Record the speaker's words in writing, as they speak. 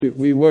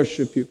We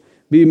worship you.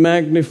 Be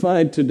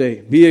magnified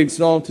today. Be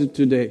exalted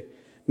today.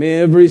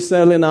 May every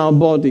cell in our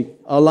body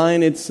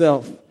align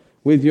itself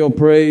with your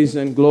praise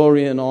and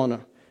glory and honor.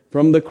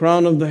 From the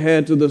crown of the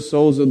head to the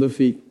soles of the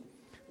feet.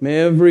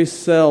 May every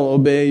cell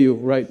obey you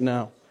right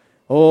now.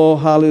 Oh,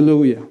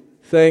 hallelujah.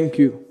 Thank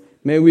you.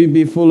 May we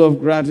be full of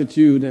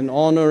gratitude and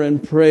honor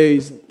and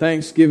praise,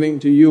 thanksgiving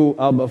to you,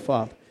 Abba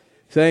Father.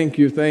 Thank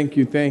you, thank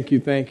you, thank you,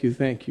 thank you,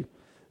 thank you.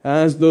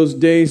 As those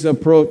days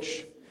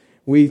approach,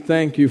 we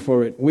thank you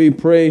for it. We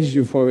praise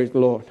you for it,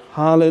 Lord.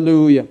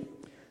 Hallelujah.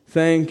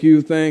 Thank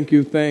you, thank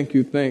you, thank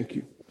you, thank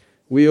you.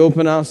 We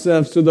open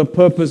ourselves to the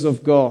purpose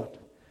of God.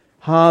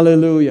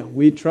 Hallelujah.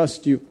 We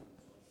trust you.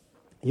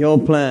 Your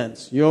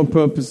plans, your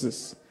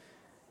purposes,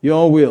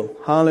 your will.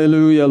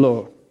 Hallelujah,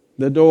 Lord.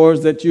 The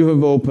doors that you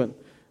have opened.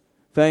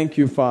 Thank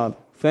you, Father.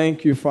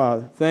 Thank you,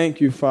 Father.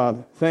 Thank you,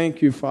 Father.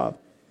 Thank you, Father.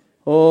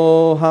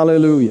 Oh,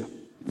 hallelujah.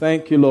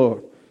 Thank you,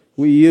 Lord.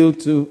 We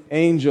yield to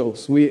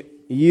angels. We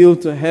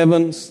yield to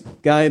heaven's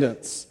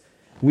guidance.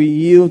 We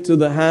yield to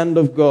the hand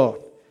of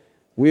God.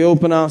 We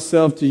open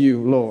ourselves to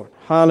you, Lord.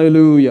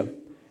 Hallelujah.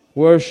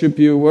 Worship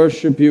you,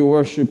 worship you,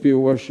 worship you,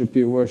 worship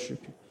you,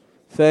 worship you.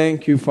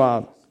 Thank you,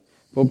 Father,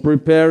 for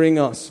preparing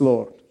us,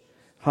 Lord.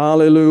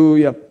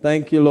 Hallelujah.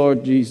 Thank you,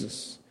 Lord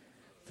Jesus.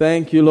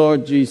 Thank you,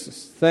 Lord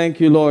Jesus. Thank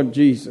you, Lord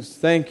Jesus.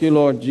 Thank you,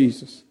 Lord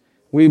Jesus.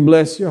 We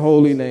bless your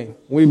holy name.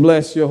 We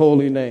bless your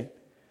holy name.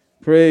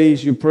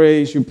 Praise you,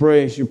 praise you,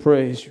 praise you,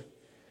 praise you.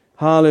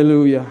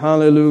 Hallelujah,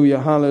 hallelujah,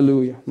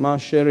 hallelujah.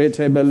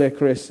 Masherete bele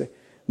krese.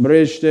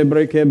 Breshte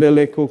breke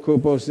bele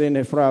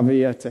kukupozene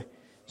fraviete.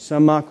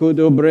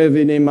 Samakudo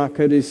brevine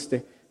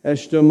makariste.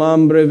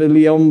 Estumam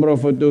breveli ombro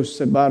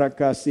fodusse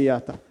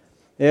barakasiata.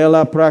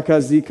 Ela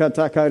prakazika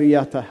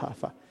takariata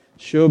hafa.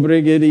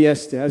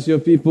 Shobregedieste. As your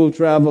people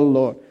travel,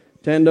 Lord,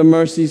 tender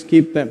mercies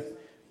keep them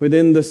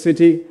within the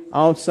city,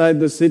 outside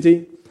the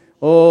city.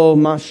 Oh,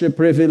 mashe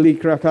preveli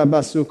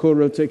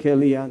krakabasukuro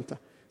tekelianta.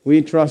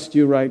 We trust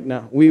you right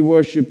now. We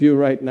worship you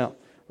right now.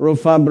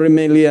 Rofabre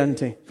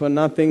meliante, for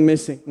nothing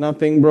missing,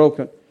 nothing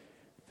broken.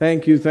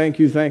 Thank you, thank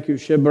you, thank you.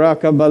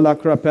 Shebraka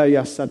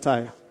balakrapaya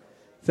sataya.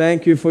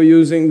 Thank you for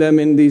using them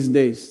in these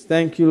days.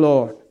 Thank you,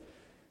 Lord.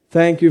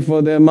 Thank you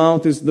for their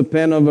mouth is the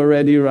pen of a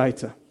ready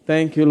writer.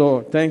 Thank you,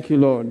 Lord. Thank you,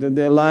 Lord, that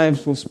their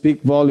lives will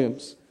speak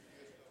volumes.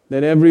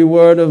 That every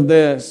word of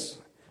theirs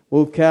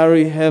will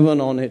carry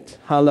heaven on it.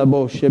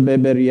 Halabo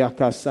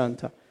shebeberiaka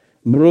santa.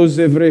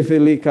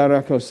 Bruzevrefeli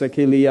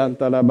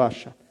karakosekilianta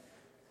labasha.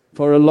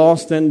 For a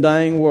lost and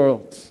dying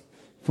world.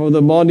 For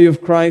the body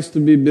of Christ to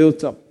be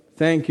built up.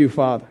 Thank you,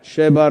 Father.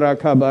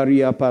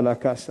 Shebarakabaria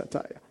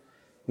palakasataya.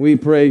 We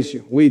praise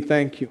you. We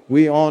thank you.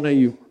 We honor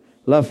you.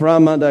 La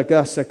frama da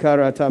gasa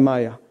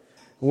karatamaya.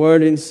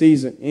 Word in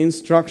season.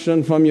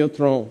 Instruction from your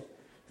throne.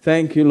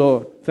 Thank you,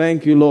 Lord.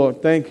 Thank you,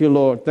 Lord. Thank you,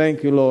 Lord.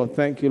 Thank you, Lord.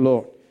 Thank you,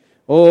 Lord.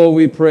 Oh,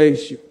 we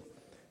praise you.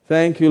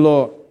 Thank you,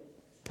 Lord.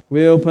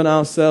 We open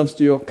ourselves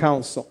to your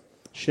counsel.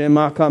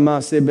 Shemaka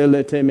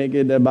masebelete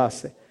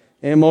megedebase.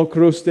 Emo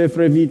cruste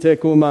frevite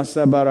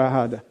kumasa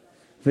barahada.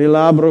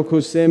 Vilabro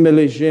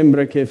kusembele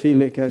jembre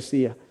kefile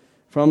kasia.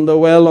 From the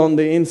well on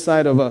the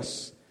inside of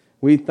us,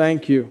 we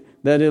thank you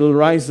that it'll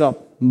rise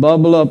up,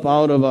 bubble up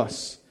out of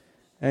us,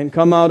 and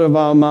come out of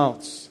our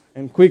mouths,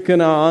 and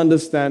quicken our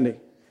understanding.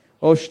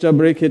 Oshta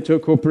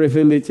breketoko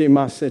previliti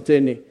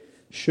maseteni.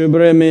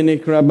 Shubre meni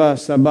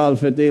krabasa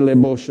balfedele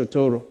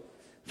boshotoro.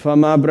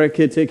 Fama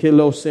breketeke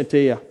lo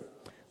setea.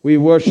 We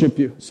worship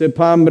you.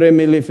 Sepambre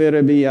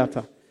milifere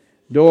biata.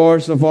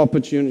 Doors of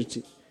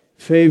opportunity,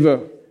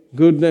 favor,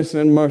 goodness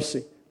and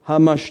mercy.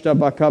 Hamashta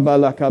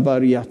bakabala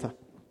kabariata.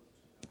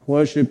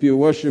 Worship you,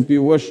 worship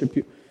you, worship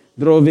you.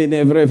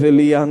 Drovine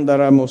vreveli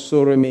andara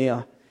mosore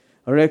mea.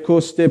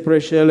 Rekoste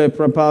preshele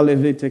prapale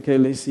vite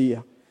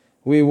kelesia.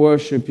 We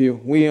worship you.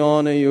 We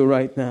honor you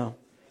right now.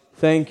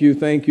 Thank you,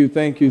 thank you,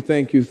 thank you,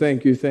 thank you,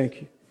 thank you,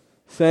 thank you.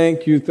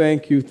 Thank you,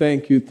 thank you,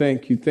 thank you,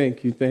 thank you,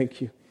 thank you,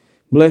 thank you.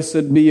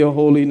 Blessed be your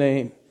holy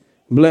name.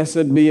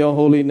 Blessed be your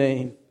holy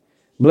name.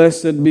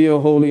 Blessed be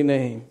your holy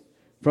name.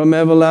 From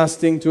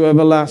everlasting to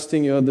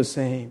everlasting, you're the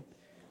same.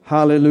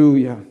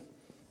 Hallelujah.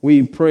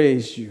 We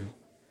praise you.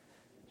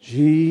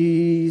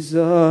 Jesus,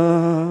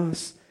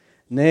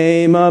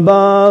 name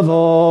above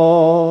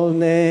all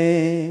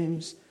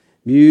names,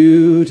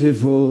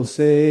 beautiful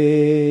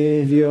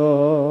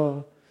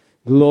Savior,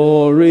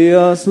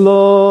 glorious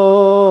Lord,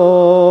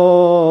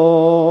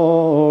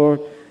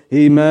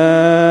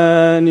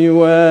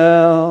 Emmanuel,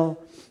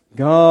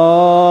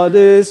 God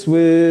is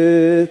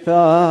with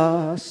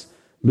us,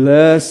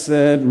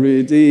 blessed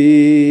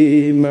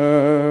Redeemer,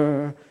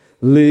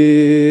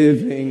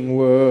 living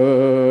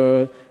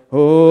Word.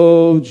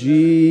 Oh,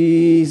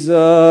 Jesus,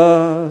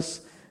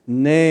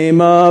 name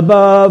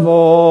above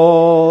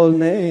all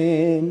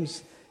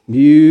names,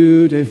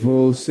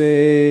 beautiful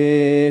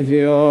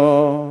Savior,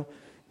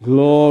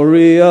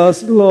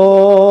 glorious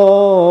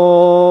Lord,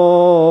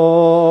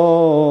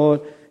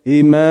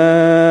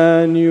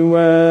 Emmanuel,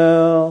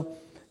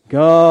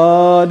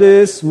 God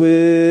is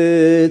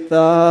with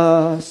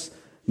us,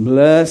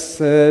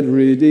 Blessed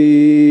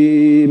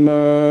Redeemer,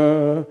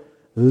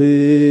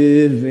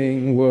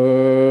 living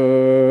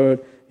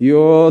Word,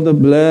 you're the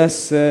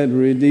blessed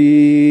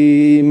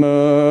Redeemer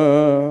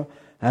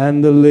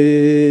and the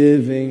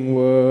living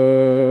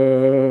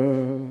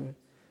Word.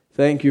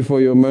 Thank you for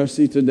your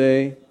mercy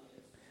today.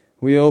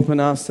 We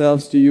open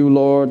ourselves to you,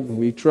 Lord.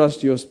 We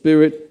trust your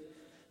Spirit.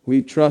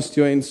 We trust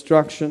your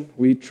instruction.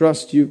 We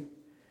trust you.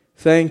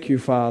 Thank you,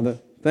 Father.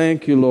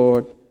 Thank you,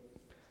 Lord.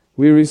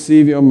 We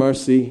receive your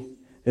mercy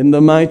in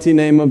the mighty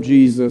name of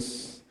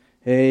Jesus.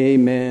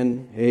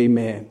 Amen.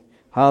 Amen.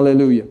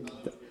 Hallelujah.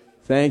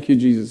 Thank you,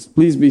 Jesus.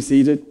 Please be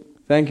seated.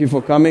 Thank you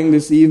for coming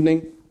this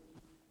evening,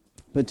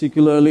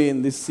 particularly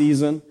in this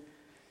season.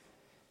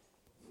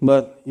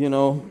 But,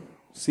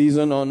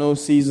 season or no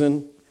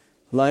season,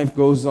 life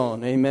goes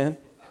on. Amen.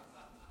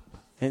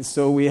 And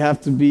so we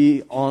have to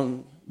be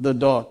on the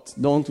dot,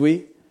 don't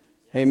we?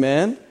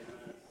 Amen.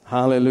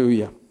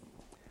 Hallelujah.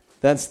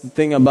 That's the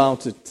thing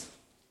about it.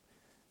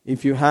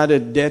 If you had a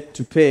debt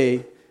to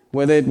pay,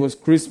 whether it was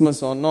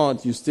Christmas or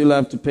not, you still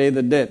have to pay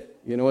the debt.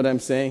 You know what I'm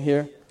saying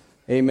here?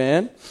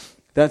 Amen.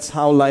 That's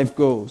how life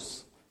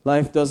goes.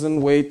 Life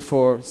doesn't wait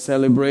for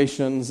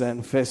celebrations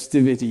and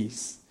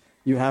festivities.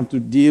 You have to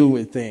deal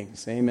with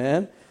things.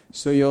 Amen.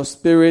 So your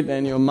spirit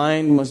and your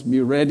mind must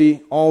be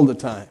ready all the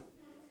time.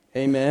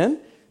 Amen.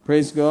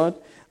 Praise God.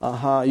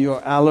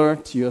 You're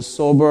alert, you're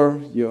sober,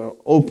 you're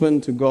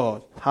open to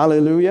God.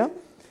 Hallelujah.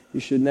 You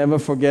should never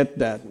forget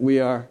that.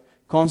 We are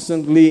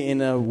constantly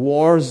in a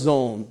war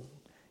zone.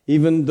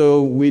 Even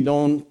though we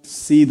don't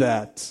see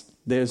that,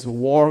 there's a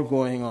war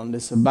going on,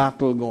 there's a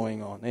battle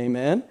going on.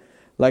 Amen.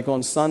 Like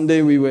on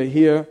Sunday, we were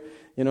here,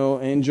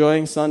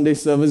 enjoying Sunday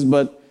service,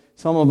 but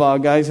some of our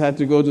guys had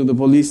to go to the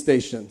police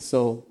station.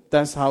 So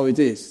that's how it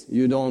is.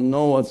 You don't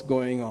know what's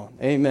going on.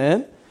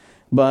 Amen.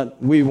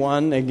 But we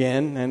won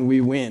again and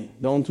we win,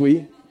 don't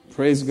we?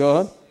 Praise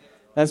God.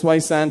 That's why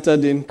Santa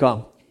didn't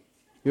come.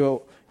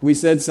 We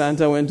said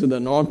Santa went to the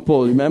North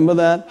Pole. Remember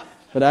that?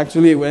 But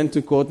actually he went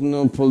to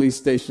Cotonou police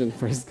station.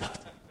 Praise God.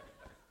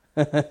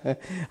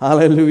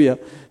 Hallelujah.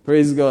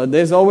 Praise God.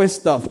 There's always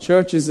stuff.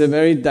 Church is a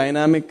very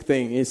dynamic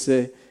thing. It's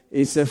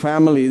a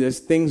family. There's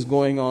things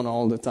going on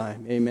all the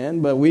time. Amen.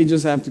 But we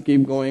just have to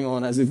keep going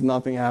on as if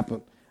nothing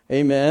happened.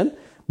 Amen.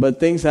 But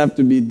things have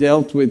to be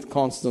dealt with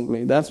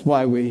constantly. That's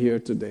why we're here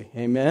today.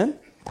 Amen.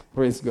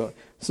 Praise God.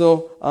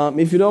 So,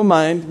 if you don't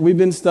mind, we've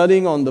been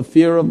studying on the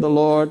fear of the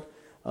Lord,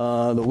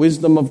 the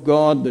wisdom of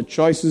God, the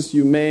choices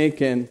you make,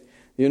 and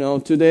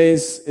today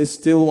is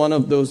still one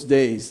of those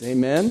days.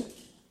 Amen.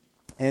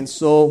 And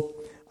so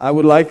I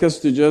would like us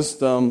to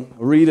just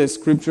read a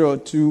scripture or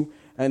two,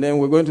 and then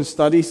we're going to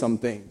study some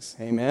things.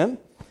 Amen.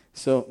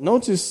 So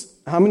notice,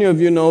 how many of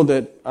you know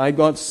that I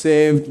got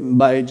saved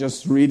by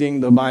just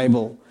reading the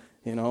Bible?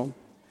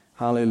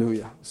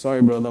 Hallelujah.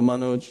 Sorry, Brother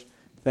Manoj.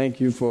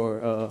 Thank you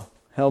for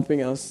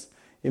helping us.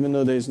 Even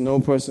though there's no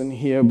person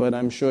here, but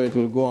I'm sure it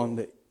will go on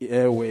the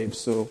airwaves.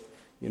 So,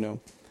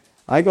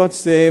 I got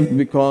saved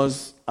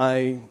because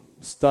I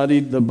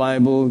studied the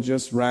Bible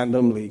just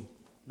randomly.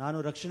 ನಾನು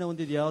ರಕ್ಷಣೆ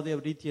ಹೊಂದಿದ ಯಾವುದೇ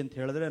ರೀತಿ ಅಂತ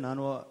ಹೇಳಿದ್ರೆ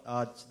ನಾನು ಆ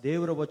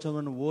ದೇವರ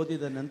ವಚನವನ್ನು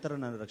ಓದಿದ ನಂತರ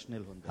ನಾನು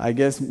ರಕ್ಷಣೆಯಲ್ಲಿ ಹೊಂದೆ. I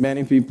guess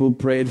many people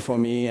prayed for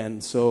me, and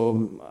so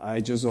I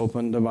just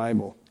opened the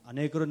Bible.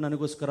 ಅನೇಕರು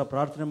ನನಗೋಸ್ಕರ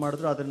ಪ್ರಾರ್ಥನೆ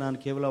ಮಾಡಿದ್ರು, ಆದರೆ ನಾನು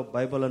ಕೇವಲ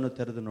ಬೈಬಲ್ ಅನ್ನು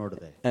ತೆರೆದು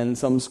ನೋಡಿದೆ. And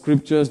some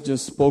scriptures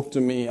just spoke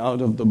to me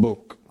out of the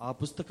book. ಆ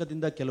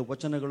ಪುಸ್ತಕದಿಂದ ಕೆಲವು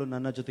ವಚನಗಳು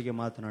ನನ್ನ ಜೊತೆಗೆ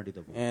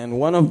ಮಾತನಾಡಿದವು. And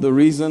one of the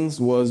reasons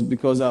was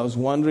because I was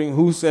wondering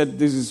who said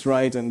this is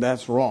right and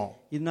that's wrong.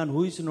 ಇದು ನಾನು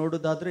ಊಹಿಸಿ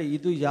ನೋಡೋದಾದ್ರೆ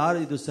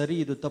ಇದು ಸರಿ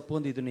ಇದು ತಪ್ಪು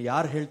ಅಂತ ಇದನ್ನು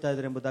ಯಾರು ಹೇಳ್ತಾ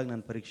ಇದ್ದಾರೆ ಎಂಬುದಾಗಿ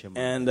ನಾನು ಪರೀಕ್ಷೆ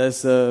ಮಾಡಿದೆ. And as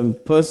a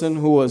person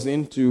who was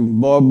into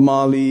Bob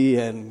Marley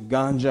and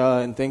ganja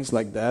and things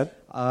like that,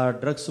 ಆ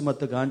ಡ್ರಗ್ಸ್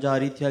ಮತ್ತು ಗಾಂಜಾ ಆ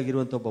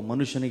ರೀತಿಯಾಗಿರುವಂತ ಒಬ್ಬ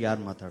ಮನುಷ್ಯನಿಗೆ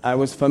ಯಾರು ಮಾತಾಡ್ತಾರೆ? I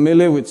was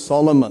familiar with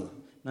Solomon.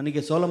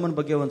 ನನಗೆ ಸೊಲೊಮನ್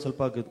ಬಗ್ಗೆ ಒಂದು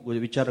ಸ್ವಲ್ಪ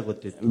ವಿಚಾರ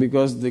ಗೊತ್ತಿತ್ತು.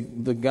 Because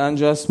the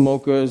ganja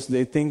smokers,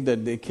 they think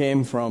that they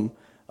came from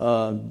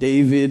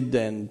David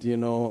and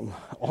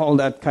all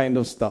that kind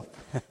of stuff.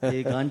 ಈ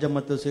ಗಾಂಜಾ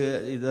ಮತ್ತು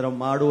ಇದರ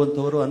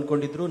ಮಾಡುವಂತವರು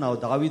ಅನ್ಕೊಂಡಿದ್ರು ನಾವು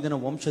ದಾವೀದನ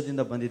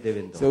ವಂಶದಿಂದ ಬಂದಿದ್ದೇವೆ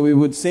ಅಂತ. So we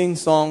would sing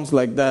songs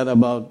like that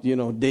about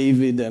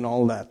David and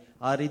all that.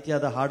 ಆ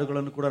ರೀತಿಯಾದ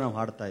ಹಾಡುಗಳನ್ನು ಕೂಡ ನಾವು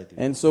ಹಾಡ್ತಾ ಇದ್ವಿ.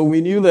 And so we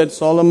knew that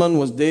Solomon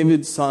was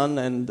David's son,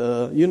 and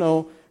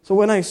so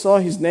when I saw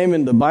his name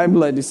in the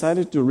Bible, I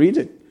decided to read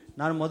it.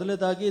 ನಾನು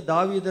ಮೊದಲನೇದಾಗಿ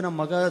ದಾವೀದನ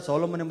ಮಗ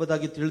ಸೊಲೊಮನ್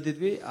ಎಂಬುದಾಗಿ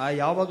ತಿಳಿದಿದ್ವಿ.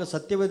 ಯಾವಾಗ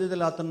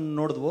ಸತ್ಯವೇದದಲ್ಲಿ ಆತನನ್ನು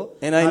ನೋಡಿದ್ವೋ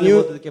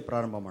ಓದೋದಕ್ಕೆ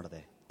ಪ್ರಾರಂಭ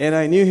ಮಾಡಿದೆ. And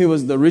I knew he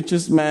was the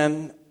richest man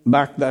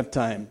back that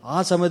time. ಆ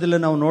ಸಮಯದಲ್ಲಿ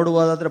ನಾವು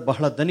ನೋಡುವುದಾದ್ರೆ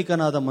ಬಹಳ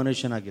ಧನಿಕನಾದ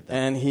ಮನುಷ್ಯನಾಗಿದ್ದ.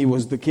 And he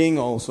was the king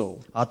also.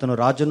 ಆತನು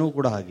ರಾಜನೂ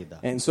ಕೂಡ ಆಗಿದ್ದ.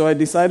 And so I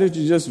decided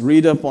to just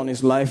read up on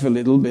his life a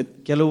little bit.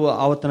 ಕೆಲವು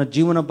ಆತನ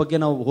ಜೀವನ ಬಗ್ಗೆ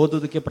ನಾವು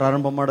ಓದೋದಕ್ಕೆ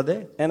ಪ್ರಾರಂಭ ಮಾಡಿದೆ.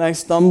 And I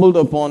stumbled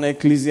upon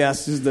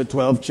Ecclesiastes, the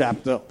 12th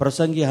chapter.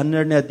 ಪ್ರಸಂಗಿ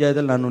 12ನೇ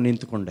ಅಧ್ಯಾಯದಲ್ಲಿ ನಾನು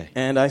ನಿಂತುಕೊಂಡೆ.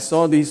 And I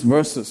saw these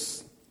verses.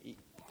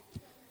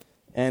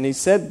 And he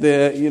said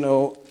there,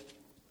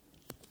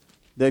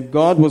 that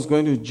God was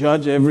going to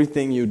judge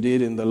everything you did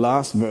in the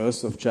last verse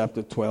of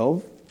chapter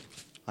 12.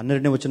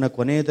 12ನೇ ವಚನ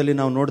ಕೊನೆಯಲ್ಲಿ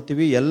ನಾವು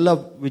ನೋಡ್ತೀವಿ ಎಲ್ಲ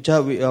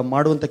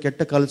ಮಾಡುವಂತ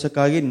ಕೆಟ್ಟ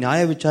ಕೆಲಸಕ್ಕಾಗಿ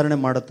ನ್ಯಾಯ ವಿಚಾರಣೆ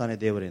ಮಾಡುತ್ತಾನೆ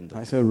ದೇವರೆಂದು.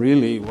 I said,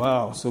 really?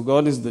 Wow. So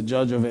God is the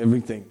judge of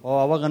everything.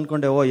 ಅವಾಗ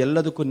ಅನ್ಕೊಂಡೆ,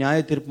 ಎಲ್ಲದಕ್ಕೂ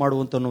ನ್ಯಾಯ ತೀರ್ಪು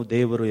ಮಾಡುವಂತನು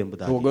ದೇವರು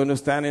ಎಂಬುದಾಗಿ. We're going to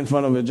stand in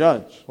front of a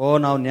judge.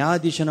 ನಾವು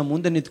ನ್ಯಾಯಾಧೀಶನ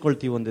ಮುಂದೆ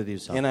ನಿಂತ್ಕೊಳ್ತೀವಿ ಒಂದು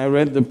ದಿವಸ. And I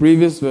read the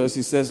previous verse.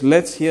 He says,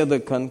 let's hear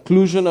the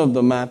conclusion of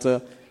the matter.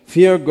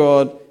 Fear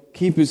God,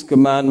 keep his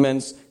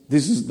commandments.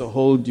 This is the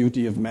whole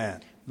duty of man.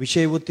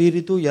 ವಿಷಯವು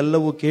ತೀರಿತು,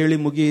 ಎಲ್ಲವೂ ಕೇಳಿ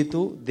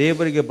ಮುಗಿಯಿತು,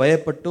 ದೇವರಿಗೆ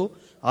ಭಯಪಟ್ಟು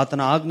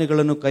ಆತನ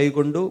ಆಜ್ಞೆಗಳನ್ನು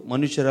ಕೈಗೊಂಡು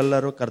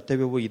ಮನುಷ್ಯರೆಲ್ಲರ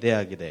ಕರ್ತವ್ಯವೂ ಇದೇ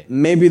ಆಗಿದೆ.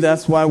 Maybe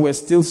that's why we're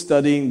still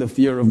studying the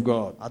fear of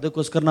God.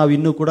 ಅದಕ್ಕೋಸ್ಕರ ನಾವು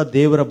ಇನ್ನೂ ಕೂಡ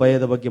ದೇವರ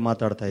ಭಯದ ಬಗ್ಗೆ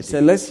ಮಾತಾಡ್ತಾ ಇದ್ದೀವಿ.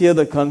 So let's hear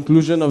the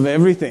conclusion of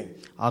everything.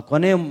 ಆ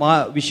ಕೊನೆಯ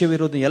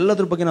ವಿಷಯವಿರೋದು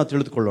ಎಲ್ಲದರ ಬಗ್ಗೆ ನಾವು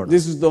ತಿಳಿದುಕೊಳ್ಳೋಣ.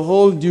 This is the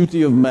whole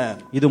duty of man.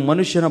 ಇದು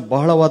ಮನುಷ್ಯನ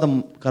ಬಹಳವಾದ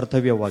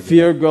ಕರ್ತವ್ಯವಾಗಿದೆ.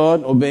 Fear God,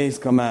 obey his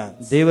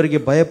commands. ದೇವರಿಗೆ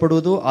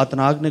ಭಯಪಡುವುದು,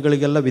 ಆತನ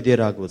ಆಜ್ಞೆಗಳಿಗೆಲ್ಲ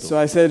ವಿಧೇಯರಾಗುವುದು. So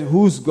I said,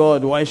 who's God?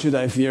 Why should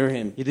I fear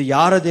him? ಇದು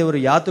ಯಾರ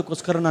ದೇವರು,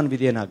 ಯಾತಕ್ಕೋಸ್ಕರ ನಾನು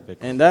ವಿಧೇಯನಾಗಬೇಕು?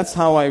 And that's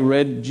how I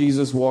read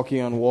Jesus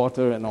walking on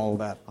water and all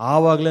that.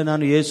 ಆವಾಗಲೇ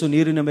ನಾನು ಯೇಸು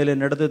ನೀರಿನ ಮೇಲೆ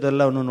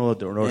ನಡೆದದ್ದೆಲ್ಲವನ್ನು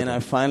ನೋಡಿದೆ. And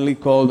I finally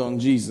called on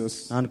Jesus.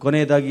 ನಾನು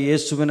ಕೊನೆಯದಾಗಿ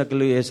ಯೇಸುವಿನ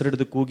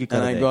ಹೆಸರಿಡಿದು ಕೂಗಿ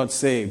and I got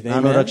saved.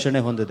 ನಾನು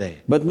ರಕ್ಷಣೆ ಹೊಂದಿದೆ.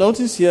 But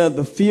notice here,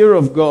 the fear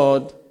of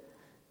God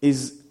is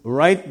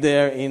right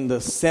there in the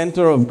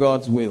center of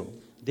God's will.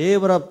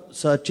 ದೇವರ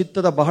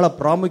ಚಿತ್ತದ ಬಹಳ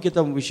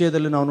ಪ್ರಾಮುಖ್ಯತೆ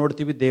ವಿಷಯದಲ್ಲಿ ನಾವು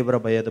ನೋಡ್ತೀವಿ ದೇವರ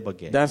ಭಯದ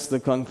ಬಗ್ಗೆ. That's the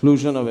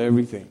conclusion of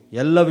everything.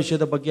 ಎಲ್ಲ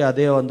ವಿಷಯದ ಬಗ್ಗೆ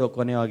ಅದೇ ಒಂದು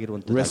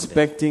ಕೊನೆಯಾಗಿರುವಂತದ್ದು.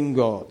 Respecting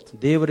God.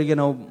 ದೇವರಿಗೆ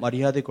ನಾವು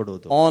ಮರ್ಯಾದೆ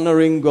ಕೊಡುವುದು.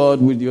 Honoring God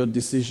with your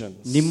decisions.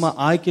 ನಿಮ್ಮ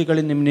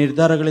ಆಯ್ಕೆಗಳಿಂದ, ನಿಮ್ಮ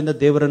ನಿರ್ಧಾರಗಳಿಂದ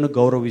ದೇವರನ್ನು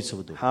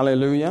ಗೌರವಿಸುವುದು.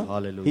 Hallelujah.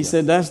 Hallelujah. He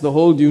said that's the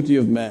whole duty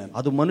of man.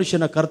 ಅದು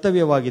ಮನುಷ್ಯನ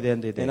ಕರ್ತವ್ಯವಾಗಿದೆ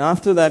ಅಂದಿದೆ. And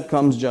after that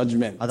comes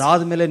judgment.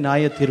 ಅದಾದ್ಮೇಲೆ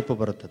ನ್ಯಾಯ ತೀರ್ಪು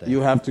ಬರುತ್ತದೆ.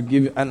 You have to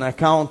give an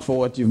account for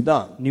what you've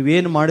done.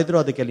 ನೀವೇನು ಮಾಡಿದ್ರೋ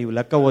ಅದಕ್ಕೆ ನೀವು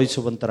ಲೆಕ್ಕ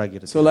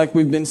ವಹಿಸುವಂತರಾಗಿರುತ್ತೆ. So like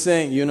we've been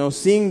saying,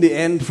 seeing the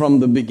end from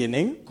the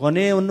beginning,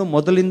 ಕೊನೆಯನ್ನು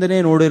ಮೊದಲಿಂದನೇ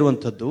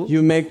ನೋಡಿರುವಂತದ್ದು.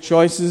 You make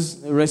choices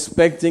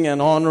respecting and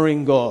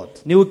honoring God.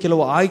 ನೀವು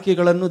ಕೆಲವು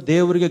ಆಯ್ಕೆಗಳನ್ನು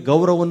ದೇವರಿಗೆ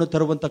ಗೌರವವನ್ನು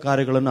ತರುವಂತ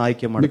ಕಾರ್ಯಗಳನ್ನು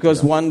ಆಯ್ಕೆ ಮಾಡಿ.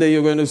 Because one day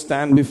you're going to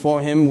stand before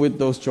him with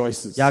those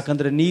choices.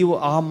 ಯಾಕಂದ್ರೆ ನೀವು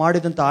ಆ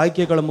ಮಾಡಿದಂತ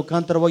ಆಯ್ಕೆಗಳ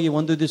ಮುಖಾಂತರವಾಗಿ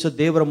ಒಂದು ದಿವಸ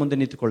ದೇವರ ಮುಂದೆ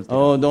ನಿಂತುಕೊಳ್ತೀವಿ.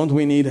 Oh, don't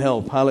we need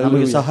help? Hallelujah.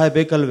 ನಮಗೆ ಸಹಾಯ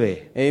ಬೇಕಲ್ವೇ?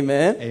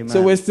 Amen.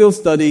 So we're still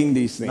studying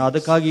these things.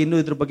 ಅದಕ್ಕಾಗಿ ಇನ್ನೂ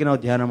ಇದ್ರ ಬಗ್ಗೆ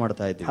ನಾವು ಧ್ಯಾನ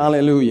ಮಾಡ್ತಾ ಇದ್ದೀವಿ.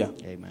 Hallelujah.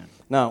 Amen.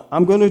 Now,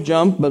 I'm going to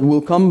jump, but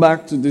we'll come back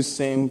to this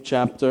same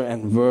chapter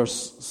and verse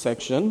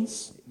sections.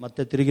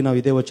 ಮತ್ತೆ ತಿರುಗಿ ನಾವು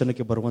ಇದೇ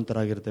ವಚನಕ್ಕೆ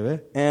ಬರುವಂತರಾಗಿರ್ತೇವೆ.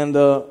 And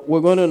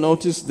we're going to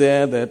notice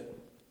there that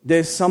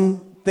there's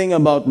something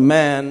about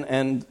man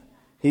and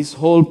his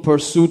whole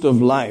pursuit of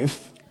life.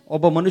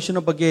 ಒಬ್ಬ ಮನುಷ್ಯನ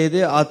ಬಗ್ಗೆ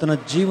ಇದೆ, ಆತನ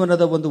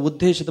ಜೀವನದ ಒಂದು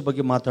ಉದ್ದೇಶದ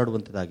ಬಗ್ಗೆ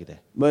ಮಾತಾಡುವಂತದಾಗಿದೆ.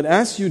 But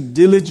as you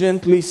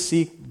diligently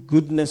seek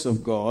goodness of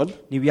God,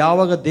 ನೀವು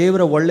ಯಾವಾಗ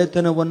ದೇವರ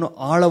ಒಳ್ಳೆತನವನ್ನು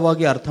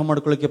ಆಳವಾಗಿ ಅರ್ಥ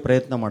ಮಾಡ್ಕೊಳ್ಳಕ್ಕೆ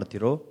ಪ್ರಯತ್ನ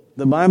ಮಾಡ್ತೀರೋ,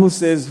 the Bible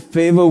says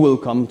favor will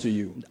come to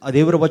you.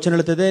 ದೇವರ ವಚನ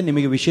ಹೇಳುತ್ತದೆ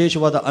ನಿಮಗೆ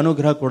ವಿಶೇಷವಾದ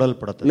ಅನುಗ್ರಹ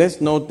ಕೊಡಲ್ಪಡುತ್ತದೆ. Let's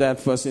note that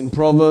first in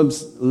Proverbs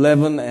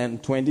 11 and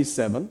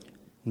 27.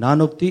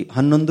 ಜ್ಞಾನೋಕ್ತಿ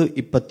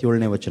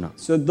 11:27ನೇ ವಚನ.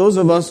 So those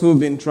of us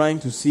who've been trying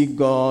to seek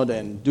God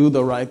and do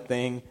the right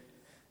thing,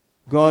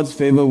 God's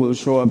favor will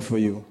show up for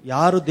you.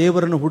 ಯಾರು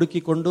ದೇವರನ್ನು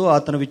ಹುಡುಕಿಕೊಂಡು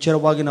ಆತನ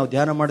ವಿಚಾರವಾಗಿ ನಾವು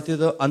ಧ್ಯಾನ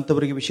ಮಾಡ್ತಿದ್ದೋ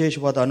ಅಂತವರಿಗೆ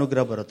ವಿಶೇಷವಾದ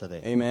ಅನುಗ್ರಹ ಬರುತ್ತದೆ.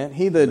 Amen.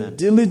 He that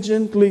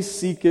diligently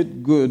seeketh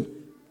good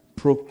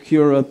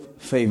procureth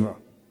favor.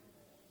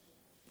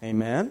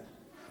 Amen.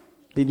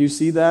 Did you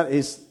see that?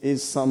 Is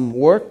some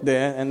work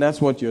there, and that's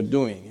what you're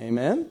doing.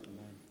 Amen.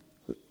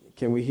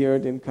 Can we hear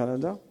it in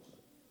Canada?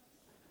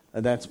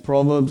 That's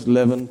Proverbs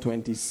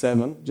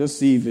 11:27. Just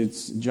see if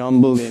it's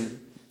jumbled in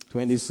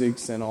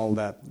 26 and all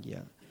that.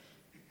 Yeah.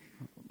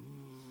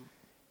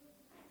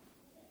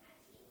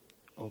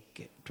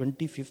 Okay.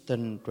 25th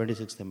and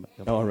 26th.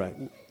 All right.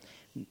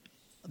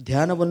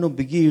 ಧ್ಯಾನವನ್ನು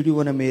ಬಿಗಿ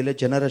ಹಿಡಿಯುವನ ಮೇಲೆ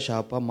ಜನರ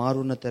ಶಾಪ,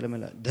 ಮಾರುನ ತಲೆ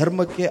ಮೇಲೆ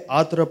ಧರ್ಮಕ್ಕೆ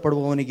ಆತುರ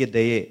ಪಡುವವನಿಗೆ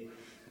ದಯೆ,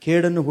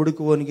 ಕೇಡನ್ನು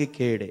ಹುಡುಕುವವನಿಗೆ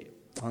ಕೇಡೆ.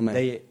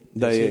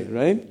 Daye,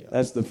 right? Yeah.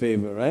 That's the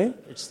favor, right?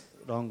 It's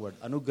wrong word.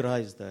 Anugraha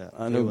is the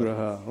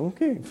Anugraha.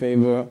 Okay,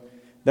 favor.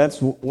 That's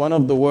one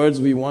of the words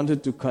we wanted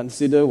to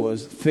consider was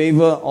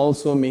favor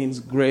also means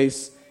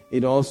grace.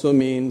 It also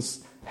means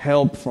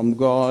help from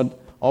God,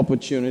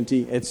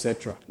 opportunity,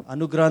 etc.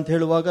 ಅನುಗ್ರಹ ಅಂತ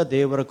ಹೇಳುವಾಗ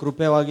ದೇವರ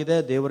ಕೃಪೆಯಾಗಿದೆ,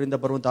 ದೇವರಿಂದ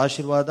ಬರುವಂತ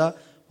ಆಶೀರ್ವಾದ,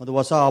 ಒಂದು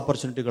ಹೊಸ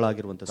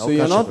ಆಪರ್ಚುನಿಟಿಗಳಾಗಿರುವಂತದ್ದು. So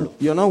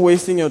you're not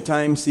wasting your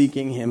time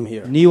seeking him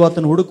here. ನೀವು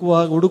ಆತನ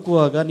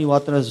ಹುಡುಕುವಾಗ ನೀವು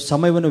ಆತನ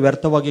ಸಮಯವನ್ನು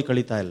ವ್ಯರ್ಥವಾಗಿ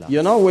ಕಳೀತಾ ಇಲ್ಲ.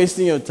 You're not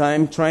wasting your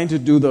time trying to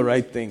do the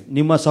right thing.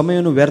 ನಿಮ್ಮ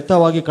ಸಮಯವನ್ನು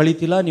ವ್ಯರ್ಥವಾಗಿ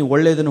ಕಳೀತಿಲ್ಲ, ನೀವು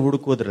ಒಳ್ಳೆಯದನ್ನು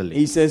ಹುಡುಕುವುದರಲ್ಲಿ.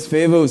 He says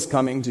favor is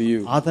coming to you.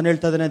 ಆತನ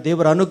ಹೇಳ್ತಾ ಇದ್ದಾನೆ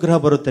ದೇವರ ಅನುಗ್ರಹ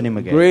ಬರುತ್ತೆ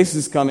ನಿಮಗೆ. Grace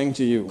is coming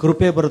to you.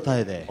 ಕೃಪೆ ಬರ್ತಾ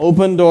ಇದೆ.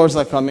 Open doors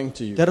are coming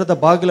to you. ತೆರೆದ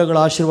ಬಾಗಿಲುಗಳ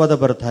ಆಶೀರ್ವಾದ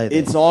ಬರ್ತಾ ಇದೆ.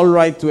 It's all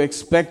right to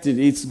expect it.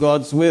 It's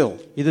God's will.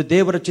 ಇದು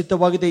ದೇವರ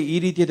ಚಿತ್ತವಾಗಿದೆ. ಈ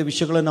ರೀತಿಯಾದ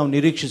ವಿಷಯಗಳನ್ನು ನಾವು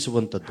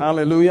ನಿರೀಕ್ಷಿಸುವಂತದ್ದು.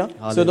 Hallelujah.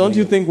 So don't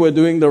you think we're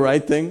doing the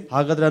right thing?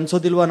 ಹಾಗಾದ್ರೆ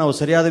ಅನ್ಸೋದಿಲ್ವಾ ನಾವು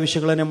ಸರಿಯಾದ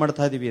ವಿಷಯಗಳನ್ನೇ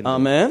ಮಾಡ್ತಾ ಇದೀವಿ ಅಂತ?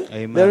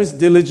 Amen. There is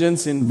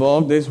diligence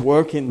involved, there's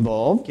work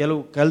involved.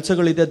 ಕೆಲವು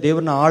ಕೆಲಸಗಳಿದೆ,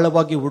 ದೇವರನ್ನ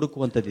ಆಳವಾಗಿ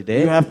ಹುಡುಕುವಂತದಿದೆ.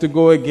 You have to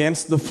go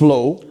against the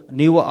flow.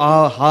 ನೀವು ಆ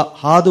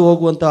ಹಾದು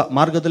ಹೋಗುವಂತ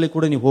ಮಾರ್ಗದಲ್ಲಿ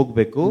ಕೂಡ ನೀವು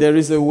ಹೋಗಬೇಕು. There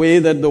is a way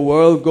that the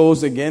world goes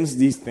against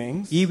these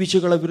things. ಈ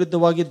ವಿಷಯಗಳ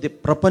ವಿರುದ್ಧವಾಗಿ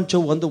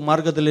ಪ್ರಪಂಚವು ಒಂದು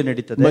ಮಾರ್ಗದಲ್ಲಿ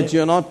ನಡೀತದೆ. But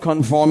you're not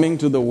conforming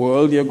to the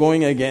world, you're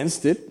going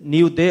against it.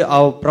 ನೀವು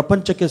ಆ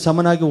ಪ್ರಪಂಚ ನಷ್ಟಕ್ಕೆ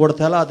ಸಮನಾಗಿ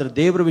ಓಡ್ತಾ ಇಲ್ಲ, ಆದ್ರೆ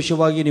ದೇವರ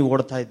ವಿಷಯವಾಗಿ ನೀವು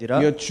ಓಡ್ತಾ ಇದ್ದೀರಾ.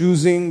 You're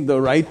choosing the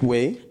right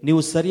way. ನೀವು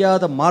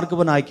ಸರಿಯಾದ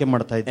ಮಾರ್ಗವನ್ನು ಆಯ್ಕೆ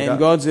ಮಾಡ್ತಾ ಇದ್ದೀರಾ.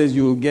 And God says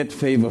you will get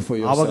favor for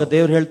yourself. ಆವಾಗ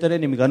ದೇವರು ಹೇಳ್ತಾರೆ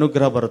ನಿಮಗೆ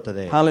ಅನುಗ್ರಹ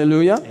ಬರುತ್ತದೆ.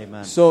 Hallelujah.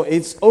 Amen. So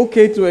it's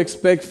okay to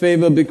expect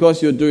favor because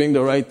you're doing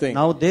the right thing.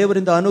 ನಾವು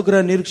ದೇವರಿಂದ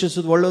ಅನುಗ್ರಹ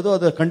ನಿರೀಕ್ಷಿಸುವುದು ಒಳ್ಳೆಯದು,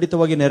 ಅದು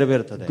ಖಂಡಿತವಾಗಿ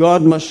ನೆರವೇರುತ್ತದೆ.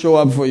 God must show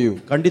up for you.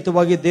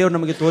 ಖಂಡಿತವಾಗಿ ದೇವರು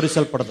ನಮಗೆ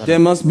ತೋರಿಸಲ್ಪಡ್ತಾರೆ.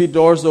 There must be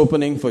doors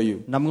opening for you.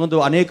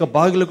 ನಮಗೊಂದು ಅನೇಕ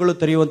ಬಾಗಿಲುಗಳು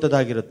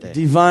ತೆರೆಯುವಂತದ್ದಾಗಿರುತ್ತೆ.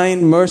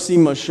 Divine mercy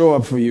must show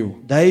up for you.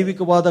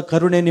 ದೈವಿಕವಾದ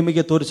ಕರುಣೆ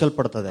ನಿಮಗೆ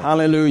ತೋರಿಸಲ್ಪಡುತ್ತದೆ.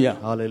 Hallelujah.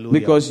 Hallelujah.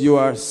 Because you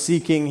are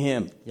seeking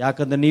Him.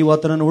 ಯಾಕಂದ್ರೆ ನೀವು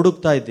ಆತನನ್ನು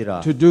ಹುಡುಕ್ತಾ ಇದ್ದೀರಾ.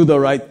 To do the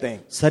right thing.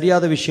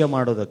 ಸರಿಯಾದ ವಿಷಯ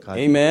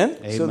ಮಾಡೋದಕ್ಕಾಗಿ. Amen.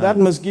 So that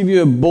must give you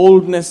a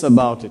boldness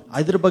about it.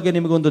 ಅದರ ಬಗ್ಗೆ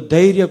ನಿಮಗೆ ಒಂದು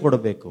ಧೈರ್ಯ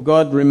ಕೊಡಬೇಕು.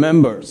 God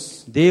remembers.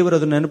 ದೇವರು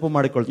ಅದನ್ನು ನೆನಪು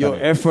ಮಾಡಿಕೊಳ್ತಾರೆ. Your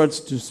efforts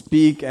to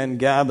speak and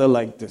gather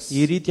like this.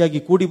 ಈ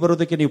ರೀತಿಯಾಗಿ ಕೂಡಿ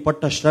ಬರೋದಕ್ಕೆ ನೀವು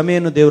ಪಟ್ಟ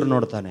ಶ್ರಮೆಯನ್ನು ದೇವರು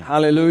ನೋಡ್ತಾನೆ.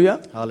 Hallelujah.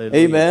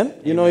 Hallelujah. Amen.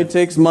 You know it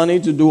takes money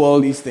to do all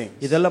these things.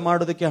 ಇದೆಲ್ಲ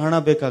ಮಾಡೋದಕ್ಕೆ ಹಣ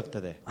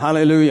ಬೇಕಾಗ್ತದೆ.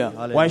 Hallelujah.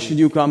 Why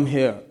should you come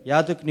here?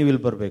 ಯಾತಕ್ಕೆ ನೀವು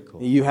ಇಲ್ಲಿ ಬರಬೇಕು?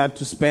 You had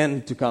to spend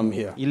to come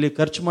here. ಇಲ್ಲಿ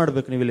ಖರ್ಚು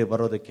ಮಾಡಬೇಕು ನೀವು ಇಲ್ಲಿ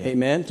ಬರೋದಕ್ಕೆ.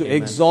 Amen. To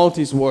exalt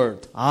His word.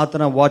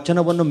 ಆತನ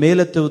ವಚನವನ್ನು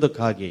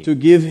ಮೇಲೆತ್ತುವುದಕ್ಕಾಗಿ. To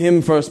give Him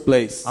first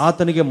place.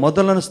 ಆತನಿಗೆ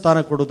ಮೊದಲನ ಸ್ಥಾನ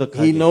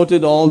ಕೊಡುವುದಕ್ಕಾಗಿ. He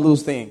noted all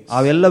those things.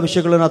 ಅವೆಲ್ಲ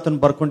ವಿಷಯಗಳನ್ನು ಆತನು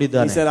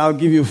ಬರ್ಕೊಂಡಿದ್ದಾನೆ. He said, I'll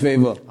give you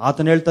favor.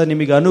 ಆತನು ಹೇಳ್ತಾ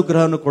ನಿಮಗೆ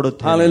ಅನುಗ್ರಹವನ್ನು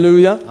ಕೊಡುತ್ತೇನೆ.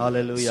 Hallelujah.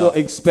 Hallelujah. So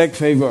expect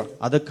favor.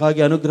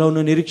 ಅದಕ್ಕಾಗಿ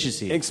ಅನುಗ್ರಹವನ್ನು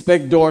ನಿರೀಕ್ಷಿಸಿ.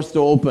 Expect doors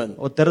to open.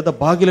 ತೆರೆದ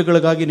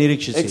ಬಾಗಿಲುಗಳಿಗಾಗಿ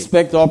ನಿರೀಕ್ಷಿಸಿ.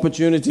 Expect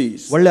opportunities.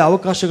 ಒಳ್ಳೆ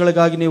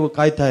ಅವಕಾಶಗಳಿಗಾಗಿ ನೀವು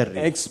ಕಾಯ್ತಾ ಇರ್ರಿ.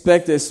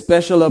 Expect a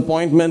special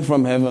appointment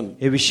from heaven.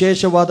 ಈ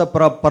ವಿಶೇಷವಾದ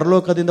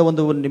ಪರಲೋಕದಿಂದ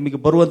ಒಂದು ನಿಮಗೆ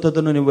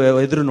ಬರುವಂತದನ್ನು ನೀವು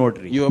ಎದುರು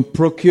ನೋಡ್ರಿ. You are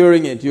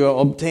procuring it. You are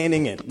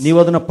obtaining it. ನೀವು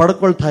ಅದನ್ನ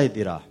ಪಡ್ಕೊಳ್ತಾ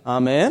ಇದ್ದೀರಾ.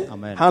 Amen.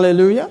 Amen.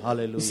 Hallelujah.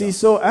 Hallelujah. See,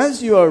 so as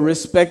you are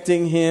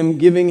respecting Him,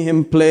 giving Him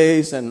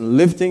place and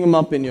lifting Him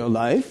up in your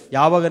life,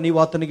 ಯಾವಾಗ ನೀವು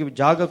ಆತನಿಗೆ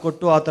ಜಾಗ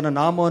ಕೊಟ್ಟು ಆತನ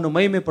ನಾಮವನ್ನು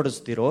ಮಹಿಮೆ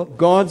ಪಡಿಸುತ್ತೀರೋ,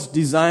 God's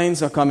designs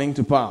are coming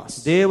to pass.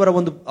 ದೇವರ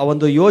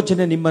ಒಂದು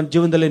ಯೋಜನೆ ನಿಮ್ಮ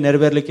ಜೀವನದಲ್ಲಿ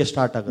ನೆರವೇರಲಿಕ್ಕೆ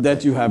ಸ್ಟಾರ್ಟ್ ಆಗುತ್ತೆ.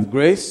 That you have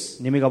grace,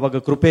 ನಿಮಗೆ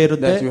ಅವಾಗ ಕೃಪೆ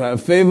ಇರುತ್ತೆ, that you have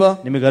favor,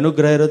 ನಿಮಗೆ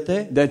ಅನುಗ್ರಹ ಇರುತ್ತೆ,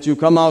 that you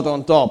come out on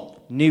top.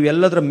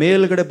 ನೀವೆಲ್ಲದರ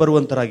ಮೇಲ್ಗಡೆ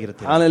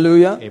ಬರುವಂತರಾಗಿರ್ತೀರಿ.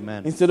 Hallelujah.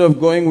 Amen. Instead of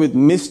going with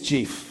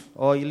mischief.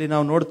 ಇಲ್ಲಿ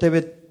ನಾವು ನೋಡ್ತೇವೆ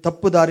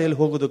ತಪ್ಪು ದಾರಿಯಲ್ಲಿ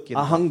ಹೋಗೋದಕ್ಕೆ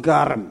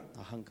ಅಹಂಕಾರ.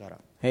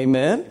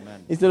 Amen.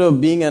 Instead of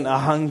being an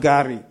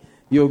ahankari,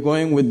 you're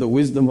going with the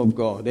wisdom of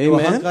God.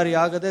 Amen. ಅಹಂಕಾರಿ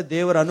ಆಗದೆ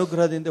ದೇವರ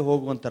ಅನುಗ್ರಹದಿಂದ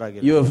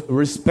ಹೋಗುವಂತರಾಗಿರಿ. You're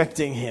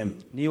respecting Him.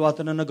 ನೀವು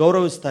ಆತನನ್ನು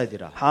ಗೌರವಿಸ್ತಾ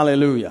ಇದ್ದೀರಾ.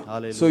 Hallelujah.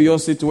 So your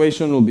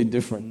situation will be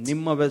different.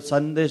 ನಿಮ್ಮ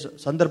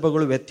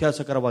ಸಂದರ್ಭಗಳು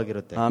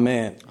ವ್ಯತ್ಯಾಸಕರವಾಗಿರುತ್ತೆ.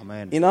 Amen.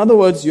 Amen. In other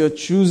words, you're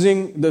choosing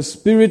the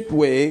spirit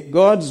way,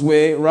 God's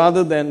way,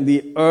 rather than the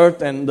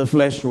earth and the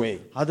flesh way.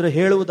 ಆದ್ರೆ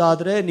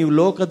ಹೇಳುವುದಾದ್ರೆ ನೀವು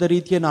ಲೋಕದ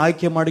ರೀತಿಯನ್ನು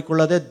ಆಯ್ಕೆ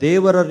ಮಾಡಿಕೊಳ್ಳದೆ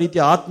ದೇವರ ರೀತಿ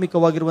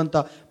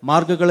ಆತ್ಮಿಕವಾಗಿರುವಂತಹ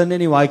ಮಾರ್ಗಗಳನ್ನೇ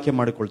ನೀವು ಆಯ್ಕೆ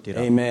ಮಾಡಿಕೊಳ್ತೀರಾ.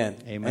 Amen.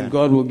 And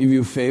God will give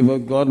you favor.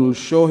 God will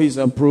show His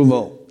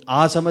approval.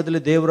 ಆ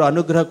ಸಮಯದಲ್ಲಿ ದೇವರು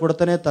ಅನುಗ್ರಹ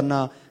ಕೊಡ್ತಾನೆ,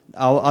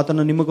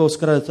 ಆತನ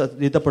ನಿಮಗೋಸ್ಕರ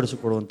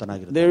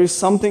ಸಿದ್ಧಪಡಿಸಿಕೊಡುವಂತನಾಗಿರುತ್ತೆ. There is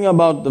something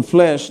about the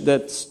flesh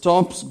that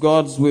stops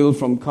God's will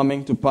from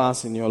coming to pass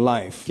in your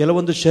life.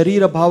 ಕೆಲವೊಂದು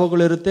ಶರೀರ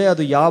ಭಾವಗಳು ಇರುತ್ತೆ,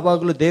 ಅದು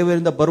ಯಾವಾಗಲೂ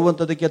ದೇವರಿಂದ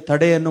ಬರುವಂತದಕ್ಕೆ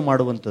ತಡೆಯನ್ನು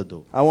ಮಾಡುವಂತದ್ದು.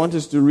 I want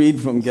us to read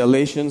from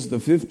Galatians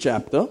the 5th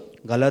chapter.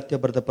 Galatia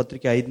ಬರೆದ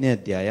ಪತ್ರಿಕೆ 5ನೇ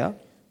ಅಧ್ಯಾಯ.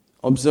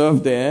 Observe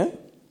there.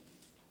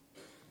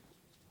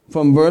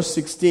 From verse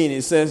 16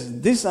 it says,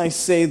 "This I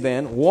say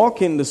then, walk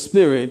in the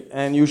spirit,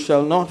 and you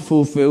shall not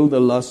fulfill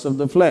the lusts of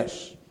the flesh."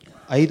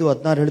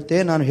 5:16 ಹೇಳುತ್ತೆ,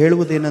 ನಾನು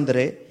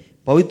ಹೇಳುವುದೇನೆಂದರೆ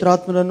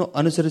ಪವಿತ್ರಾತ್ಮನನ್ನು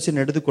ಅನುಸರಿಸಿ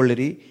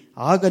ನಡೆದುಕೊಳ್ಳಿರಿ,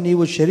 ಆಗ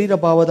ನೀವು ಶರೀರ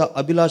ಭಾವದ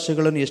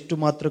ಅಭಿಲಾಷೆಗಳನ್ನು ಎಷ್ಟು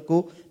ಮಾತ್ರಕ್ಕೂ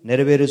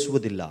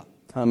ನೆರವೇರಿಸುವುದಿಲ್ಲ.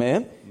 Amen.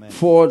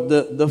 For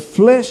the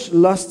flesh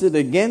lusted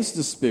against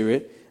the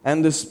spirit, and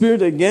the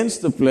spirit against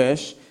the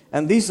flesh,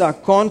 and these are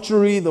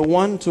contrary the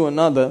one to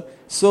another,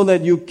 so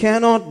that you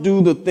cannot do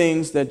the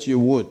things that you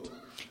would.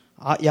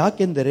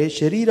 ಯಾಕೆಂದರೆ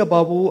ಶರೀರ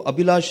ಭಾವವು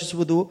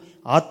ಅಭಿಲಾಷಿಸುವುದು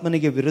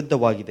ಆತ್ಮನಿಗೆ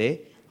ವಿರುದ್ಧವಾಗಿದೆ,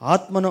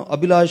 ಆತ್ಮನು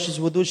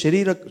ಅಭಿಲಾಷಿಸುವುದು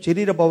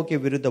ಶರೀರ ಭಾವಕ್ಕೆ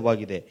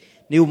ವಿರುದ್ಧವಾಗಿದೆ.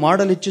 ನೀವು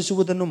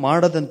ಮಾಡಲಿಚ್ಛಿಸುವುದನ್ನು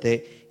ಮಾಡದಂತೆ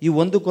ಈ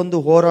ಒಂದಕ್ಕೊಂದು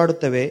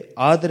ಹೋರಾಡುತ್ತವೆ,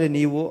 ಆದರೆ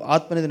ನೀವು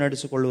ಆತ್ಮನಿಂದ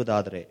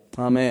ನಡೆಸಿಕೊಳ್ಳುವುದಾದರೆ.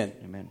 Amen.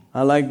 Amen.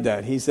 I like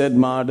that. He said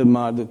mad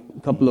a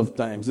couple of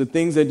times. The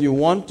things that you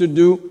want to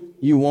do,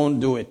 you won't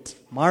do it.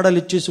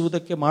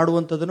 ಮಾಡಲಿಚ್ಛಿಸುವುದಕ್ಕೆ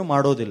ಮಾಡುವಂತದನ್ನು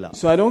ಮಾಡೋದಿಲ್ಲ.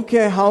 So I don't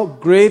care how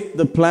great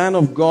the plan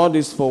of God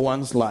is for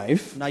one's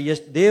life.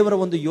 ದೇವರ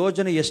ಒಂದು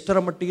ಯೋಜನೆ ಎಷ್ಟರ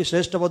ಮಟ್ಟಿಗೆ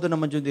ಶ್ರೇಷ್ಠವಾದ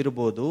ನಮ್ಮ ಜೊತೆ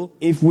ಇರಬಹುದು,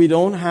 if we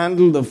don't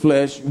handle the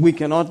flesh, we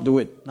cannot do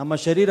it. ನಮ್ಮ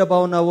ಶರೀರ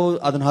ಭಾವ ನಾವು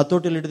ಅದನ್ನ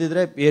ಹತೋಟಿಯಲ್ಲಿ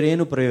ಹಿಡಿದಿದ್ರೆ ಬೇರೆ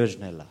ಏನು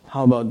ಪ್ರಯೋಜನ ಇಲ್ಲ.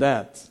 How about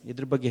that?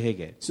 ಇದ್ರ ಬಗ್ಗೆ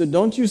ಹೇಗೆ? So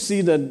don't you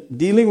see that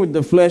dealing with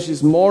the flesh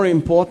is more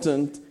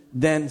important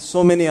than so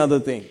many other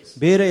things?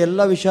 ಬೇರೆ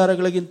ಎಲ್ಲ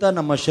ವಿಚಾರಗಳಿಗಿಂತ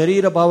ನಮ್ಮ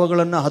ಶರೀರ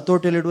ಭಾವಗಳನ್ನು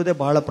ಹತೋಟಿಯಲ್ಲಿಡುವುದೇ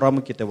ಬಹಳ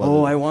ಪ್ರಾಮುಖ್ಯತೆವಾದ.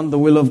 Oh, I want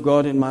the will of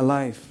God in my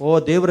life. ಓ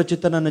ದೇವರ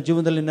ಚಿತ್ತ ನನ್ನ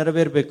ಜೀವನದಲ್ಲಿ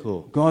ನೆರವೇರಬೇಕು.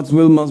 God's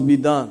will must be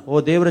done.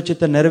 ಓ ದೇವರ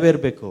ಚಿತ್ತ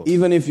ನೆರವೇರಬೇಕು.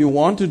 Even if you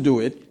want to do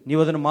it,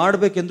 ನೀವು ಅದನ್ನು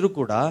ಮಾಡಬೇಕೆಂದ್ರೂ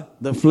ಕೂಡ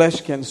the flesh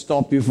can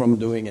stop you from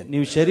doing it.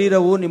 ನೀವು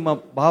ಶರೀರವು ನಿಮ್ಮ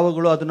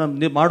ಭಾವಗಳು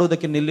ಅದನ್ನು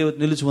ಮಾಡುವುದಕ್ಕೆ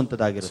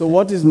ನಿಲ್ಲಿಸುವಂತದ್ದಾಗಿರುತ್ತೆ. So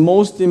what is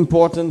most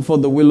important for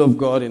the will of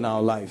God in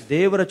our life?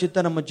 ದೇವರ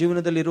ಚಿತ್ತ ನಮ್ಮ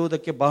ಜೀವನದಲ್ಲಿ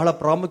ಇರುವುದಕ್ಕೆ ಬಹಳ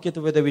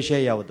ಪ್ರಾಮುಖ್ಯತೆವಾದ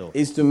ವಿಷಯ ಯಾವುದು?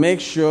 Is to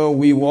make sure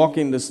we walk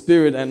in the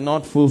spirit and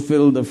not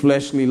fulfill the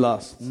fleshly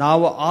lust.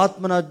 ನಾವು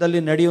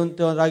ಆತ್ಮನಲ್ಲಿ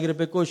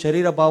ನಡೆಯುವಂತರಾಗಿರಬೇಕು,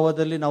 ಶರೀರ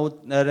ಭಾವದಲ್ಲಿ ನಾವು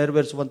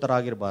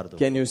ನೆರವೇರಿಸುವಂತರಾಗಿರಬಾರದು.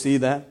 Can you see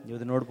that?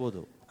 ನೀವು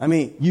ನೋಡಬಹುದು. I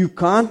mean, you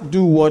can't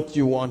do what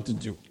you want to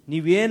do.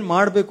 ನೀವೇನ್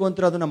ಮಾಡ್ಬೇಕು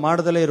ಅಂತ ಅದನ್ನ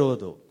ಮಾಡದಲೇ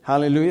ಇರೋದು.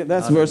 Hallelujah.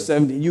 That's verse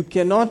 70. You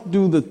cannot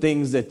do the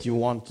things that you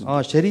want to do.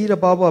 ಶರೀರ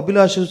ಭಾವ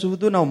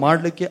ಅಭಿಲಾಷಿಸುವುದು ನಾವು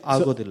ಮಾಡ್ಲಿಕ್ಕೆ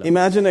ಆಗೋದಿಲ್ಲ.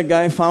 Imagine a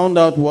guy found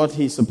out what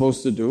he's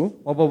supposed to do.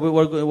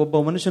 ಒಬ್ಬ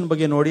ಮನುಷ್ಯನ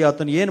ಬಗ್ಗೆ ನೋಡಿ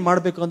ಆತನು ಏನ್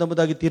ಮಾಡ್ಬೇಕು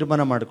ಅನ್ನೋದಾಗಿ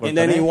ತೀರ್ಮಾನ ಮಾಡ್ಕೊಳ್ತಾನೆ.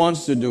 And then he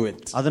wants to do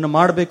it. ಅದನ್ನ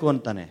ಮಾಡ್ಬೇಕು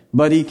ಅಂತಾನೆ.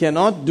 But he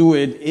cannot do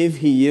it if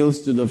he yields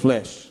to the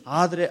flesh.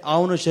 ಆದ್ರೆ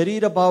ಅವನು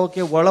ಶರೀರ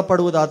ಭಾವಕ್ಕೆ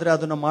ಒಳಪಡುವುದಾದ್ರೆ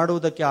ಅದನ್ನ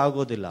ಮಾಡುವುದಕ್ಕೆ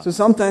ಆಗೋದಿಲ್ಲ. So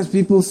sometimes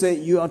people say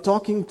you are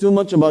talking too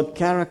much about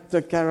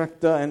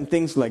character and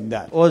things like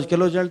that.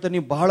 ಕೆಲವು ಜನ ಹೇಳ್ತಾರೆ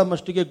ನೀವು ಬಹಳ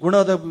ಮಟ್ಟಿಗೆ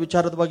ಗುಣದ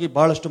ವಿಚಾರದ ಬಗ್ಗೆ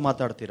ಬಹಳಷ್ಟು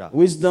ಮಾತಾಡ್ತೀರಾ.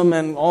 Wisdom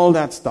and all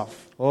that stuff.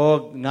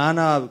 ಜ್ಞಾನ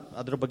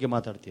ಅದ್ರ ಬಗ್ಗೆ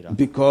ಮಾತಾಡ್ತೀರಾ.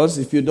 Because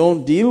if you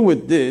don't deal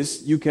with this,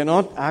 you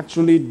cannot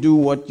actually do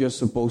what you're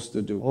supposed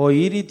to do.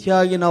 ಈ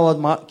ರೀತಿಯಾಗಿ ನಾವು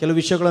ಕೆಲವು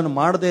ವಿಷಯಗಳನ್ನು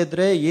ಮಾಡದೇ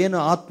ಇದ್ರೆ ಏನು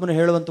ಆತ್ಮನ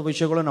ಹೇಳುವಂತ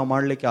ವಿಷಯಗಳು ನಾವು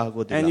ಮಾಡ್ಲಿಕ್ಕೆ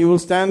ಆಗೋದಿಲ್ಲ. And you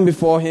will stand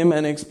before him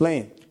and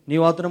explain.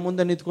 ನೀವು ಆತನ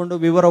ಮುಂದೆ ನಿಂತ್ಕೊಂಡು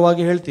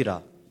ವಿವರವಾಗಿ ಹೇಳ್ತೀರಾ.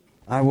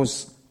 I was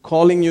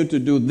calling you to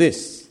do this.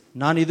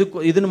 ನಾನು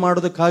ಇದನ್ನ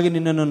ಮಾಡೋದಕ್ಕಾಗಿ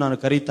ನಿನ್ನನ್ನು ನಾನು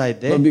ಕರೀತಾ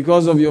ಇದ್ದೆ. But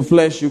because of your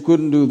flesh you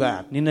couldn't do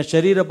that. ನಿನ್ನ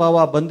ಶರೀರ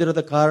ಭಾವ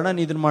ಬಂದಿರೋದ ಕಾರಣ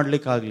ನೀ ಇದನ್ನ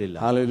ಮಾಡ್ಲಿಕ್ಕೆ ಆಗಲಿಲ್ಲ.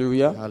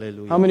 Hallelujah.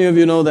 Hallelujah. How many of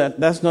you know that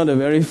that's not a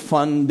very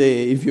fun day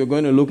if you're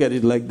going to look at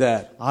it like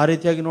that? ಆ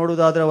ರೀತಿಯಾಗಿ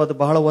ನೋಡುವುದಾದ್ರೆ ಅದು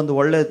ಬಹಳ ಒಂದು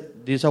ಒಳ್ಳೆ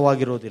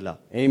ದಿವಸವಾಗಿರೋದಿಲ್ಲ.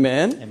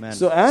 Amen.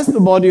 So as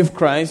the body of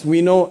Christ we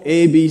know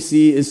ABC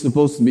is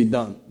supposed to be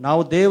done.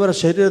 ನಾವು ದೇವರ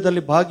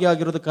ಶರೀರದಲ್ಲಿ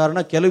ಭಾಗಿಯಾಗಿರೋದ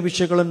ಕಾರಣ ಕೆಲವು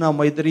ವಿಷಯಗಳನ್ನು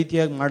ನಾವು ಇದೇ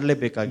ರೀತಿಯಾಗಿ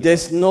ಮಾಡಲೇಬೇಕಾಗಿದೆ.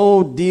 There's no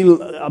deal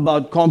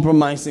about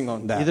compromising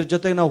on that. ಇದರ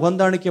ಜೊತೆಗೆ ನಾವು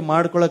ಹೊಂದಾಣಿಕೆ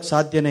ಮಾಡ್ಕೊಳ್ಳೋಕೆ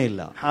ಸಾಧ್ಯನೇ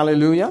ಇಲ್ಲ.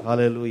 Hallelujah.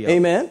 Hallelujah.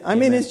 Amen. I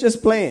mean it's just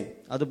plain.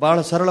 ಅದು ಬಹಳ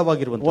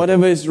ಸರಳವಾಗಿರುವಂತ.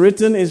 Whatever is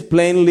written is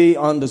plainly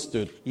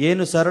understood.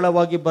 ಏನು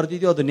ಸರಳವಾಗಿ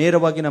ಬರೆದಿದೆಯೋ ಅದು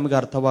ನೇರವಾಗಿ ನಮಗೆ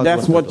ಅರ್ಥವಾಗುತ್ತದೆ.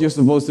 That's what you're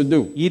supposed to do.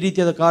 ಈ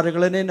ರೀತಿಯಾದ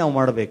ಕಾರ್ಯಗಳನ್ನೇ ನಾವು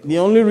ಮಾಡಬೇಕು. The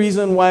only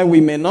reason why we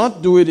may not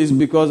do it is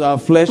because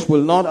our flesh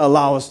will not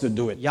allow us to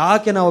do it.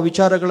 ಯಾಕೆ ನಾವು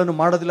ವಿಚಾರಗಳನ್ನು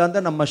ಮಾಡೋದಿಲ್ಲ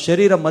ಅಂದ್ರೆ ನಮ್ಮ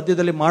ಶರೀರ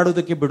ಮಧ್ಯದಲ್ಲಿ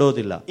ಮಾಡೋದಕ್ಕೆ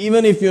ಬಿಡೋದಿಲ್ಲ.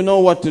 Even if you know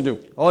what to do.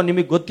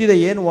 ನಿಮಗೆ ಗೊತ್ತಿದೆ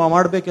ಏನು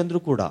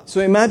ಮಾಡಬೇಕೆಂದ್ರೂ ಕೂಡ. So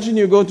imagine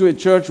you go to a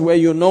church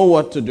where you know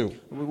what to do.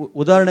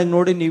 ಉದಾಹರಣೆಗೆ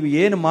ನೋಡಿ ನೀವು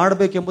ಏನು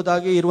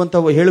ಮಾಡಬೇಕೆಂಬುದಾಗಿ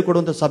ಇರುವಂತಹ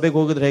ಹೇಳಿಕೊಡುವಂತ ಸಭೆಗೆ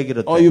ಹೋಗಿದ್ರೆ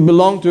ಹೇಗಿರುತ್ತೆ. Or you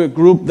belong to a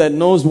group that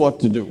knows what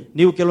to do.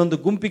 ನೀವು ಕೆಲವೊಂದು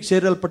ಗುಂಪಿಗೆ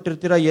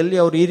ಸೇರಲ್ಪಟ್ಟಿರ್ತೀರಾ ಎಲ್ಲಿ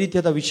ಅವರು ಈ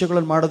ರೀತಿಯಾದ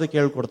ವಿಷಯಗಳನ್ನು ಮಾಡೋದಕ್ಕೆ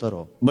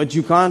ಹೇಳ್ಕೊಡ್ತಾರೋ. But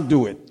you can't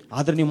do it.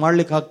 ಆದ್ರೆ ನೀವು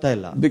ಮಾಡ್ಲಿಕ್ಕೆ ಆಗ್ತಾ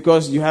ಇಲ್ಲ.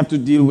 Because you have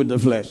to deal with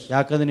the flesh.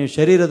 ಯಾಕಂದ್ರೆ ನೀವು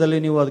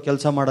ಶರೀರದಲ್ಲಿ ನೀವು ಅದು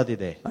ಕೆಲಸ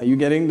ಮಾಡೋದಿದೆ. Are you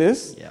getting this?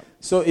 Yeah.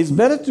 So it's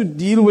better to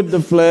deal with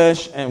the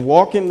flesh and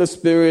walk in the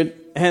spirit.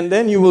 And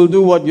then you will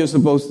do what you're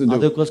supposed to do.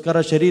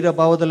 ಅದಕ್ಕೋಸ್ಕರ ಶರೀರ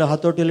ಭಾವದಲ್ಲಿ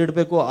ಹತೋಟಿಯಲ್ಲಿ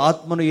ಇಡಬೇಕು.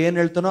 ಆತ್ಮನು ಏನು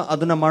ಹೇಳ್ತಾನೋ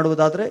ಅದನ್ನ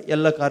ಮಾಡುವುದಾದ್ರೆ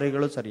ಎಲ್ಲ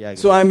ಕಾರ್ಯಗಳು ಸರಿಯಾಗಿ.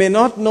 So I may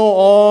not know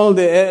all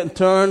the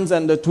turns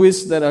and the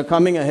twists that are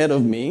coming ahead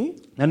of me.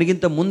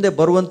 ನನಗಿಂತ ಮುಂದೆ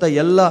ಬರುವಂತ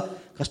ಎಲ್ಲ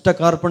ಕಷ್ಟ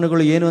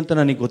ಕಾರ್ಪಣ್ಯಗಳು ಏನು ಅಂತ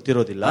ನನಗೆ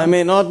ಗೊತ್ತಿರೋದಿಲ್ಲ. I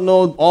may not know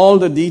all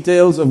the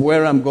details of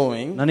where I'm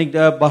going.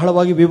 ನನಗೆ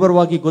ಬಹಳವಾಗಿ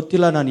ವಿವರವಾಗಿ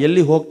ಗೊತ್ತಿಲ್ಲ ನಾನು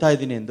ಎಲ್ಲಿ ಹೋಗ್ತಾ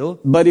ಇದ್ದೀನಿ ಎಂದು.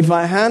 But if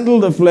I handle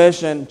the flesh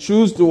and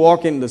choose to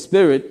walk in the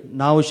spirit,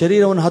 ನಾವು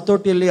ಶರೀರವನ್ನು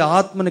ಹತೋಟಿಯಲ್ಲಿ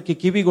ಆತ್ಮನಕ್ಕೆ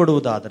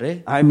ಕಿವಿಗೊಡುವುದಾದ್ರೆ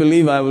I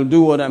believe I will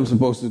do what I'm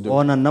supposed to do.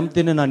 ನಾನು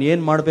ನಂಬ್ತೀನಿ ನಾನು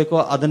ಏನು ಮಾಡಬೇಕೋ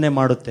ಅದನ್ನೇ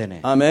ಮಾಡುತ್ತೇನೆ.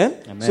 Amen.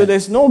 So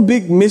there's no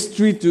big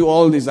mystery to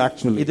all this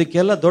actually.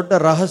 ಇದಕ್ಕೆಲ್ಲ ದೊಡ್ಡ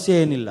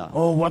ರಹಸ್ಯ ಏನಿಲ್ಲ.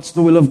 Oh, what's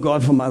the will of God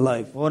for my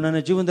life?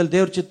 ನನ್ನ ಜೀವನದಲ್ಲಿ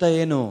ದೇವರ ಚಿತ್ತ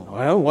ಏನು?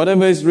 Well,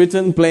 whatever is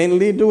written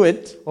plainly, do it.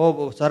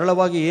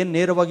 ಸರಳವಾಗಿ ಏನ್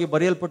ನೇರವಾಗಿ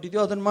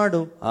ಬರೆಯಲ್ಪಟ್ಟಿದೆಯೋ ಅದನ್ನ ಮಾಡು.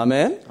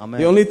 Amen.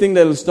 The only thing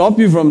that will stop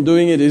you from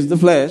doing it is the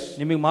flesh.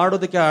 ನಿಮಗೆ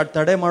ಮಾಡೋದಕ್ಕೆ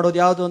ತಡೆ ಮಾಡೋದು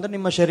ಯಾವುದು ಅಂದ್ರೆ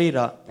ನಿಮ್ಮ ಶರೀರ.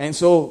 And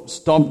so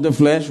stop the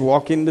flesh,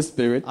 walk in the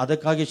spirit.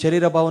 ಅದಕ್ಕಾಗಿ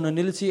ಶರೀರ ಭಾವವನ್ನು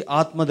ನಿಲ್ಲಿಸಿ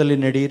ಆತ್ಮದಲ್ಲಿ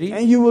ನಡೆಯಿರಿ.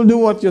 And you will do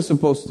what you're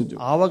supposed to do.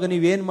 ಆವಾಗ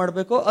ನೀವು ಏನ್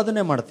ಮಾಡಬೇಕೋ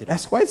ಅದನ್ನೇ ಮಾಡ್ತೀರಿ.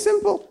 That's quite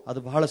simple.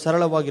 ಅದು ಬಹಳ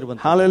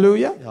ಸರಳವಾಗಿರುವಂತ.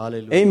 Hallelujah.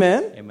 Hallelujah.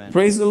 Amen. Amen.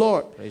 Praise the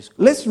Lord.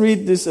 Let's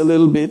read this a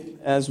little bit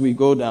as we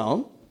go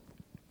down.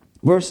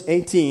 Verse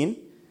 18.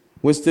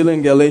 We're still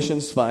in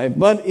Galatians 5.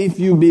 But if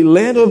you be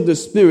led of the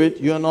Spirit,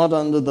 you are not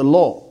under the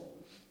law.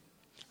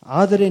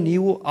 ಆದರೆ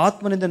ನೀವು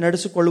ಆತ್ಮನಿಂದ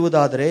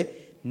ನಡೆಸಿಕೊಳ್ಳುವುದಾದರೆ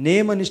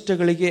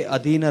ನೇಮನಿಷ್ಠೆಗಳಿಗೆ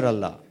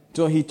ಅಧೀನರಲ್ಲ.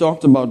 So he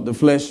talked about the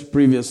flesh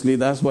previously.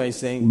 That's why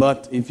he's saying, but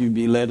if you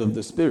be led of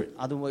the Spirit.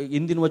 ಅದು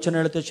ಇಂದಿನ ವಚನ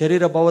ಹೇಳುತ್ತೆ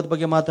ಶರೀರ ಭಾವದ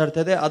ಬಗ್ಗೆ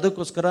ಮಾತಾಡ್ತಾ ಇದೆ.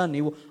 ಅದಕ್ಕೋಸ್ಕರ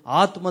ನೀವು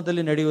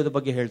ಆತ್ಮದಲ್ಲಿ ನಡೆಯುವುದರ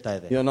ಬಗ್ಗೆ ಹೇಳ್ತಾ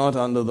ಇದೆ. You're not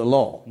under the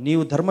law.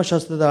 ನೀವು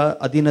ಧರ್ಮಶಾಸ್ತ್ರದ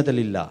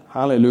ಅಧೀನದಲ್ಲಿಲ್ಲ.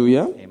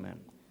 Hallelujah. Amen.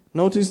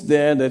 Notice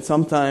there that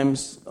sometimes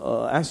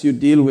as you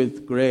deal with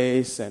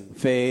grace and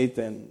faith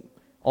and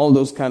all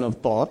those kind of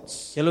thoughts,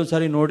 ಕೆಲವು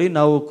ಸಾರಿ ನೋಡಿ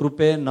ನಾವು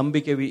ಕೃಪೆ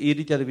ನಂಬಿಕೆ ಈ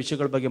ರೀತಿಯಾದ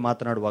ವಿಷಯಗಳ ಬಗ್ಗೆ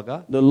ಮಾತನಾಡುವಾಗ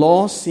the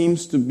law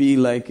seems to be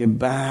like a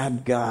bad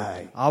guy.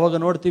 ಆವಾಗ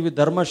ನೋಡ್ತೀವಿ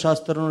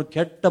ಧರ್ಮಶಾಸ್ತ್ರನು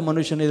ಕೆಟ್ಟ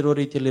ಮನುಷ್ಯನಿರುವ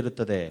ರೀತಿಯಲ್ಲಿ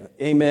ಇರುತ್ತದೆ.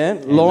 Amen.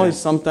 Law is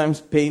sometimes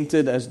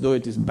painted as though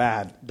it is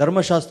bad.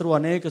 ಧರ್ಮಶಾಸ್ತ್ರವು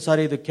ಅನೇಕ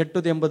ಸಾರಿ ಇದು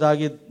ಕೆಟ್ಟದು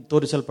ಎಂಬುದಾಗಿ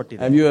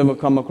ತೋರಿಸಲ್ಪಟ್ಟಿದೆ. Have you ever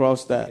come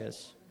across that? Yes.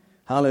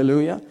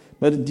 Hallelujah.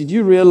 But did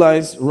you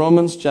realize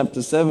Romans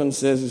chapter 7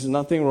 says there's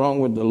nothing wrong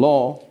with the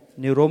law?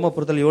 ನೀವು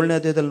ರೋಮಪುರದಲ್ಲಿ 7ನೇ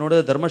ಅಧ್ಯಾಯದಲ್ಲಿ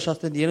ನೋಡಿದ್ರೆ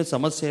ಧರ್ಮಶಾಸ್ತ್ರದಿಂದ ಏನು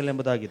ಸಮಸ್ಯೆ ಇಲ್ಲ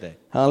ಎಂಬುದಾಗಿದೆ.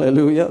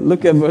 Hallelujah.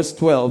 Look at verse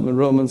 12 in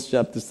Romans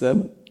chapter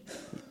 7.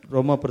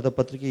 ರೋಮಪುರದ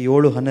ಪತ್ರಿಕೆ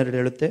 7:12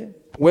 ಹೇಳುತ್ತೆ,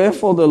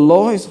 Wherefore the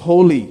law is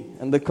holy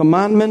and the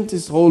commandment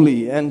is holy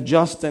and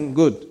just and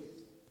good.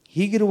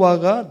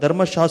 ಹೀಗಿರುವಾಗ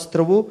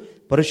ಧರ್ಮಶಾಸ್ತ್ರವು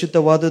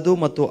ಪರಿಶುದ್ಧವಾದದ್ದು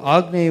ಮತ್ತು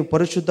ಆಜ್ಞೆಯು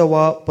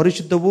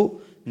ಪರಿಶುದ್ಧವೂ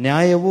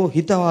ನ್ಯಾಯವೂ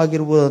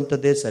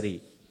ಹಿತವಾಗಿರುವಂತದ್ದೇ ಸರಿ.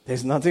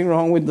 There's nothing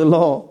wrong with the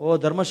law. ಓ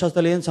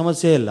ಧರ್ಮಶಾಸ್ತ್ರದಲ್ಲಿ ಏನ್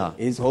ಸಮಸ್ಯೆ ಇಲ್ಲ.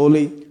 It's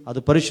holy. ಅದು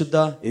ಪರಿಶುದ್ಧ.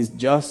 It's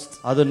just.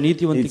 ಅದು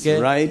ನೀತಿವಂತಿಕೆ.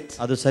 It's right.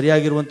 ಅದು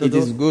ಸರಿಯಾಗಿರುವಂತದ್ದು.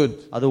 It is good.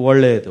 ಅದು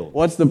ಒಳ್ಳೆಯದು.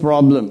 What's the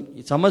problem?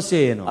 ಈ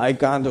ಸಮಸ್ಯೆ ಏನು? I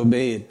can't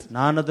obey it.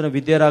 ನಾನು ಅದನ್ನ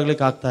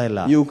ವಿಧೇಯರಾಗ್ಲಿಕ್ಕೆ ಆಗ್ತಾ ಇಲ್ಲ.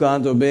 You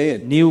can't obey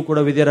it. ನೀವು ಕೂಡ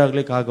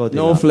ವಿಧೇಯರಾಗ್ಲಿಕ್ಕೆ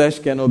ಆಗೋದಿಲ್ಲ. No flesh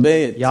can obey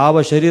it.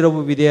 ಯಾವ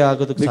ಶರೀರವು ವಿಧೇಯ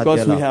ಆಗೋದಕ್ಕೆ ಸಾಧ್ಯ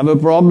ಇಲ್ಲ. Because we have a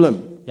problem.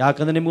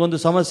 ಯಾಕಂದ್ರೆ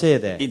ನಿಮಗೊಂದು ಸಮಸ್ಯೆ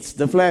ಇದೆ. It's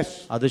the flesh.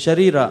 ಅದು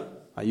ಶರೀರ.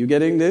 Are you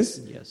getting this?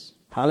 Yes.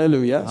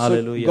 Hallelujah.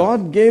 Hallelujah. So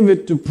God gave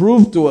it to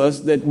prove to us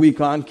that we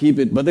can't keep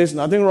it, but there's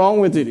nothing wrong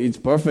with it.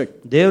 It's perfect.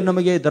 ದೇವರು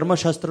ನಮಗೆ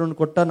ಧರ್ಮಶಾಸ್ತ್ರವನ್ನು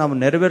ಕೊಟ್ಟ ನಾವು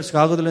ನೆರವೇರಿಸಕ್ಕೆ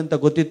ಆಗೋದಿಲ್ಲ ಅಂತ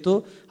ಗೊತ್ತಿತ್ತು.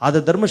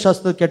 ಆದ್ರೆ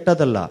ಧರ್ಮಶಾಸ್ತ್ರ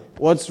ಕೆಟ್ಟದಲ್ಲ.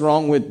 What's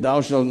wrong with thou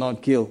shalt not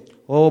kill?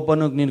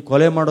 ಒಬ್ಬನು ನೀನು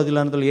ಕೊಲೆ ಮಾಡೋದಿಲ್ಲ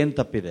ಅನ್ನೋದ್ರಲ್ಲಿ ಏನ್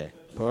ತಪ್ಪಿದೆ?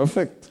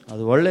 Perfect.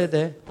 ಅದು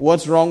ಒಳ್ಳೆಯದೇ.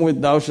 What's wrong with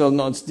thou shalt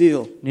not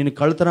steal? ನೀನು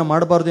ಕಳ್ಳತನ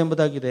ಮಾಡಬಾರದು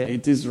ಎಂಬುದಾಗಿದೆ.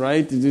 It is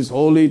right, it is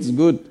holy, it's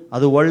good.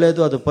 ಅದು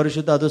ಒಳ್ಳೆಯದು, ಅದು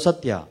ಪರಿಶುದ್ಧ, ಅದು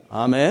ಸತ್ಯ.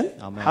 Amen.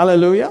 Amen.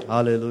 Hallelujah.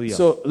 Hallelujah.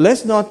 So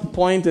let's not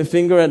point a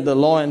finger at the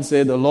law and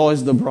say the law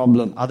is the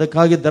problem.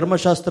 ಅದಕ್ಕಾಗಿ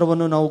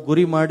ಧರ್ಮಶಾಸ್ತ್ರವನ್ನು ನಾವು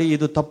ಗುರಿ ಮಾಡಿ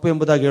ಇದು ತಪ್ಪು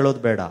ಎಂಬುದಾಗಿ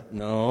ಹೇಳೋದು ಬೇಡ.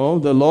 No,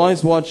 the law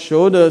is what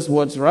showed us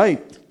what's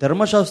right.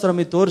 ಧರ್ಮಶಾಸ್ತ್ರ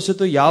ನಮಗೆ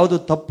ತೋರಿಸಿತು ಯಾವುದು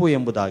ತಪ್ಪು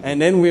ಎಂಬುದಾಗಿ. And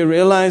then we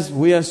realize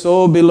we are so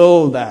below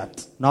that.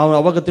 ನಾವು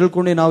ಅವಾಗ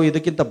ತಿಳ್ಕೊಂಡು ನಾವು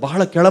ಇದಕ್ಕಿಂತ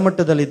ಬಹಳ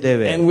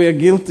ಕೆಳಮಟ್ಟದಲ್ಲಿದ್ದೇವೆ. And we are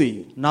guilty.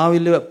 ನಾವು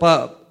ಇಲ್ಲಿ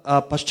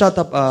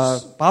ಪಶ್ಚಾತ್ತಾಪ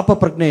ಪಾಪ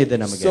ಪ್ರಜ್ಞೆ ಇದೆ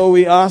ನಮಗೆ. So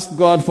we asked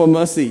God for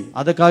mercy.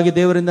 ಅದಕ್ಕಾಗಿ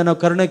ದೇವರಿಂದ ನಾವು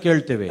ಕರುಣೆ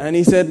ಕೇಳ್ತೇವೆ. And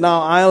he said, now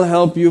I'll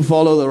help you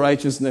follow the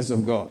righteousness of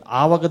God.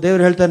 ಆವಾಗ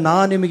ದೇವರು ಹೇಳ್ತಾರೆ,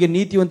 ನಾನು ನಿಮಗೆ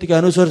ನೀತಿವಂತಿಕೆ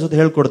ಅನುಸರಿಸೋದು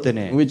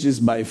ಹೇಳ್ಕೊಡ್ತೇನೆ. Which is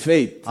by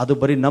faith. ಅದು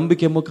ಬರೀ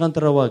ನಂಬಿಕೆ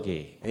ಮುಖಾಂತರವಾಗಿ.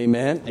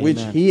 Amen.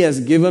 Which he has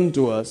given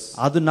to us.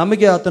 ಅದು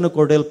ನಮಗೆ ಆತನು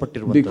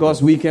ಕೊಡಲ್ಪಟ್ಟಿರುವುದು. Because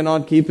we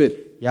cannot keep it.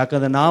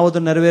 ಯಾಕಂದ್ರೆ ನಾವು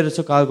ಅದನ್ನು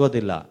ನೆರವೇರಿಸೋಕೆ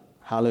ಆಗೋದಿಲ್ಲ.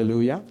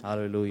 Hallelujah.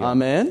 Hallelujah.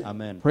 Amen.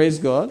 Amen. Praise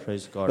God.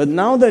 Praise God. But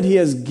now that he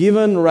has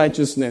given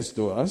righteousness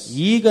to us,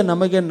 ಈಗ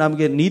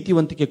ನಮಗೆ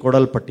ನೀತಿವಂತಿಕೆ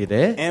ಕೊಡಲ್ಪಟ್ಟಿದೆ,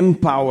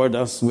 empowered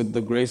us with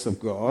the grace of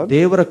God,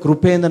 ದೇವರ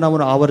ಕೃಪೆಯಿಂದ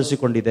ನಮ್ಮನ್ನು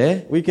ಆವರಿಸಿಕೊಂಡಿದೆ,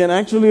 we can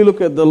actually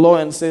look at the law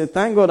and say,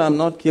 thank God I'm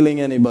not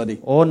killing anybody.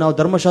 ನಾವು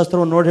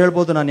ಧರ್ಮಶಾಸ್ತ್ರವನ್ನು ನೋಡಿ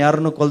ಹೇಳ್ಬೋದು, ನಾನು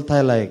ಯಾರನ್ನು ಕೊಲ್ತಾ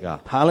ಇಲ್ಲ ಈಗ.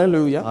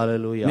 Hallelujah.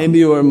 Hallelujah. Maybe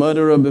you were a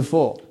murderer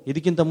before.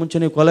 ಇದಕ್ಕಿಂತ ಮುಂಚೆ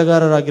ನೀವು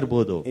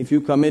ಕೊಲೆಗಾರರಾಗಿರ್ಬೋದು. If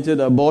you committed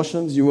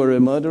abortions, you were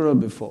a murderer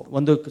before.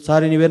 ಒಂದು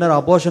ಸಾರಿ ನೀವೇನಾದ್ರು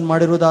ಅಬೋರ್ಷನ್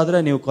ಮಾಡಿರುವುದಾದ್ರೆ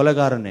ನೀವು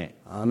ಕೊಲೆಗಾರನೇ.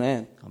 Amen.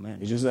 Amen.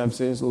 You just have to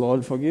say, Lord,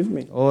 forgive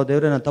me.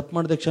 ದೇವರೇ, ನಾನು ತಪ್ಪು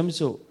ಮಾಡಿದೆ,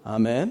 ಕ್ಷಮಿಸು.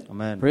 Amen.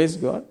 Amen. Praise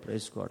God.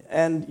 Praise God.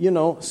 And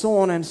so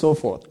on and so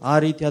forth. ಆ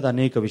ರೀತಿಯಾದ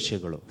ಅನೇಕ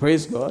ವಿಷಯಗಳು.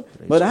 Praise God.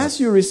 But as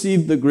you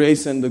receive the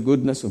grace and the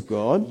goodness of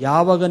God,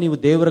 ಯಾವಾಗ ನೀವು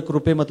ದೇವರ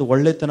ಕೃಪೆ ಮತ್ತು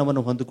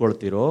ಒಳ್ಳೆತನವನ್ನು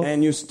ಹೊಂದಿಕೊಳ್ತೀರೋ, and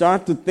you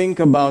start to think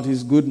about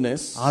his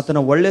goodness,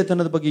 ಆತನ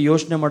ಒಳ್ಳೆತನದ ಬಗ್ಗೆ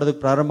ಯೋಚನೆ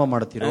ಮಾಡೋದಕ್ಕೆ ಪ್ರಾರಂಭ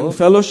ಮಾಡ್ತೀರೋ, and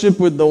fellowship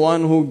with the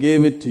one who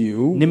gave it to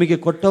you, ನಿಮಗೆ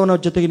ಕೊಟ್ಟವನ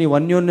ಜೊತೆಗೆ ನೀವು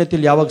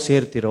ಅನ್ಯೋನ್ಯತೆಯಲ್ಲಿ ಯಾವಾಗ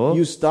ಸೇರ್ತೀರೋ,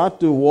 you start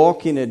to walk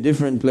in a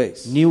different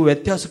place. ನೀವು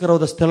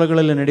ವ್ಯತ್ಯಾಸಕರವಾದ ಸ್ಥಳಗಳಲ್ಲಿ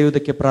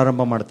ನಡೆಯುವುದಕ್ಕೆ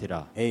ಪ್ರಾರಂಭ ಮಾಡ್ತೀರಾ.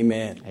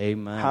 Amen.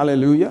 Amen.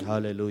 Hallelujah.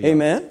 Hallelujah.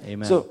 Amen.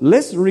 Amen. So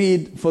let's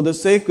read for the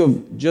sake of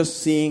just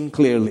seeing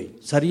clearly.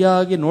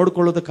 ಸರಿಯಾಗಿ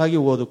ನೋಡಿಕೊಳ್ಳೋದಕ್ಕಾಗಿ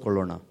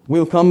ಓದಿಕೊಳ್ಳೋಣ.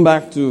 We'll come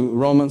back to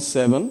Romans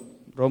 7.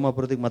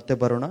 ರೋಮಾಪುರಕ್ಕೆ ಮತ್ತೆ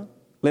ಬರೋಣ.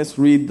 Let's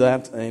read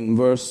that in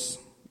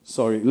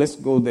let's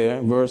go there,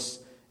 verse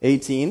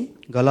 18.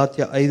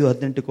 Galatia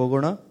 5:18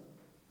 ಹೋಗೋಣ.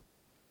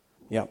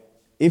 Yeah.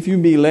 If you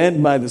be led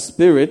by the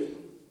Spirit,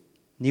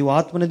 ನೀವು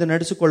ಆತ್ಮನಿಂದ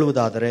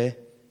ನಡೆಸಿಕೊಳ್ಳುವುದಾದರೆ,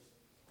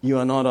 you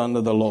are not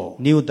under the law.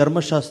 ನೀವು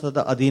ಧರ್ಮಶಾಸ್ತ್ರದ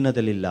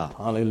ಅಧೀನದಲ್ಲಿಲ್ಲ.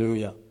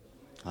 Hallelujah.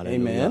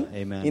 Amen.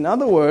 Amen. In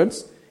other words,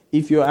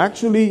 if you're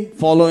actually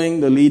following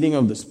the leading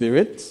of the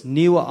Spirit,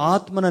 ನೀವು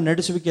ಆತ್ಮನ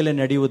ನಡೆಸುವಿಕೆಯಲ್ಲಿ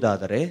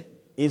ನಡೆಯುವುದಾದರೆ,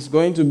 it's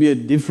going to be a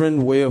different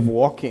way of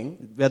walking.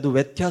 ಅದು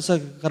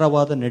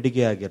ವ್ಯತ್ಯಾಸಕರವಾದ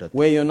ನಡಿಗೆ ಆಗಿರುತ್ತೆ.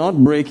 Where you're not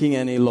breaking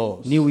any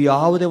laws. ನೀವು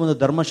ಯಾವುದೇ ಒಂದು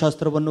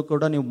ಧರ್ಮಶಾಸ್ತ್ರವನ್ನು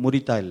ಕೂಡ ನೀವು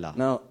ಮುರಿತಾ ಇಲ್ಲ.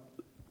 Now,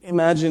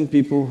 imagine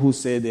people who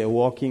say they're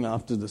walking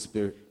after the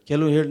Spirit.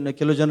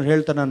 ಕೆಲವು ಜನರು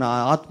ಹೇಳ್ತಾರೆ, ನಾನು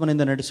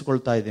ಆತ್ಮನಿಂದ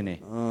ನಡೆಸಿಕೊಳ್ತಾ ಇದ್ದೀನಿ.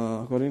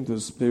 According to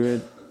the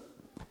Spirit,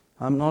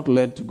 I'm not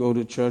led to go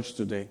to church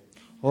today.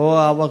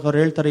 ಅವಾಗ ಅವ್ರು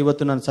ಹೇಳ್ತಾರೆ,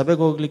 ಇವತ್ತು ನಾನು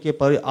ಸಭೆಗೆ ಹೋಗ್ಲಿಕ್ಕೆ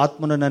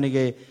ಆತ್ಮನ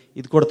ನನಗೆ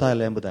ಇದು ಕೊಡ್ತಾ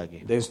ಇಲ್ಲ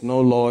ಎಂಬುದಾಗಿ. There's no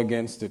law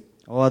against it.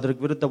 ಅದ್ರ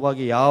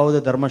ವಿರುದ್ಧವಾಗಿ ಯಾವುದೇ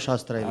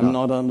ಧರ್ಮಶಾಸ್ತ್ರ ಇಲ್ಲ. I'm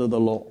not under the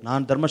law.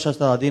 ನಾನು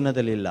ಧರ್ಮಶಾಸ್ತ್ರ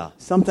ಅಧೀನದಲ್ಲಿ ಇಲ್ಲ.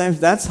 Sometimes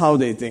that's how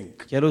they think.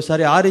 ಕೆಲವು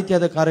ಸಾರಿ ಆ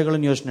ರೀತಿಯಾದ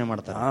ಕಾರ್ಯಗಳನ್ನು ಯೋಚನೆ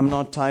ಮಾಡ್ತಾರೆ. I'm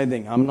not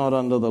tithing. I'm not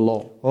under the law.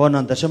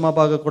 ನಾನು ದಶಮ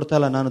ಭಾಗ ಕೊಡ್ತಾ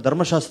ಇಲ್ಲ, ನಾನು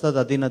ಧರ್ಮಶಾಸ್ತ್ರದ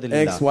ಅಧೀನದಲ್ಲಿ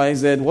ಇಲ್ಲ. X, Y,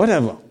 Z,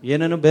 whatever.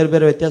 ಏನೇನು ಬೇರೆ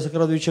ಬೇರೆ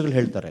ವ್ಯತ್ಯಾಸಕರಾದ ವಿಷಯಗಳು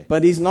ಹೇಳ್ತಾರೆ.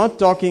 But he's not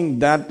talking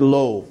that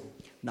low.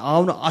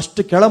 ಅವನು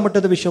ಅಷ್ಟು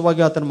ಕೆಳಮಟ್ಟದ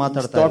ವಿಷಯವಾಗಿ ಆತನು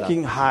ಮಾತಾಡ್ತಾ ಇಲ್ಲ.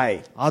 Talking high.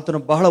 ಆತನು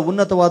ಬಹಳ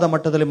ಉನ್ನತವಾದ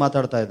ಮಟ್ಟದಲ್ಲಿ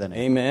ಮಾತಾಡ್ತಾ ಇದ್ದಾನೆ.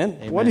 Amen.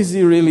 What is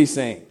he really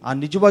saying?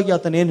 ನಿಜವಾಗಿ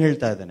ಆತನು ಏನ್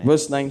ಹೇಳ್ತಾ ಇದ್ದಾನೆ?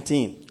 Verse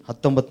 19.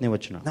 19ನೇ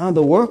ವಚನ. Now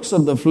the works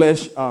of the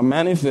flesh are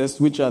manifest,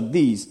 which are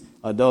these: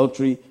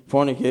 adultery,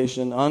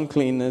 fornication,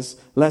 uncleanness,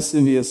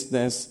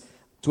 lasciviousness.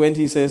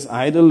 20 says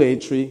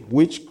idolatry,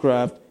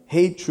 witchcraft,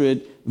 hatred,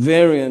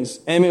 variance,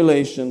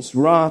 emulations,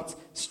 wrath,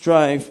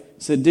 strife,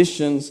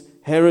 seditions,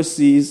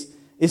 heresies.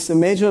 It's a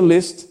major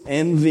list.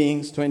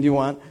 Envyings,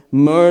 21,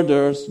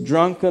 murders,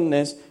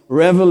 drunkenness,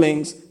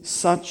 revelings,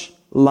 such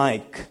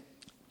like.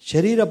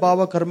 ಶರೀರ ಭಾವ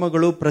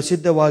ಕರ್ಮಗಳು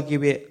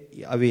ಪ್ರಸಿದ್ಧವಾಗಿವೆ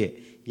ಅವೇ.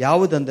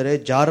 ಯಾವುದೆಂದರೆ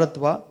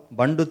ಜಾರತ್ವ,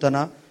 ಬಂಡುತನ,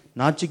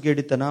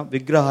 ನಾಚಿಗೇಡಿತನ,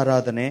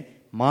 ವಿಗ್ರಹಾರಾಧನೆ,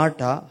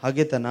 ಮಾಟ,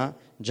 ಹಗೆತನ,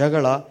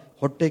 ಜಗಳ,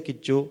 ಹೊಟ್ಟೆ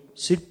ಕಿಚ್ಚು,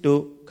 ಸಿಟ್ಟು,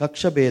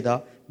 ಕಕ್ಷಭೇದ,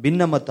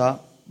 ಭಿನ್ನಮತ,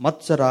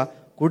 ಮತ್ಸರ,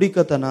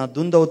 ಕುಡಿಕತನ,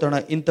 ದುಂದೌತಣ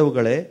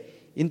ಇಂಥವುಗಳೇ.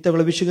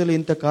 ಇಂಥಗಳ ವಿಷಯದಲ್ಲಿ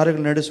ಇಂಥ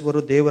ಕಾರ್ಯಗಳು ನಡೆಸುವರು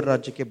ದೇವರ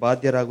ರಾಜ್ಯಕ್ಕೆ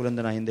ಬಾಧ್ಯರಾಗಲು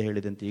ಎಂದು ನಾನು ಹಿಂದೆ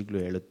ಹೇಳಿದಂತೆ ಈಗಲೂ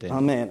ಹೇಳುತ್ತೇನೆ.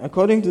 Amen.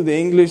 According to the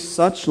English,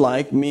 such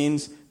like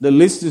means the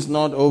list is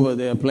not over.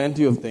 There are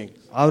plenty of things.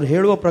 ಅವ್ರು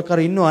ಹೇಳುವ ಪ್ರಕಾರ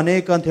ಇನ್ನೂ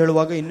ಅನೇಕ ಅಂತ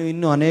ಹೇಳುವಾಗ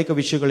ಇನ್ನೂ ಅನೇಕ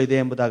ವಿಷಯಗಳಿದೆ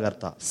ಎಂಬುದಾಗಿ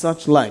ಅರ್ಥ.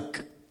 Such like.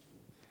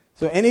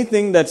 So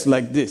anything that's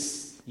like this.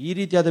 ಈ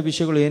ರೀತಿಯಾದ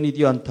ವಿಷಯಗಳು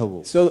ಏನಿದೆಯೋ ಅಂಥವು.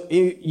 So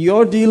your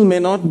deal may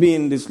not be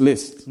in this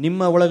list.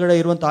 ನಿಮ್ಮ ಒಳಗಡೆ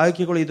ಇರುವಂತಹ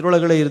ಆಯ್ಕೆಗಳು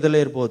ಇದ್ರೊಳಗಡೆ ಇರದಲೇ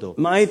ಇರಬಹುದು.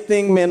 My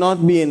thing may not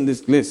be in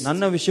this list.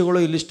 ನನ್ನ ವಿಷಯಗಳು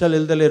ಈ ಲಿಸ್ಟ್ ಅಲ್ಲಿ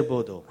ಇರದಲೇ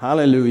ಇರಬಹುದು.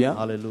 Hallelujah.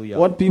 Hallelujah.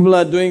 What people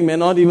are doing may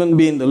not even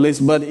be in the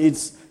list, but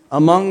it's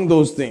among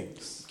those things.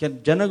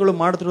 ಜನಗಳು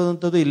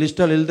ಮಾಡ್ತಿರೋದಂಥದ್ದು ಈ ಲಿಸ್ಟ್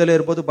ಅಲ್ಲಿ ಇಲ್ದಲೇ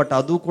ಇರಬಹುದು, ಬಟ್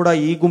ಅದು ಕೂಡ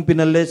ಈ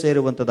ಗುಂಪಿನಲ್ಲೇ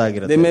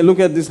ಸೇರುವಂತದ್ದಾಗಿರುತ್ತೆ. They may look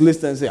at this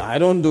list and say, I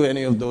don't do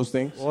any of those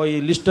things. ಓ, ಈ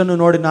list ಅನ್ನು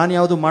ನೋಡಿ ನಾನು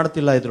ಯಾವುದು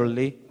ಮಾಡ್ತಿಲ್ಲ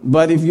ಇದರಲ್ಲಿ.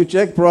 But if you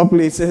check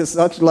properly, it says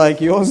such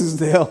like yours is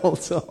there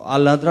also.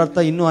 ಅಲ್ಲ, ಅದರ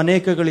ಅರ್ಥ ಇನ್ನೂ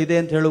ಅನೇಕಗಳಿದೆ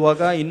ಅಂತ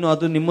ಹೇಳುವಾಗ ಇನ್ನೂ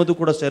ಅದು ನಿಮ್ಮದು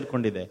ಕೂಡ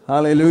ಸೇರ್ಕೊಂಡಿದೆ.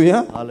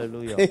 Hallelujah.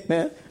 Hallelujah.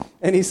 Amen.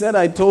 And he said,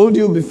 I told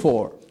you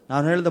before.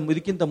 ನಾನು ಹೇಳಿದ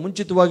ಇದಕ್ಕಿಂತ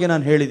ಮುಂಚಿತವಾಗಿ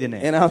ನಾನು ಹೇಳಿದ್ದೇನೆ.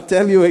 And I'll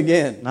tell you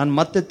again. ನಾನು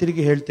ಮತ್ತೆ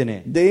ತಿರುಗಿ ಹೇಳ್ತೇನೆ.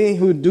 They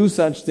who do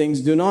such things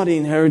do not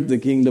inherit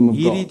the kingdom of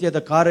God. ಈ ರೀತಿಯಾದ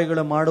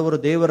ಕಾರ್ಯಗಳು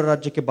ಮಾಡುವವರು ದೇವರ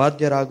ರಾಜ್ಯಕ್ಕೆ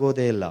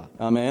ಬಾಧ್ಯರಾಗೋದೇ ಇಲ್ಲ.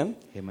 Amen.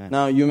 Amen.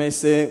 Now you may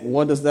say,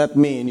 what does that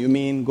mean? You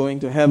mean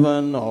going to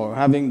heaven or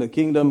having the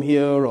kingdom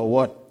here or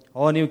what?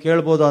 ನೀವು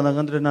ಕೇಳಬಹುದು,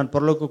 ಹಾಗಂದ್ರೆ ನಾನು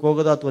ಪರಲೋಕಕ್ಕೆ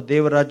ಹೋಗೋದಾ ಅಥವಾ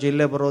ದೇವರ ರಾಜ್ಯ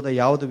ಇಲ್ಲೇ ಬರೋದಾ,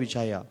 ಯಾವುದು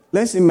ವಿಷಯ?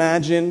 Let's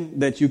imagine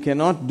that you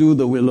cannot do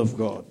the will of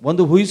God.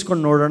 ಒಂದು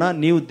ಊಹಿಸಿಕೊಂಡು ನೋಡೋಣ,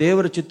 ನೀವು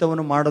ದೇವರ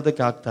ಚಿತ್ತವನ್ನು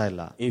ಮಾಡೋದಕ್ಕೆ ಆಗ್ತಾ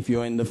ಇಲ್ಲ. If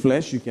you're in the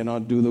flesh, you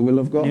cannot do the will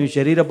of God. ನೀವು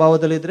ಶರೀರ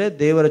ಭಾವದಲ್ಲಿದ್ರೆ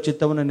ದೇವರ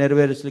ಚಿತ್ತವನ್ನು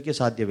ನೆರವೇರಿಸಲಿಕ್ಕೆ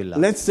ಸಾಧ್ಯವಿಲ್ಲ.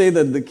 Let's say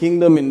that the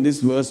kingdom in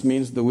this verse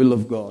means the will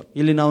of God.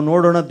 ಇಲ್ಲಿ ನಾವು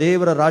ನೋಡೋಣ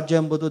ದೇವರ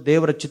ರಾಜ್ಯ ಎಂಬುದು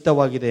ದೇವರ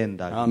ಚಿತ್ತವಾಗಿದೆ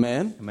ಎಂದಾಗ.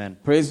 Amen. Amen.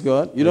 Praise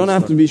God. You don't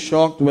have to be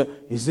shocked.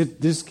 Is it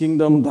this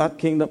kingdom, that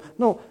kingdom?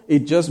 No,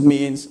 it just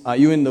means, are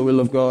you in the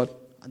will of God?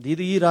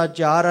 ಇದು ಈ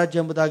ರಾಜ್ಯ ಆ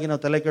ರಾಜ್ಯ ಎಂಬುದಾಗಿ ನಾವು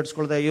ತಲೆ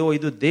ಕೆಡಿಸ್ಕೊಳ್ಳದೆ, ಅಯ್ಯೋ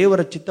ಇದು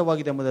ದೇವರ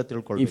ಚಿತ್ತವಾಗಿದೆ ಎಂಬುದಾಗಿ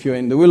ತಿಳ್ಕೊಳ್ಳಿ. If you're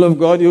in the will of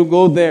God, you'll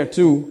go there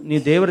too.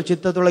 ನೀವು ದೇವರ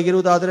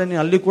ಚಿತ್ತದೊಳಗಿರುವುದಾದ್ರೆ ನೀವು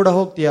ಅಲ್ಲಿ ಕೂಡ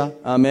ಹೋಗ್ತೀಯಾ?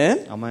 Amen.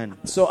 Amen.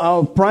 So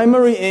our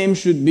primary aim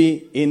should be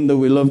in the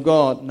will of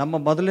God. ನಮ್ಮ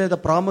ಮೊದಲನೇದ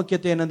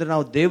ಪ್ರಾಮುಖ್ಯತೆ ಏನಂದ್ರೆ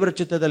ನಾವು ದೇವರ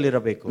ಚಿತ್ತದಲ್ಲಿ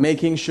ಇರಬೇಕು.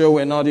 Making sure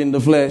we're not in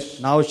the flesh.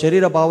 ನಾವು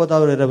ಶರೀರ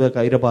ಭಾವದವರು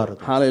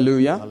ಇರಬಾರದು.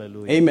 Hallelujah.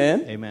 Hallelujah. Amen.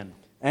 Amen.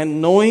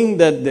 And knowing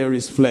that there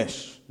is flesh.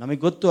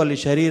 ನಮಗೆ ಗೊತ್ತು ಅಲ್ಲಿ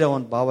ಶರೀರ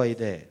ಒಂದು ಭಾವ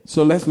ಇದೆ. So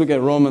let's look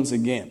at Romans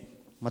again.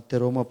 ಮತ್ತೆ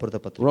ರೋಮಾಪುರದ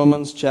ಪತ್ರ,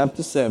 Romans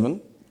chapter 7.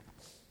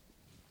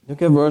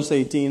 Look at verse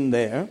 18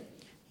 there.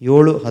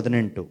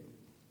 7:18.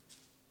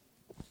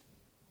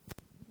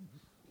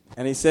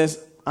 And he says,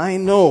 I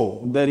know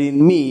that in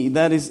me,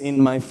 that is in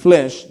my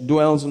flesh,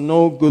 dwells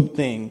no good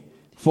thing.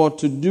 For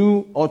to do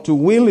or to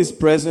will is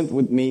present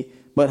with me,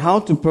 but how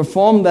to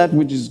perform that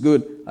which is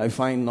good, I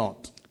find not.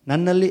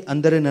 ನನ್ನಲ್ಲಿ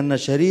ಅಂದರೆ ನನ್ನ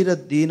ಶರೀರ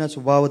ದೀನ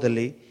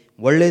ಸ್ವಭಾವದಲ್ಲಿ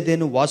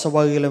ಒಳ್ಳೆಯದೇನು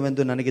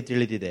ವಾಸವಾಗಿಲ್ಲವೆಂದು ನನಗೆ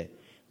ತಿಳಿದಿದೆ.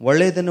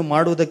 ಒಳ್ಳೆಯದನ್ನು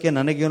ಮಾಡುವುದಕ್ಕೆ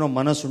ನನಗೇನೋ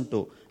ಮನಸ್ಸುಂಟು,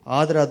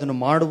 ಆದರೆ ಅದನ್ನು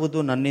ಮಾಡುವುದು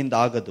ನನ್ನಿಂದ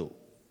ಆಗದು.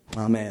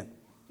 Amen.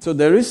 So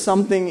there is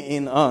something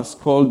in us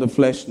called the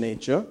flesh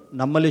nature.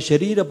 ನಮ್ಮಲ್ಲಿ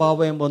ಶರೀರ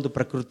ಭಾವ ಎಂಬ ಒಂದು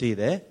ಪ್ರಕೃತಿ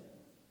ಇದೆ.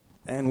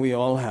 And we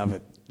all have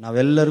it.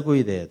 ನಾವೆಲ್ಲರಿಗೂ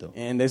ಇದೆ ಅದು.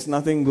 And there's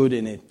nothing good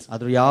in it.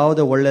 ಅದ್ರ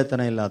ಯಾವುದೇ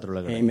ಒಳ್ಳೆತನ ಇಲ್ಲ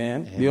ಅದ್ರೊಳಗೆ.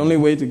 Amen. The only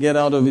way to get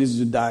out of it is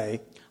to die.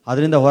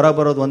 ಅದರಿಂದ ಹೊರ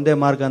ಬರೋದು ಒಂದೇ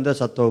ಮಾರ್ಗ ಅಂದ್ರೆ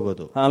ಸತ್ತು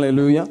ಹೋಗೋದು.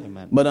 Hallelujah.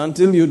 Amen. But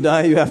until you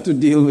die, you have to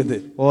deal with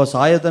it.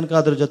 ಸಾಯೋ ತನಕ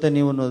ಅದ್ರ ಜೊತೆ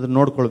ನೀವು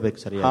ನೋಡ್ಕೊಳ್ಬೇಕು.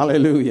 ಸರಿ.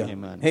 Hallelujah.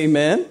 Amen.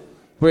 Amen.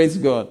 Praise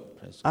God.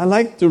 I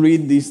like to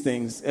read these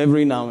things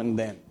every now and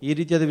then. ಈ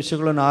ರೀತಿಯಾದ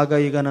ವಿಷಯಗಳನ್ನು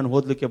ಆಗ ಈಗ ನಾನು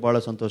ಓದಲಿಕ್ಕೆ ಬಹಳ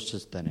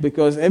ಸಂತೋಷಿಸ್ತೇನೆ.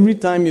 Because every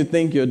time you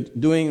think you're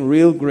doing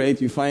real great,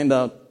 you find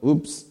out,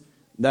 oops,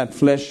 that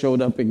flesh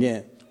showed up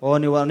again.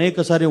 ನೀವು ಅನೇಕ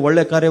ಸಾರಿ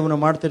ಒಳ್ಳೆ ಕಾರ್ಯವನ್ನು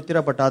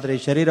ಮಾಡ್ತಿರ್ತೀರಾ, ಬಟ್ ಆದ್ರೆ ಈ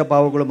ಶರೀರ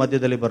ಭಾವಗಳು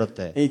ಮಧ್ಯದಲ್ಲಿ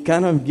ಬರುತ್ತೆ. It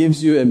kind of gives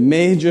you a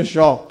major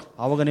shock.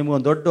 ಅವಾಗ ನಿಮ್ಗೆ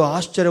ಒಂದು ದೊಡ್ಡ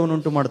ಆಶ್ಚರ್ಯವನ್ನು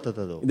ಉಂಟು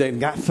ಮಾಡ್ತದೆ ಅದು.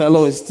 That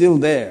fellow is still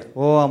there.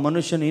 ಆ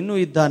ಮನುಷ್ಯನು ಇನ್ನೂ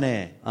ಇದ್ದಾನೆ.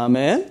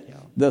 Amen.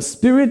 The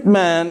spirit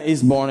man is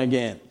born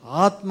again.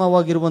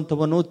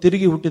 ಆತ್ಮವಾಗಿರುವಂತವನು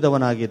ತಿರುಗಿ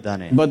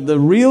ಹುಟ್ಟಿದವನಾಗಿದ್ದಾನೆ. But the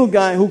real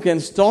guy who can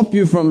stop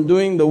you from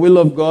doing the will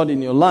of God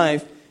in your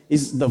life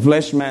is the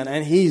flesh man,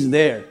 and he is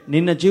there.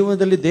 ನಿನ್ನ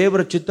ಜೀವನದಲ್ಲಿ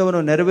ದೇವರ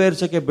ಚಿತ್ತವನ್ನು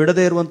ನೆರವೇರಿಸಕ್ಕೆ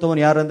ಬಿಡದೇ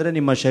ಇರುವಂತವನು ಯಾರಂದ್ರೆ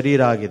ನಿಮ್ಮ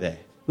ಶರೀರ ಆಗಿದೆ.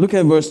 Look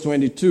at verse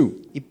 22.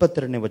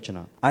 22ನೇ ವಚನ.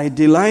 I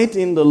delight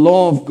in the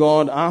law of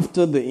God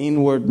after the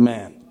inward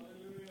man.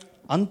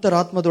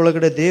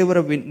 ಅಂತರಾತ್ಮದೊಳಗಡೆ ದೇವರ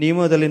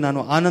ನಿಯಮದಲ್ಲಿ ನಾನು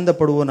ಆನಂದ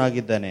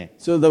ಪಡುವವನಾಗಿದ್ದೇನೆ.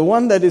 So the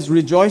one that is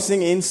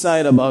rejoicing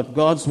inside about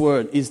God's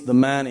word is the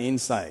man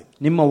inside.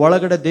 ನಿಮ್ಮ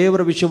ಒಳಗಡೆ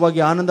ದೇವರ ವಿಷಯವಾಗಿ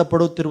ಆನಂದ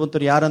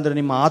ಪಡುತ್ತಿರುವಂತರು ಯಾರಂದ್ರೆ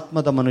ನಿಮ್ಮ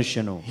ಆತ್ಮದ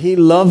ಮನುಷ್ಯನು. He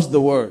loves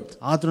the word.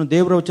 ಆತನು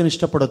ದೇವರ ವಚನ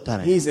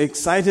ಇಷ್ಟಪಡುತ್ತಾನೆ. He is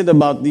excited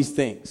about these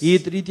things. ಈ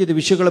ರೀತಿಯ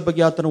ವಿಷಯಗಳ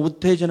ಬಗ್ಗೆ ಆತನು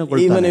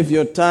ಉತ್ತೇಜನಗೊಳ್ಳುತ್ತಾನೆ. Even if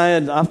you're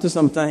tired, after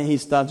some time he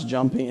starts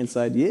jumping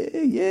inside.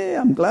 Yeah,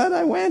 I'm glad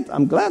I went.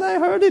 I'm glad I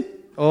heard it.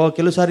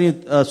 ಕೆಲವು ಸಾರಿ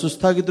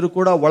ಸುಸ್ತಾಗಿದ್ರು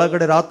ಕೂಡ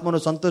ಒಳಗಡೆ ಆತ್ಮನು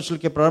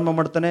ಸಂತೋಷಕ್ಕೆ ಪ್ರಾರಂಭ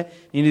ಮಾಡ್ತಾನೆ.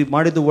 ನೀನು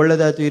ಮಾಡಿದ್ದು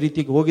ಒಳ್ಳೇದಾಯ್ತು, ಈ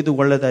ರೀತಿಗೆ ಹೋಗಿದ್ದು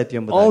ಒಳ್ಳೇದಾಯ್ತು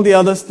ಎಂಬುದು. All the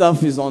other stuff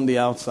is on the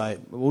outside.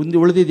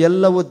 ಉಳಿದಿದ್ದು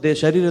ಎಲ್ಲವೂ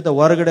ಶರೀರದ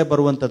ಹೊರಗಡೆ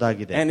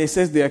ಬರುವಂತದ್ದಾಗಿದೆ. And it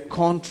says they are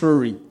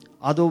contrary.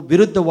 ಅದು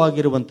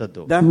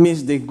ವಿರುದ್ಧವಾಗಿರುವಂತದ್ದು. That means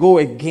they go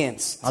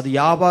against. ಅದು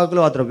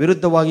ಯಾವಾಗಲೂ ಅದರ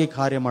ವಿರುದ್ಧವಾಗಿ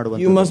ಕಾರ್ಯ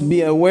ಮಾಡುವಂತದ್ದು. You must be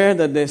aware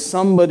that there's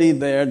somebody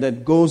there that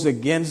goes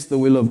against the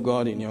will of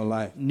God in your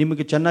life.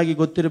 ನಿಮಗೆ ಚೆನ್ನಾಗಿ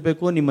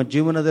ಗೊತ್ತಿರಬೇಕು, ನಿಮ್ಮ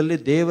ಜೀವನದಲ್ಲಿ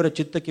ದೇವರ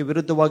ಚಿತ್ತಕ್ಕೆ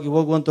ವಿರುದ್ಧವಾಗಿ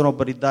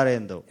ಹೋಗುವಂತನೊಬ್ಬರಿದ್ದಾರೆ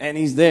ಎಂದು. And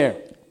he's there.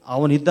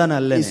 ಅವನಿದ್ದಾನೆ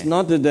ಅಲ್ಲೇ. It's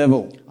not the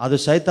devil. ಅದು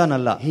ಸೈತಾನ್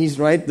ಅಲ್ಲ, He's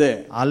right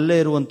there. ಅಲ್ಲೇ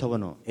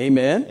ಇರುವಂತವನು.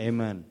 Amen.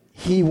 Amen.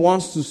 He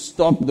wants to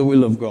stop the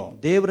will of God.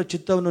 ದೇವರ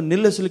ಚಿತ್ತವನ್ನು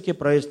ನಿಲ್ಲಿಸಲಿಕ್ಕೆ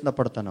ಪ್ರಯತ್ನ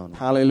ಪಡ್ತಾನೆ ಅವನು.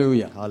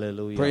 Hallelujah.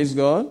 Hallelujah. Praise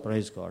God.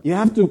 Praise God. You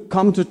have to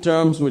come to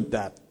terms with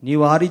that.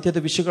 ನೀವು ಆ ರೀತಿಯಾದ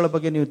ವಿಷಯಗಳ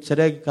ಬಗ್ಗೆ ನೀವು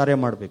ಸರಿಯಾಗಿ ಕಾರ್ಯ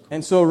ಮಾಡಬೇಕು.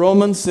 And so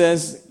Romans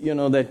says,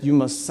 that you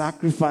must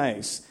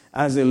sacrifice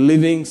as a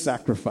living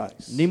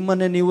sacrifice.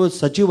 ನಿಮ್ಮನ್ನೇ ನೀವು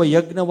ಸಜೀವ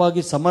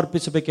ಯಜ್ಞವಾಗಿ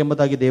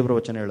ಸಮರ್ಪಿಸಬೇಕೆಂಬುದಾಗಿ ದೇವರ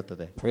ವಚನ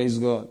ಹೇಳುತ್ತದೆ. Praise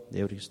God.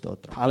 ದೇವರಿಗೆ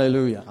ಸ್ತೋತ್ರ.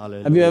 Hallelujah.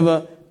 Hallelujah. Have you ever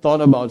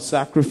thought about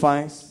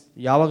sacrifice?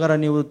 ಯಾವಾಗಾರ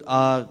ನೀವು ಆ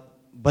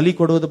ಬಲಿ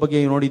ಕೊಡುವುದರ ಬಗ್ಗೆ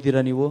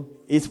ನೋಡಿದ್ದೀರಾ ನೀವು?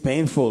 It's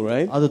painful,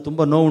 right? ಅದು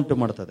ತುಂಬಾ ನೋವುಂಟು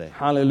ಮಾಡ್ತದೆ.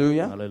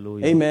 Hallelujah.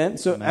 Hallelujah. Amen.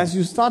 So as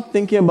you start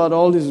thinking about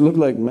all this, look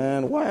like, man,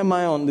 why am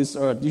I on this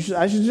earth?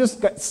 I should just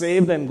get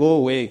saved and go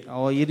away.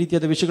 ಈ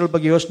ರೀತಿಯಾದ ವಿಷಯಗಳ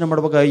ಬಗ್ಗೆ ಯೋಚನೆ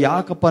ಮಾಡುವಾಗ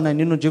ಯಾಕಪ್ಪ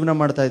ನಾನು ಇನ್ನೂ ಜೀವನ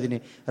ಮಾಡ್ತಾ ಇದ್ದೀನಿ,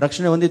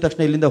 ರಕ್ಷಣೆ ಹೊಂದಿದ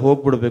ತಕ್ಷಣ ಇಲ್ಲಿಂದ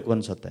ಹೋಗ್ಬಿಡ್ಬೇಕು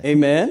ಅನ್ಸುತ್ತೆ.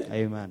 Amen.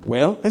 Amen.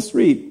 Well, let's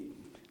read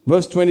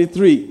verse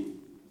 23.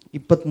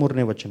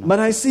 23ನೇ ವಚನ.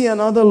 But I see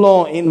another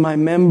law in my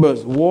members,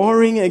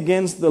 warring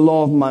against the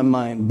law of my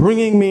mind,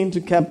 bringing me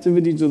into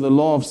captivity to the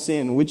law of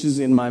sin, which is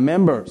in my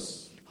members.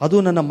 ಅದು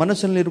ನನ್ನ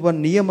ಮನಸ್ಸಿನಲ್ಲಿರುವ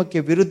ನಿಯಮಕ್ಕೆ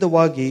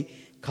ವಿರುದ್ಧವಾಗಿ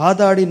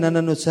ಕಾದಾಡಿ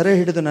ನನ್ನನ್ನು ಸೆರೆ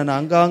ಹಿಡಿದು ನನ್ನ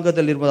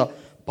ಅಂಗಾಂಗದಲ್ಲಿರುವ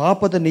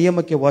ಪಾಪದ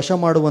ನಿಯಮಕ್ಕೆ ವಶ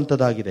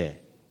ಮಾಡುವಂತದಾಗಿದೆ.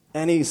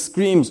 And he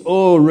screams,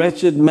 "Oh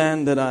wretched man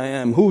that I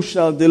am, who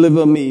shall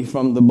deliver me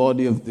from the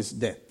body of this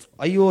death?"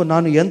 ಅಯ್ಯೋ,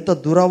 ನಾನು ಎಂಥ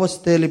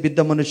ದುರಾವಸ್ಥೆಯಲ್ಲಿ ಬಿದ್ದ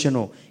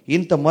ಮನುಷ್ಯನು,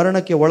 ಇಂಥ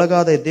ಮರಣಕ್ಕೆ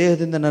ಒಳಗಾದ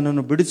ದೇಹದಿಂದ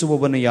ನನ್ನನ್ನು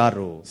ಬಿಡಿಸುವವನು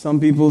ಯಾರು? Some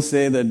people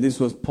say that this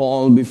was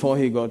Paul before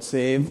he got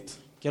saved.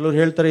 ಕೆಲವರು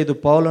ಹೇಳ್ತಾರೆ ಇದು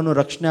ಪೌಲನು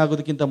ರಕ್ಷಣೆ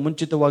ಆಗೋದಕ್ಕಿಂತ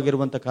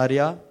ಮುಂಚಿತವಾಗಿರುವಂತ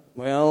ಕಾರ್ಯ.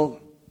 Well,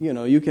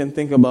 you can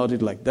think about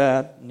it like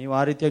that. ನೀವು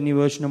ಆ ರೀತಿಯಾಗಿ ನೀವು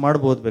ಯೋಚನೆ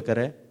ಮಾಡಬಹುದು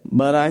ಬೇಕಾರೆ.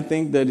 But I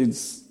think that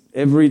it's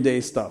everyday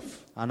stuff.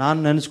 ನಾನು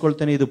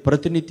ನೆನೆಸ್ಕೊಳ್ತೇನೆ ಇದು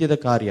ಪ್ರತಿನಿತ್ಯದ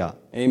ಕಾರ್ಯ.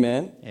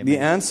 Amen. The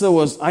answer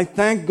was, I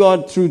thank God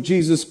through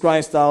Jesus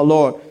Christ our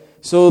Lord,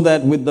 so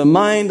that with the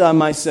mind I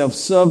myself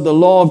serve the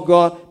law of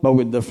God, but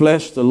with the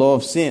flesh the law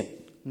of sin.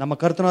 ನಮ್ಮ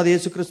ಕರ್ತನಾದ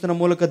ಯೇಸು ಕ್ರಿಸ್ತನ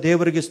ಮೂಲಕ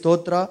ದೇವರಿಗೆ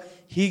ಸ್ತೋತ್ರ.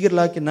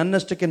 ಹೀಗಿರಲಾಕಿ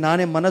ನನ್ನಷ್ಟಕ್ಕೆ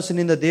ನಾನೇ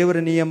ಮನಸ್ಸಿನಿಂದ ದೇವರ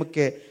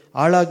ನಿಯಮಕ್ಕೆ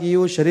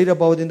ಆಳಾಗಿಯೂ ಶರೀರ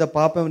ಭಾವದಿಂದ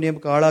ಪಾಪ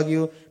ನಿಯಮಕ್ಕೆ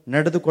ಆಳಾಗಿಯೂ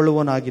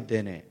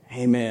ನಡೆದುಕೊಳ್ಳುವನಾಗಿದ್ದೇನೆ.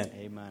 Amen.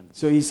 Amen.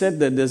 So he said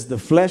that there's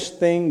the flesh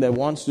thing that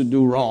wants to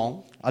do wrong.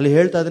 ಅಲ್ಲಿ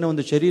ಹೇಳ್ತಾ ಇದ್ದಾನೆ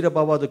ಒಂದು ಶರೀರ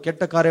ಭಾವ ಅದು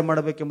ಕೆಟ್ಟ ಕಾರ್ಯ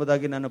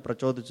ಮಾಡಬೇಕೆಂಬುದಾಗಿ ನಾನು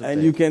ಪ್ರಚೋದಿಸುತ್ತೇನೆ.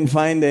 And you can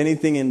find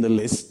anything in the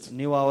list.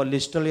 ನೀವು ಆ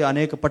ಲಿಸ್ಟ್ ಅಲ್ಲಿ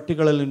ಅನೇಕ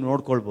ಪಟ್ಟಿಗಳಲ್ಲಿ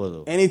ನೋಡ್ಕೊಳ್ಬಹುದು.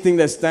 Anything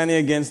that's standing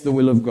against the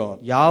will of God.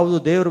 ಯಾವುದು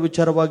ದೇವರ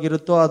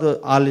ವಿಚಾರವಾಗಿರುತ್ತೋ ಅದು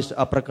ಆ ಲಿಸ್ಟ್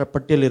ಆ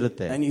ಪಟ್ಟಿಯಲ್ಲಿ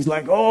ಇರುತ್ತೆ. And he's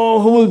like, "Oh,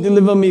 who will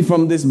deliver me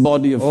from this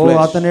body of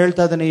flesh?" ಆತನು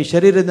ಹೇಳ್ತಾ ಇದ್ದಾನೆ ಈ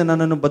ಶರೀರದಿಂದ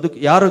ನನ್ನನ್ನು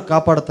ಯಾರು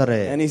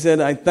ಕಾಪಾಡ್ತಾರೆ? And he said,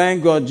 "I thank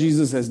God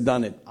Jesus has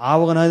done it."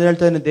 ಆವಾಗ ನಾನು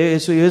ಹೇಳ್ತಾ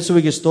ಇದ್ದೇನೆ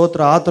ಯೇಸುವಿಗೆ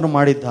ಸ್ತೋತ್ರ, ಆತನು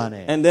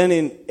ಮಾಡಿದ್ದಾನೆ. And then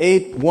in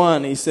 8:1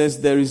 he says,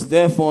 "There is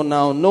therefore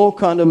now no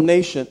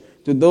condemnation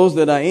to those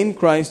that are in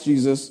Christ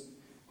Jesus,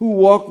 who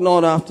walk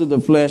not after the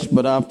flesh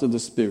but after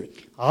the Spirit."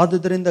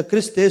 ಆದುದರಿಂದ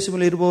ಕ್ರಿಸ್ತ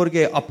ಯೇಸುವಿನಲ್ಲಿ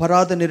ಇರುವವರಿಗೆ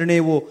ಅಪರಾಧ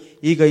ನಿರ್ಣಯವು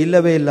ಈಗ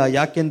ಇಲ್ಲವೇ ಇಲ್ಲ,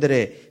 ಯಾಕೆಂದರೆ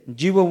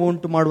ಜೀವವು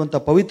ಉಂಟು ಮಾಡುವಂತ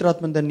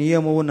ಪವಿತ್ರಾತ್ಮದ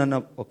ನಿಯಮವು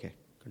ನನ್ನ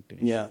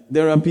Yeah,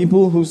 there are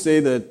people who say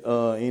that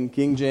in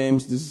King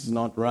James this is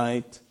not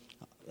right.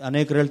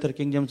 ಅನೇಕರು ಹೇಳ್ತಾರೆ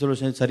ಕಿಂಗ್ ಜೇಮ್ಸ್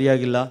ಸೊಲ್ಯೂಷನ್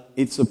ಸರಿಯಾಗಿಲ್ಲ.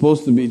 It's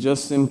supposed to be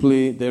just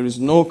simply, there is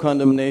no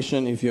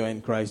condemnation if you are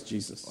in Christ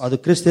Jesus. ಅದು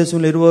ಕ್ರಿಸ್ತ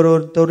ಯೇಸುವಿನಲ್ಲಿ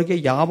ಇರುವವರಿಗೆ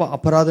ಯಾವ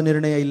ಅಪರಾಧ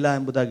ನಿರ್ಣಯ ಇಲ್ಲ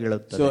ಎಂಬುದಾಗಿ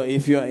ಹೇಳುತ್ತದೆ. So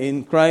if you are in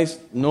Christ,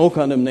 no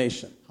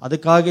condemnation.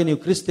 ಅದಕ್ಕಾಗಿ ನೀವು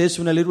ಕ್ರಿಸ್ತ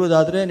ಯೇಸುವಿನಲ್ಲಿ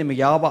ಇರುವುದಾದ್ರೆ ನಿಮಗೆ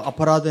ಯಾವ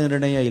ಅಪರಾಧ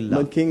ನಿರ್ಣಯ ಇಲ್ಲ.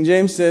 But King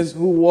James says,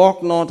 "Who walk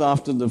not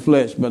after the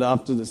flesh but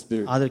after the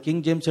Spirit." ಆದ್ರೆ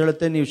ಕಿಂಗ್ ಜೇಮ್ಸ್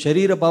ಹೇಳುತ್ತೆ ನೀವು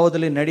ಶರೀರ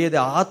ಭಾವದಲ್ಲಿ ನಡೆಯದೆ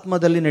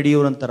ಆತ್ಮದಲ್ಲಿ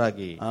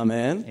ನಡೆಯುವಂತರಾಗಿ.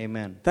 Amen.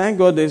 Amen. Thank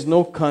God there is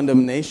no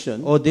condemnation.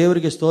 ಓ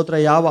ದೇವರಿಗೆ ಸ್ತೋತ್ರ,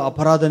 ಯಾವ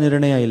ಅಪರಾಧ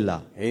ನಿರ್ಣಯ ಇಲ್ಲ.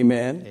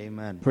 Amen.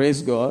 Amen.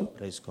 Praise God.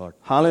 Praise God.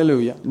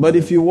 Hallelujah. But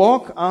if you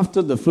walk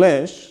after the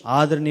flesh,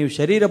 ಆದ್ರೆ ನೀವು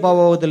ಶರೀರ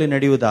ಭಾವದಲ್ಲಿ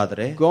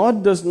ನಡೆಯುವುದಾದ್ರೆ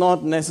God does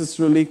not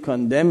necessarily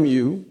condemn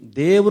you.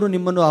 ದೇವರು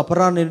ನಿಮ್ಮನ್ನು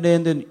ಅಪರಾಧ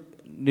ನಿರ್ಣಯದಿಂದ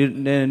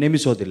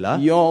ನೇಮಿಸೋದಿಲ್ಲ.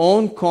 Your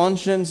own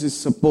conscience is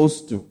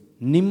supposed to.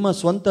 ನಿಮ್ಮ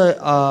ಸ್ವಂತ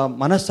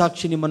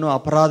ಮನಸ್ಸಾಕ್ಷಿ ನಿಮ್ಮನ್ನು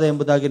ಅಪರಾಧ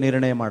ಎಂಬುದಾಗಿ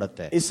ನಿರ್ಣಯ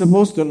ಮಾಡುತ್ತೆ. It's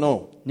supposed to know.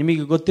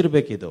 ನಿಮಗೆ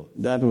ಗೊತ್ತಿರಬೇಕಿದು.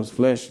 That was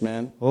flesh,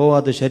 man.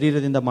 ಅದು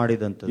ಶರೀರದಿಂದ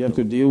ಮಾಡಿದಂತ. You have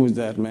to deal with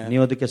that, man.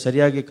 ನೀವು ಅದಕ್ಕೆ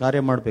ಸರಿಯಾಗಿ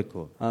ಕಾರ್ಯ ಮಾಡಬೇಕು.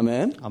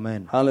 Amen.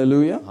 Amen.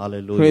 Hallelujah.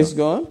 Hallelujah. Praise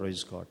God.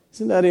 Praise God.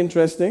 Isn't that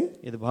interesting?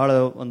 ಇದು ಬಹಳ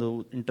ಒಂದು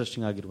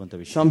ಇಂಟ್ರೆಸ್ಟಿಂಗ್ ಆಗಿರುವಂತ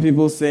ವಿಷಯ. Some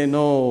people say,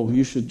 "No,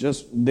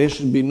 there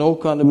should be no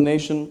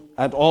condemnation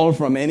at all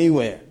from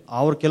anywhere."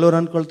 ಅವ್ರು ಕೆಲವರು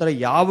ಅನ್ಕೊಳ್ತಾರೆ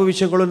ಯಾವ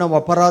ವಿಷಯಗಳು ನಾವು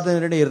ಅಪರಾಧ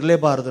ನಿರ್ಣಯ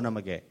ಇರಲೇಬಾರದು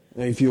ನಮಗೆ.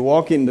 If you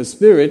walk in the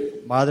Spirit,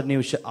 ಆದ್ರೆ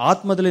ನೀವು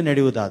ಆತ್ಮದಲ್ಲಿ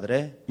ನಡೆಯುವುದಾದ್ರೆ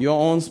your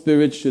own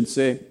spirit should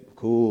say,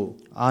 "Cool."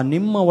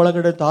 ನಿಮ್ಮ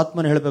ಒಳಗಡೆ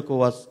ಆತ್ಮನ ಹೇಳಬೇಕು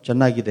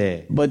ಚೆನ್ನಾಗಿದೆ.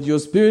 But your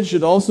spirit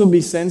should also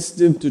be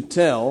sensitive to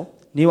tell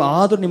ನೀವು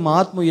ಆದ್ರೂ ನಿಮ್ಮ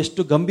ಆತ್ಮ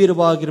ಎಷ್ಟು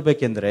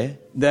ಗಂಭೀರವಾಗಿರ್ಬೇಕೆಂದ್ರೆ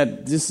that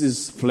this is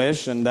flesh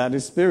and that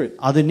is spirit.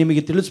 ಅದು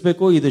ನಿಮಗೆ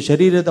ತಿಳಿಸಬೇಕು ಇದು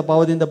ಶರೀರದ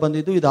ಭಾವದಿಂದ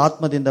ಬಂದಿದ್ದು, ಇದು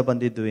ಆತ್ಮದಿಂದ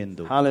ಬಂದಿದ್ದು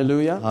ಎಂದು.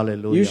 Hallelujah.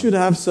 Hallelujah. You should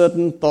have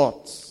certain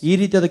thoughts ಈ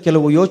ರೀತಿಯಾದ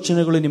ಕೆಲವು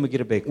ಯೋಚನೆಗಳು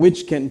ನಿಮಗಿರಬೇಕು.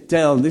 which can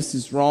tell this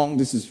is wrong,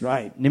 this is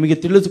right. ನಿಮಗೆ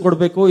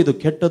ತಿಳಿಸಿಕೊಡಬೇಕು ಇದು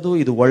ಕೆಟ್ಟದು,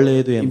 ಇದು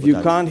ಒಳ್ಳೆಯದು ಎಂದು. If you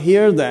can't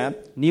hear that,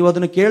 ನೀವು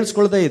ಅದನ್ನು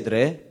ಕೇಳಿಸ್ಕೊಳ್ಳದೆ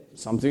ಇದ್ರೆ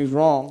something's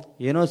wrong.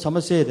 ಏನೋ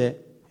ಸಮಸ್ಯೆ ಇದೆ.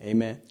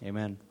 Amen.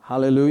 Amen.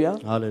 Hallelujah.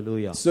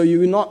 Hallelujah. So you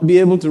will not be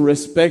able to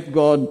respect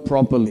God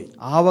properly.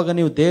 ಆವಾಗ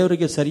ನೀವು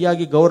ದೇವರಿಗೆ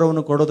ಸರಿಯಾಗಿ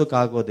ಗೌರವವನ್ನು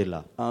ಕೊಡೋದಕ್ಕಾಗೋದಿಲ್ಲ.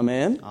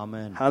 Amen.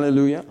 Amen.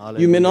 Hallelujah.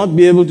 Hallelujah. You may not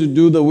be able to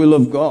do the will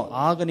of God.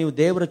 ಆಗ ನೀವು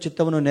ದೇವರ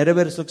ಚಿತ್ತವನ್ನು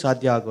ನೆರವೇರಿಸೋಕೆ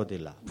ಸಾಧ್ಯ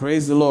ಆಗೋದಿಲ್ಲ.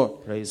 Praise the Lord.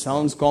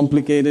 Sounds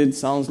complicated,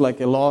 sounds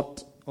like a lot.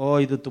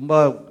 ಇದು ತುಂಬಾ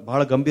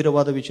ಬಹಳ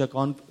ಗಂಭೀರವಾದ ವಿಷಯ,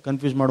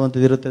 ಕನ್ಫ್ಯೂಸ್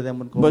ಮಾಡುವಂತದ್ದು ಇರುತ್ತದೆ.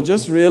 But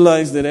just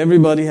realize that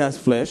everybody has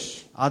flesh.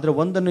 ಆದ್ರೆ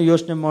ಒಂದನ್ನು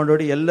ಯೋಚನೆ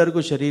ಮಾಡಿ,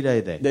 ಎಲ್ಲರಿಗೂ ಶರೀರ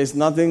ಇದೆ. There is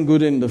nothing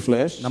good in the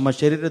flesh. ನಮ್ಮ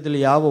ಶರೀರದಲ್ಲಿ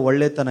ಯಾವ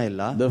ಒಳ್ಳೆತನ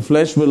ಇಲ್ಲ. The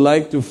flesh will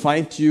like to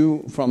fight you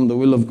from the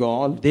will of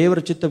God. ದೇವರ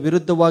ಚಿತ್ತ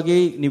ವಿರುದ್ಧವಾಗಿ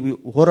ನೀವು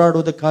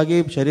ಹೋರಾಡುವುದಕ್ಕಾಗಿ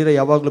ಶರೀರ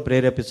ಯಾವಾಗಲೂ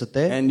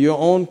ಪ್ರೇರೇಪಿಸುತ್ತೆ. And your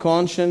own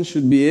conscience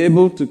should be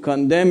able to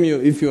condemn you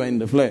if you are in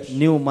the flesh.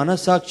 ನೀವು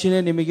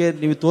ಮನಸ್ಸಾಕ್ಷಿನೇ ನಿಮಗೆ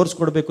ನೀವು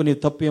ತೋರಿಸ್ಕೊಡ್ಬೇಕು ನೀವು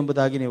ತಪ್ಪು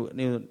ಎಂಬುದಾಗಿ ನೀವು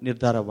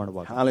ನಿರ್ಧಾರ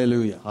ಮಾಡುವಾಗ.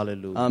 Hallelujah.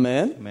 Hallelujah.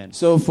 Amen. Amen.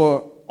 So for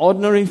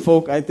ordinary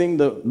folk, I think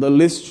the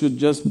list should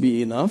just be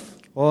enough.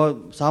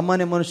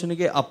 ಸಾಮಾನ್ಯ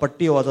ಮನುಷ್ಯನಿಗೆ ಆ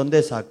ಪಟ್ಟಿ ಅದೊಂದೇ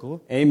ಸಾಕು.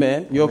 Amen.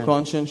 Your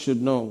conscience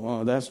should know, oh,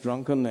 that's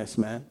drunkenness,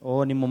 man.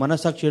 ನಿಮ್ಮ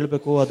ಮನಸ್ಸಾಕ್ಷಿ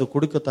ಹೇಳಬೇಕು ಅದು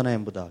ಕುಡುಕತನ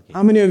ಎಂಬುದಾಗಿ.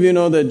 How many of you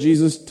know that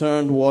Jesus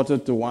turned water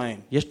to wine?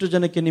 ಎಷ್ಟು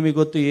ಜನಕ್ಕೆ ನಿಮಗೆ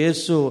ಗೊತ್ತು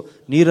ಯೇಸು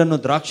ನೀರನ್ನು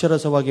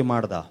ದ್ರಾಕ್ಷಾರಸವಾಗಿ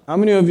ಮಾಡ್ದ? How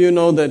many of you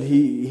know that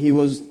he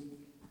was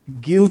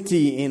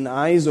guilty in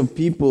eyes of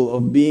people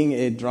of being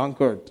a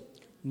drunkard?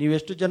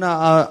 ನೀವೆಷ್ಟು ಜನ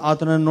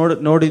ಆತನ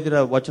ನೋಡಿದಿರ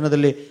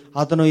ವಚನದಲ್ಲಿ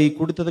ಆತನು ಈ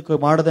ಕುಡಿತದಕ್ಕೆ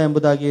ಮಾಡದ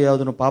ಎಂಬುದಾಗಿ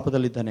ಅವನು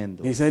ಪಾಪದಲ್ಲಿದ್ದಾನೆ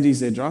ಎಂದು. He said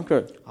he's a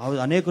drunkard.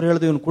 ಅನೇಕರು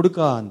ಹೇಳಿದ್ರು ಇವನು ಕುಡುಕ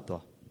ಅಂತ.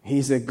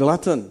 He's a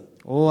glutton.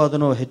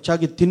 ಅದನ್ನು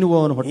ಹೆಚ್ಚಾಗಿ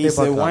ತಿನ್ನುವವನು, ಹೊಟ್ಟೆ He's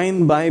a wine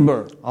bibber.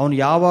 ಅವನು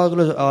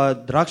ಯಾವಾಗಲೂ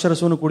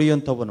ದ್ರಾಕ್ಷಾರಸವನ್ನು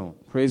ಕುಡಿಯುವಂತವನು.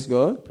 Praise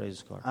God.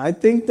 Praise God. I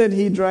think that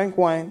he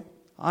drank wine.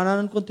 ನಾನು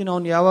ಅನ್ಕೊಂತೀನಿ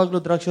ಅವನು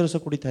ಯಾವಾಗಲೂ ದ್ರಾಕ್ಷಾರಸ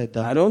ಕುಡಿತಾ ಇದ್ದ.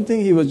 I don't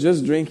think he was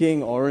just drinking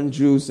orange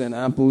juice and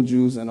apple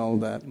juice and all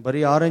that.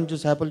 ಬರೀ ಆರೆಂಜ್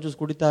ಜ್ಯೂಸ್, ಆಪಲ್ ಜ್ಯೂಸ್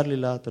ಕುಡಿತಾ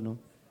ಇರಲಿಲ್ಲ ಆತನು.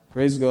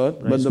 Praise God.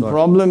 But the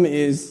problem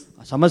is,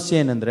 ಸಮಸ್ಯೆ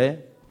ಏನಂದ್ರೆ,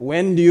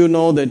 when do you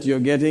know that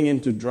you're getting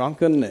into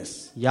drunkenness?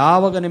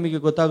 ಯಾವಾಗ ನಿಮಗೆ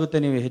ಗೊತ್ತಾಗುತ್ತೆ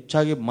ನೀವು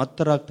ಹೆಚ್ಚಾಗಿ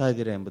ಮತ್ತರಾಗ್ತಾ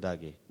ಇದ್ದೀರಾ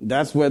ಎಂಬುದಾಗಿ.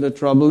 That's where the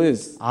trouble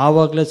is.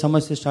 ಆವಾಗಲೇ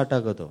ಸಮಸ್ಯೆ ಸ್ಟಾರ್ಟ್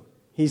ಆಗೋದು.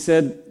 He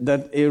said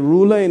that a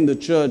ruler in the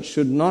church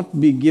should not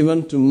be given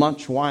to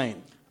much wine.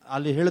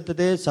 ಅಲ್ಲಿ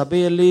ಹೇಳುತ್ತದೆ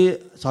ಸಭೆಯಲ್ಲಿ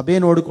ಸಭೆ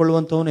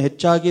ನೋಡಿಕೊಳ್ಳುವಂತವನು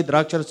ಹೆಚ್ಚಾಗಿ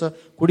ದ್ರಾಕ್ಷಾರಸ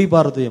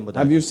ಕುಡಿಬಾರದು ಎಂಬುದು.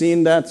 Have you seen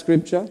that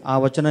scripture? ಆ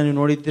ವಚನ ನೀವು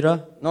ನೋಡಿದ್ದೀರಾ?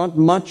 Not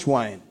much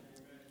wine.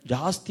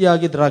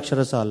 ಜಾಸ್ತಿಯಾಗಿ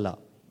ದ್ರಾಕ್ಷಾರಸ ಅಲ್ಲ.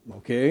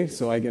 Okay,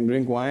 so I can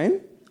drink wine?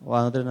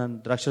 ಅಂದ್ರೆ ನಾನು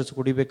ದ್ರಾಕ್ಷಾರಸ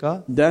ಕುಡಿಬೇಕಾ?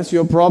 That's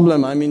your problem.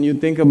 I mean, you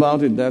think about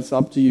it, that's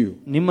up to you.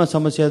 ನಿಮ್ಮ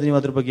ಸಮಸ್ಯೆ ಅದು, ನೀವು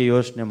ಅದ್ರ ಬಗ್ಗೆ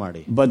ಯೋಚನೆ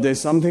ಮಾಡಿ. But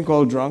there's something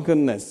called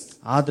drunkenness.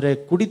 ಆದ್ರೆ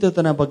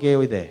ಕುಡಿತತನ ಬಗ್ಗೆ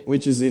ಇದೆ,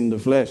 which is in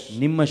the flesh.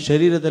 ನಿಮ್ಮ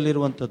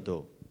ಶರೀರದಲ್ಲಿರುವಂತದ್ದು.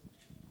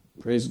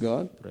 Praise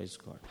God. Praise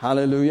God.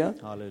 Hallelujah.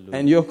 Hallelujah.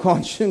 And your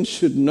conscience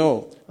should know.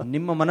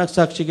 ನಿಮ್ಮ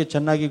ಮನಸ್ಸಾಕ್ಷಿಗೆ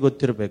ಚೆನ್ನಾಗಿ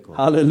ಗೊತ್ತಿರಬೇಕು.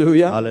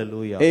 Hallelujah.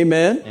 Hallelujah.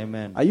 Amen.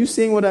 Amen. Are you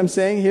seeing what I'm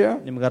saying here?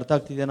 ನಿಮಗೆ ಅರ್ಥ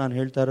ಆಗ್ತಿದೆಯಾ ನಾನು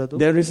ಹೇಳ್ತಾ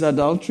ಇರೋದು? There is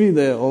adultery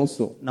there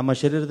also. ನಮ್ಮ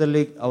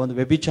ಶರೀರದಲ್ಲಿ ಒಂದು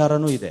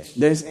ವ್ಯಭಿಚಾರನೂ ಇದೆ.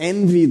 There's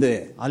envy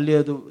there. ಅಲ್ಲಿ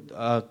ಅದು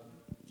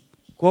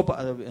ಕೋಪ,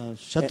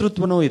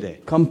 ಶತ್ರುತ್ವನೂ ಇದೆ.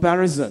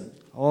 Comparison.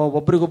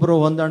 ಒಬ್ಬರಿಗೊಬ್ಬರು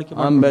ಹೊಂದಾಣಿಕೆ.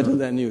 I'm better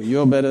than you.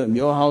 You're better.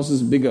 Your house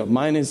is bigger.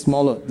 Mine is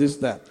smaller. This,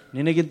 that.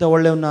 ನಿನಗಿಂತ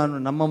ಒಳ್ಳೆಯವ ನಾನು,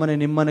 ನಮ್ಮ ಮನೆ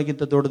ನಿಮ್ಮ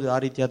ಮನೆಗಿಂತ ದೊಡ್ಡದು, ಆ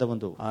ರೀತಿಯಾದ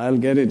ಒಂದು. I'll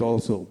get it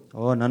also.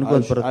 ನನಗೂ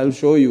ಬರುತ್ತೆ. I'll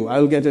show you.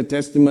 I'll get a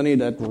testimony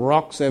that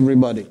rocks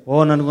everybody.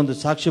 ನನಗೊಂದು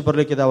ಸಾಕ್ಷಿ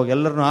ಬರ್ಲಿಕ್ಕಿದೆ, ಅವಾಗ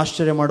ಎಲ್ಲರನ್ನು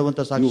ಆಶ್ಚರ್ಯ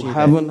ಮಾಡುವಂತ ಸಾಕ್ಷಿ. You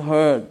haven't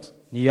heard.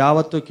 ನೀವು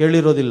ಯಾವತ್ತೂ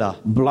ಕೇಳಿರೋದಿಲ್ಲ.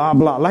 Blah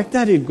blah. Like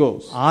that it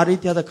goes. ಆ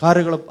ರೀತಿಯಾದ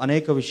ಕಾರ್ಯಗಳು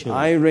ಅನೇಕ ವಿಷಯ.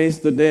 I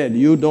raised the dead.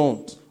 You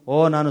don't.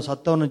 ನಾನು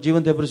ಸತ್ತವನ್ನು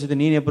ಜೀವಂತ ಎಬ್ಬರಿಸಿದೆ,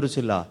 ನೀನು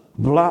ಎಬ್ಬರಿಸಿಲ್ಲ.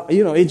 Blah.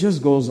 You know, it just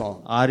goes on.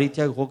 ಆ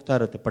ರೀತಿಯಾಗಿ ಹೋಗ್ತಾ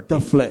ಇರುತ್ತೆ ಪಟ್ಟಿ.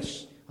 The flesh.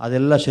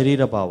 ಅದೆಲ್ಲ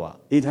ಶರೀರ ಭಾವ.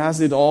 It has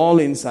it all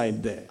inside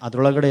there.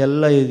 ಅದರೊಳಗಡೆ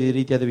ಎಲ್ಲ ಈ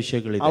ರೀತಿಯಾದ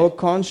ವಿಷಯಗಳಿದೆ. Our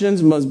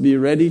conscience must be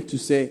ready to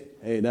say,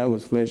 hey, that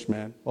was flesh,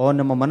 man.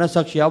 ನಮ್ಮ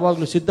ಮನಸ್ಸಾಕ್ಷಿ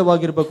ಯಾವಾಗಲೂ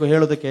ಸಿದ್ಧವಾಗಿರಬೇಕು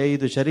ಹೇಳೋದಕ್ಕೆ,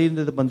 ಇದು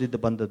ಶರೀರದಿಂದ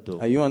ಬಂದದ್ದು.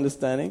 Are you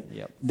understanding?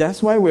 Yep.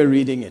 That's why we're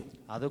reading it.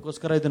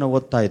 ಅದಕ್ಕೋಸ್ಕರ ಇದನ್ನ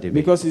ಓದ್ತಾ ಇದ್ದೀವಿ.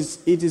 Because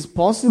it is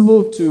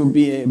possible to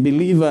be a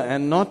believer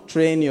and not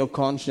train your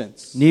conscience.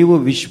 ನೀವು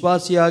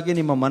ವಿಶ್ವಾಸಿಯಾಗಿ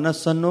ನಿಮ್ಮ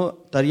ಮನಸ್ಸನ್ನು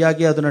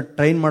ಸರಿಯಾಗಿ ಅದನ್ನ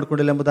ಟ್ರೈನ್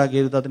ಮಾಡ್ಕೊಂಡಿಲ್ಲ ಎಂಬುದಾಗಿ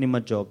ಇರುವುದು ನಿಮ್ಮ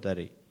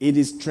ಜವಾಬ್ದಾರಿ. It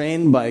is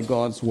trained by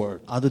God's word.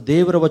 ಅದು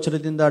ದೇವರ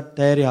ವಚನದಿಂದ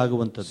ತಯಾರಿ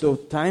ಆಗುವಂತದ್ದು. So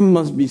time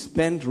must be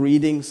spent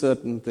reading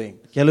certain things.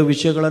 ಕೆಲವು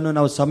ವಿಷಯಗಳನ್ನು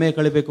ನಾವು ಸಮಯ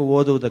ಕಳೆಯಬೇಕು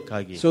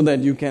ಓದುವುದಕ್ಕಾಗಿ. So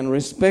that you can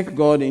respect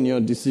God in your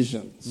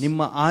decisions.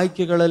 ನಿಮ್ಮ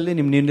ಆಯ್ಕೆಗಳಲ್ಲಿ,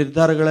 ನಿಮ್ಮ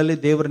ನಿರ್ಧಾರಗಳಲ್ಲಿ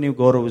ದೇವರ ನೀವು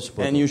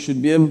ಗೌರವಿಸಬಹುದು. And you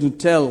should be able to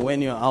tell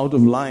when you're out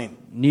of line.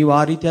 ನೀವು ಆ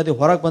ರೀತಿಯಾದ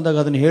ಹೊರಗೆ ಬಂದಾಗ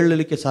ಅದನ್ನು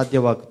ಹೇಳಲಿಕ್ಕೆ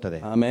ಸಾಧ್ಯವಾಗುತ್ತದೆ.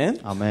 Amen.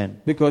 Amen.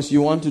 Because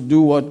you want to do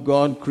what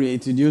God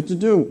created you to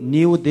do.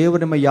 ನೀವು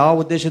ದೇವರು ನಿಮ್ಮ ಯಾವ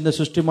ಉದ್ದೇಶದಿಂದ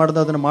ಸೃಷ್ಟಿ ಮಾಡಿದ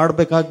ಅದನ್ನು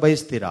ಮಾಡಬೇಕಾಗಿ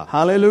ಬಯಸ್ತೀರಾ.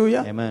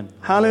 Hallelujah. Amen.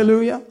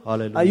 Hallelujah.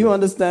 Hallelujah. Are you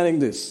understanding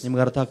this?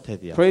 ನಿಮಗೆ ಅರ್ಥ ಆಗ್ತಾ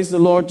ಇದೆಯಾ? Praise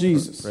the Lord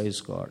Jesus.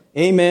 Praise God.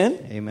 Amen.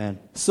 Amen.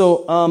 So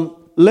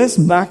let's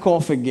back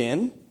off again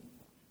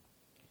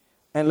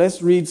and let's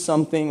read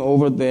something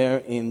over there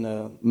in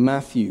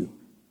Matthew.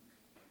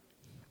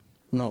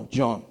 No,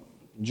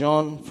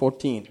 John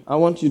 14. I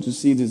want you to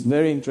see this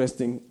very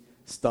interesting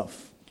stuff.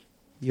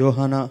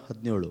 ಯೋಹಾನ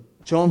 17.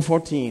 John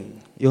 14.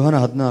 ಯೋಹಾನ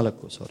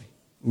 14,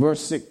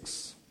 verse 6.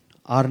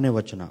 6ನೇ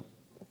ವಚನ.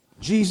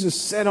 Jesus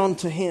said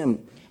unto him,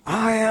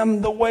 I am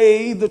the way,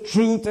 the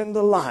truth, and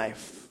the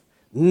life.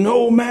 No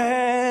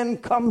man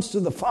comes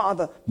to the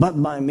Father but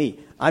by me.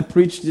 I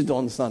preached it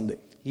on Sunday.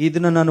 ಈ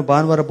ದಿನ ನಾನು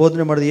ಭಾನುವಾರ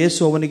ಬೋಧನೆ ಮಾಡಿದ ಯೇಸು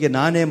ಅವನಿಗೆ,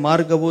 ನಾನೇ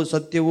ಮಾರ್ಗವು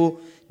ಸತ್ಯವೂ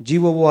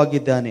ಜೀವವೂ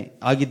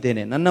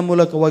ಆಗಿದ್ದೇನೆ, ನನ್ನ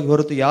ಮೂಲಕವಾಗಿ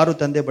ಹೊರತು ಯಾರು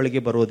ತಂದೆ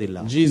ಬಳಿಗೆ ಬರೋದಿಲ್ಲ.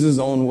 Jesus'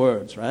 own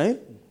words, right?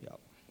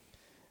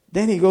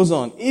 Then he goes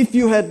on, if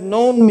you had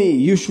known me,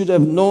 you should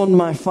have known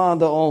my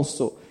Father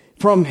also.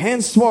 From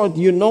henceforth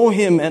you know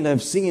him and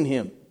have seen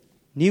him.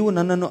 ನೀವು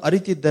ನನ್ನನ್ನು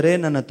ಅರಿತಿದ್ದರೆ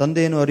ನನ್ನ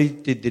ತಂದೆಯನ್ನು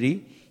ಅರಿತಿದ್ದೀರಿ,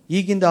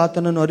 ಈಗಿಂದ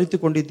ಆತನನ್ನು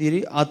ಅರಿತುಕೊಂಡಿದ್ದೀರಿ,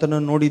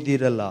 ಆತನನ್ನು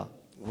ನೋಡಿದ್ದೀರಲ್ಲ.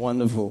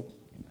 Wonderful.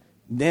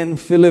 Then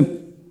Philip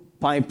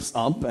pipes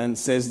up and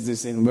says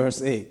this in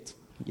verse 8.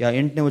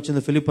 8ನೇ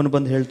ವಚನದ ಫಿಲಿಪ್ಪನು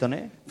ಬಂದು ಹೇಳ್ತಾನೆ,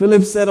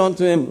 Philip said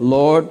unto him,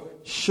 Lord,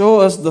 show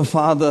us the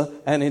Father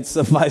and it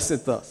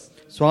sufficeth us.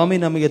 ಸ್ವಾಮಿ,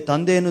 ನಮಗೆ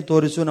ತಂದೆಯನ್ನು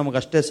ತೋರಿಸು,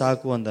 ನಮಗಷ್ಟೇ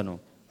ಸಾಕು ಅಂದನು.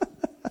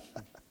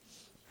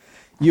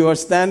 You are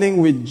standing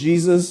with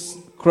Jesus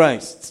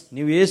Christ.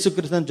 ನೀವು ಯೇಸು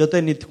ಕ್ರಿಸ್ತನ ಜೊತೆ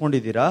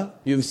ನಿಂತ್ಕೊಂಡಿದ್ದೀರಾ.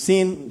 You've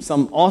seen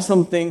some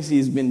awesome things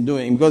he's been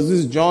doing, because this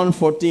is John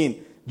 14.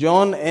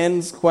 John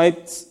ends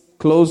quite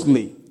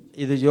closely.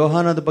 ಇದು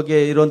ಯೋಹಾನದ ಬಗ್ಗೆ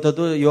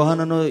ಇರುವಂತದ್ದು.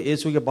 ಯೋಹಾನನು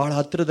ಯೇಸುವಿಗೆ ಬಹಳ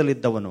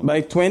ಹತ್ತಿರದಲ್ಲಿದ್ದವನು. By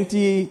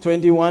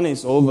 2021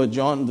 is over.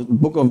 The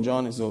book of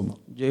John is over.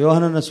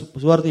 ಯೋಹಾನನ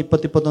ಸುವಾರ್ತೆ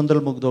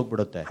 2021 ಮುಗಿದು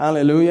ಹೋಗ್ಬಿಡುತ್ತೆ.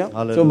 Hallelujah.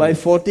 So by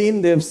 14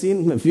 they have seen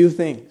a few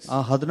things.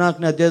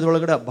 14ನೇ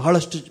ಅಧ್ಯಾಯದೊಳಗಡೆ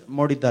ಬಹಳಷ್ಟು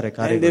ನೋಡಿದ್ದಾರೆ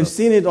ಕಾರ್ಯಗಳು. And they've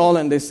seen it all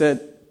and they said,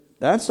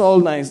 that's all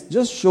nice.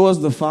 Just show us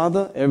the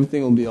Father,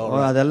 everything will be all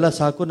right. ಅದೆಲ್ಲ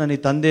ಸಾಕು, ನನಗೆ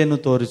ತಂದೆಯನ್ನು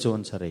ತೋರಿಸು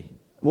ಒಂದ್ಸರಿ.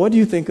 What do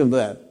you think of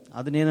that?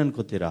 ಅದನ್ನೇನು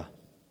ಅನ್ಕೋತೀರಾ?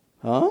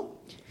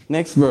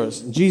 Next verse.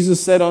 Jesus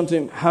said unto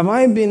him, have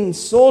I been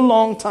so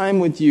long time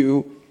with you,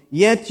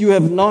 yet you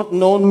have not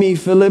known me,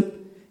 Philip?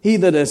 He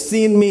that has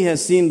seen me has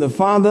seen the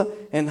Father,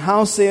 and how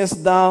sayest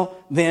thou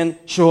then,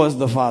 show us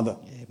the Father?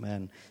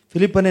 Amen.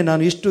 ಫಿಲಿಪ್ಪನೇ,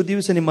 ನಾನು ಇಷ್ಟು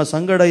ದಿವಸ ನಿಮ್ಮ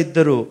ಸಂಗಡ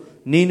ಇದ್ದರೂ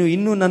ನೀನು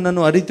ಇನ್ನೂ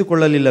ನನ್ನನ್ನು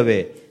ಅರಿತುಕೊಳ್ಳಲಿಲ್ಲವೇ?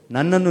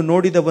 ನನ್ನನ್ನು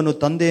ನೋಡಿದವನು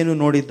ತಂದೆಯನ್ನು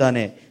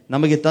ನೋಡಿದ್ದಾನೆ,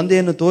 ನಮಗೆ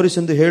ತಂದೆಯನ್ನು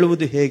ತೋರಿಸೆಂದು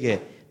ಹೇಳುವುದು ಹೇಗೆ?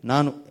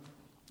 ನಾನು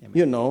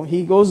he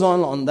goes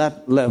on that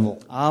level.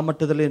 ಆ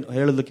ಮಟ್ಟದಲ್ಲಿ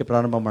ಹೇಳೋದಕ್ಕೆ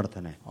ಪ್ರಾರಂಭ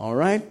ಮಾಡ್ತಾನೆ. All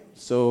right.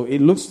 So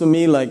it looks to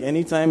me like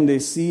anytime they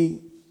see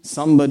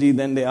somebody,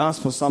 then they ask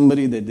for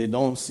somebody that they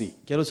don't see.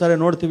 ಕೆಲವು ಸಾರಿ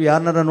ನೋಡ್ತೀವಿ,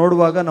 ಯಾರನ್ನಾರ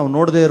ನೋಡುವಾಗ ನಾವು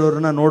ನೋಡದೇ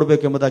ಇರೋರನ್ನ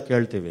ನೋಡ್ಬೇಕೆಂಬುದಾಗಿ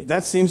ಕೇಳ್ತೀವಿ.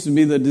 That seems to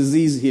be the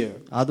disease here.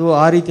 ಅದು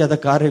ಆ ರೀತಿಯಾದ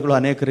ಕಾರ್ಯಗಳು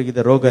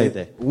ಅನೇಕರಿಗಿದೆ, ರೋಗ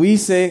ಇದೆ. We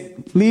say,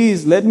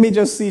 please let me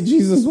just see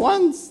Jesus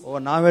once.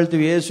 ನಾವ್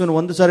ಹೇಳ್ತೀವಿ, ಯೇಸುವನ್ನು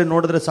ಒಂದು ಸಾರಿ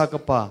ನೋಡಿದ್ರೆ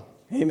ಸಾಕಪ್ಪ.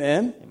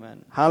 Amen.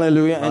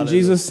 Hallelujah. And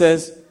Jesus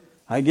says,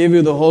 I gave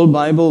you the whole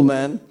Bible,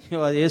 man.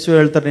 ಯೇಸು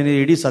ಹೇಳ್ತಾರೆ, ನೀನು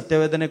ಇಡೀ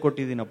ಸತ್ಯವೇದನೆ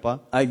ಕೊಟ್ಟಿದ್ದೀನಪ್ಪ.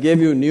 I gave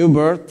you new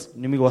birth.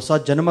 ನಿಮಗೆ ಹೊಸ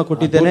ಜನ್ಮ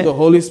ಕೊಟ್ಟಿದ್ದೇನೆ. I put the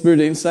Holy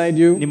Spirit inside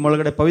you.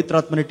 ನಿಮ್ಮೊಳಗಡೆ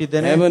ಪವಿತ್ರಾತ್ಮನ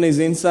ಇಟ್ಟಿದ್ದೇನೆ. Heaven is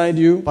inside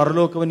you.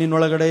 ಪರಲೋಕವು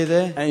ನಿನ್ನೊಳಗಡೆ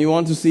ಇದೆ. And you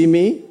want to see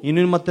me?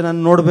 ಇನ್ನು ಮತ್ತೆ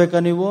ನಾನು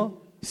ನೋಡ್ಬೇಕಾ ನೀವು?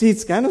 See,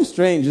 it's kind of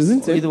strange,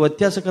 isn't it? ಇದು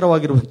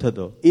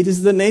ವ್ಯತ್ಯಾಸಕರವಾಗಿರುವಂತದ್ದು. It is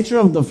the nature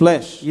of the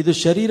flesh. ಇದು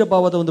ಶರೀರ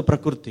ಭಾವದ ಒಂದು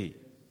ಪ್ರಕೃತಿ.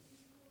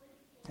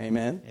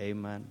 Amen.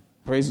 Amen.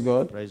 Praise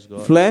God. Praise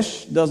God. Flesh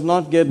does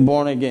not get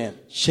born again.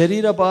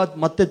 ಶರೀರ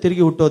ಮತ್ತೆ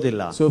ತಿರುಗಿ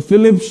ಹುಟ್ಟೋದಿಲ್ಲ. So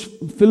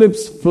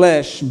Philip's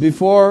flesh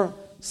before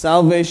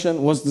salvation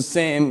was the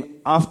same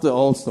after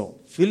also.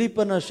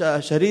 ಫಿಲಿಪ್ಪನ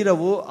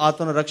ಶರೀರವು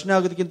ಆತನ ರಕ್ಷಣೆ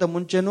ಆಗೋದಕ್ಕಿಂತ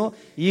ಮುಂಚೆನೂ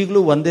ಈಗಲೂ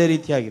ಒಂದೇ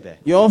ರೀತಿಯಾಗಿದೆ.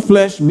 Your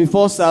flesh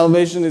before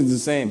salvation is the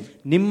same.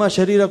 ನಿಮ್ಮ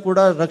ಶರೀರ ಕೂಡ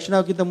ರಕ್ಷಣೆ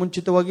ಆಗೋದಕ್ಕಿಂತ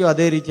ಮುಂಚಿತವಾಗಿ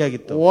ಅದೇ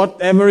ರೀತಿಯಾಗಿತ್ತು.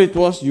 Whatever it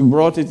was, you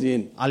brought it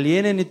in. ಅಲ್ಲಿ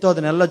ಏನೇನಿತ್ತು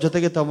ಅದನ್ನೆಲ್ಲ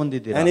ಜೊತೆಗೆ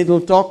ತಗೊಂಡಿದ್ದೀರಾ. And it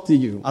will talk to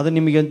you. ಅದು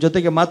ನಿಮಗೆ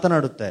ಜೊತೆಗೆ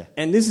ಮಾತನಾಡುತ್ತೆ.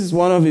 And this is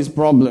one of his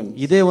problems.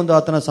 ಇದೇ ಒಂದು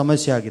ಆತನ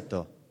ಸಮಸ್ಯೆ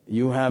ಆಗಿತ್ತು.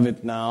 You have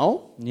it now.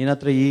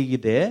 ನಿನ್ನತ್ರ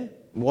ಈಗಿದೆ.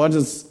 What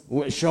is,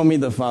 show me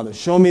the Father,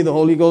 show me the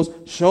Holy Ghost,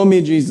 show me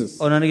Jesus.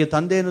 ನನಗೆ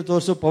ತಂದೆಯನ್ನು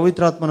ತೋರಿಸು,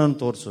 ಪವಿತ್ರಾತ್ಮನನ್ನು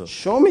ತೋರಿಸು.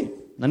 Show me.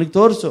 ನನಗೆ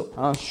ತೋರಿಸು.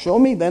 Show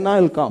me, then I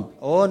will come.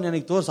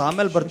 ನನಗೆ ತೋರಿಸು,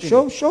 ಆಮೇಲೆ ಬರ್ತೀನಿ.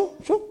 Show.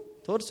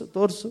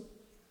 ತೋರಿಸು.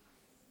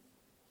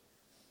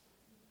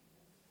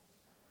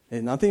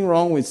 There's nothing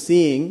wrong with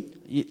seeing.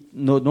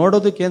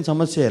 ನೋಡೋದಕ್ಕೆ ಏನು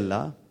ಸಮಸ್ಯೆ ಇಲ್ಲ.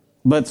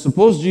 But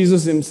suppose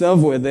Jesus himself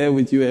were there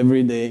with you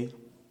every day.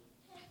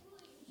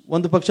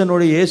 ಒಂದು ಪಕ್ಷ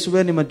ನೋಡಿ,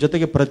 ಯೇಸುವೆ ನಿಮ್ಮ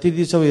ಜೊತೆಗೆ ಪ್ರತಿ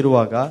ದಿವಸವೂ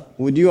ಇರುವಾಗ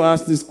would you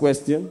ask this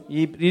question?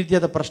 ಈ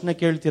ರೀತಿಯಾದ ಪ್ರಶ್ನೆ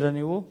ಕೇಳ್ತೀರಾ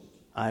ನೀವು?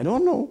 I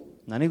don't know.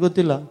 ನನಗೆ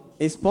ಗೊತ್ತಿಲ್ಲ.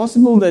 It's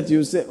possible that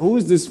you say, who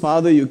is this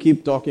Father you keep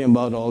talking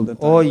about all the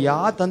time?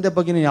 ಯಾವ ತಂದೆ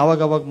ಬಗ್ಗೆ ನೀನು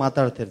ಯಾವಾಗ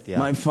ಮಾತಾಡ್ತಿರ್ತೀಯ?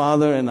 My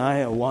Father and I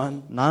are one.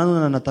 ನಾನು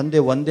ನನ್ನ ತಂದೆ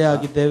ಒಂದೇ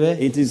ಆಗಿದ್ದೇವೆ.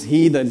 It is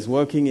He that is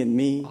working in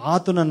me.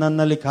 ಆತನು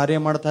ನನ್ನಲ್ಲಿ ಕಾರ್ಯ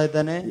ಮಾಡ್ತಾ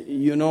ಇದ್ದಾನೆ.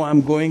 You know,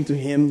 I'm going to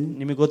Him.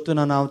 ನಿಮಗೆ ಗೊತ್ತು,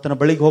 ನಾನು ಆತನ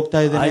ಬಳಿಗೆ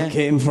ಹೋಗ್ತಾ ಇದ್ದೇನೆ. I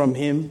came from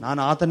Him.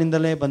 ನಾನು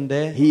ಆತನಿಂದಲೇ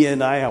ಬಂದೆ. He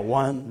and I are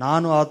one.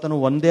 ನಾನು ಆತನು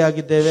ಒಂದೇ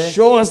ಆಗಿದ್ದೇವೆ.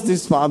 Show us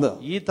this Father.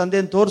 ಈ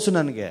ತಂದೆಯನ್ನು ತೋರಿಸು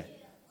ನನಗೆ.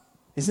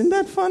 Isn't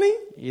that funny?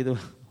 ಇದು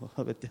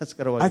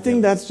ವ್ಯತ್ಯಾಸಕರವಾಗಿದೆ. I think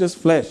that's just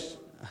flesh.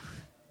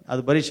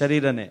 ಅದು ಬರೀ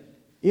ಶರೀರನೇ.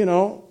 You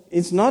know,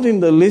 it's not in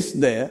the list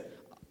there.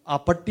 ಆ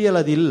ಪಟ್ಟಿಯಲ್ಲಿ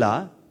ಅದಿಲ್ಲ,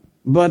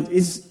 but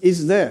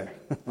it's there.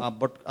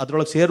 ಬಟ್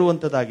ಅದರೊಳಗೆ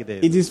ಸೇರುವಂತದ್ದಾಗಿದೆ.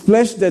 It is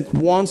flesh that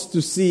wants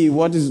to see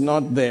what is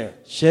not there.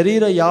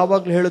 ಶರೀರ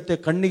ಯಾವಾಗಲೂ ಹೇಳುತ್ತೆ,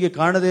 ಕಣ್ಣಿಗೆ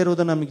ಕಾಣದೇ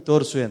ಇರುವುದನ್ನು ನಮಗೆ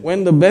ತೋರಿಸು ಅಂತ.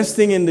 When the best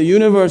thing in the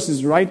universe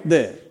is right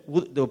there,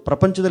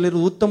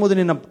 ಪ್ರಪಂಚದಲ್ಲಿರುವ ಉತ್ತಮದು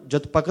ನಿನ್ನ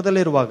ಜೊತೆ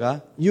ಪಕ್ಕದಲ್ಲೇ ಇರುವಾಗ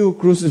you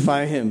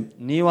crucify Him.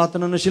 ನೀವು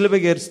ಆತನನ್ನು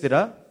ಶಿಲುಬೆಗೆ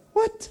ಏರಿಸ್ತೀರಾ?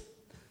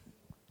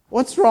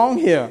 What's wrong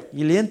here?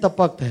 ಇಲ್ಲಿ ಏನ್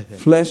ತಪ್ಪಾಗ್ತಾ ಇದೆ?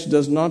 Flesh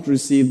does not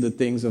receive the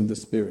things of the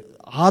Spirit.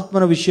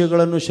 ಆತ್ಮನ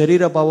ವಿಷಯಗಳನ್ನು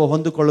ಶರೀರ ಭಾವ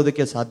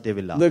ಹೊಂದಿಕೊಳ್ಳೋದಕ್ಕೆ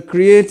ಸಾಧ್ಯವಿಲ್ಲ. The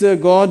Creator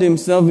God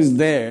Himself is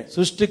there.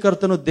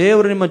 ಸೃಷ್ಟಿಕರ್ತನು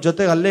ದೇವರು ನಿಮ್ಮ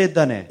ಜೊತೆಗೆ ಅಲ್ಲೇ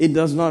ಇದ್ದಾನೆ. It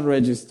does not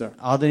register.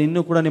 ಅದನ್ನ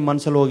ಇನ್ನೂ ಕೂಡ ನಿಮ್ಮ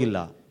ಮನಸ್ಸಲ್ಲಿ ಹೋಗಿಲ್ಲ.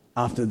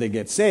 after they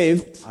get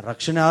saved,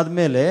 ರಕ್ಷಣೆ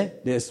ಆದ್ಮೇಲೆ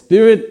their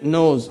spirit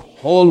knows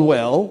whole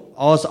well,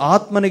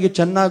 ಆತ್ಮನಿಗೆ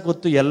ಚೆನ್ನಾಗಿ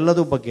ಗೊತ್ತು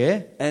ಎಲ್ಲದ ಬಗ್ಗೆ,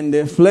 and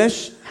their flesh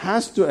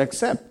has to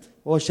accept.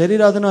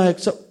 ಶರೀರ ಅದನ್ನ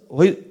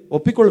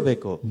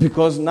ಒಪ್ಪಿಕೊಳ್ಬೇಕು.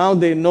 Because now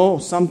they know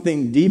something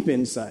deep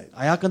inside.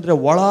 ಯಾಕಂದ್ರೆ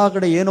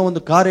ಒಳಗಡೆ ಏನೋ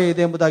ಒಂದು ಕಾರ್ಯ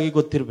ಇದೆ ಎಂಬುದಾಗಿ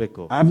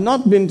ಗೊತ್ತಿರಬೇಕು. I have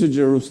not been to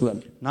Jerusalem.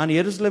 ನಾನು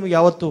ಯೆರೂಸಲೇಮಿಗೆ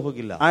ಯಾವತ್ತೂ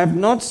ಹೋಗಿಲ್ಲ. I have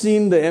not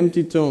seen the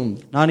empty tomb.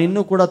 ನಾನು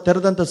ಇನ್ನೂ ಕೂಡ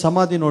ತೆರೆದಂತ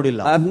ಸಮಾಧಿ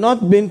ನೋಡಿಲ್ಲ. I have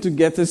not been to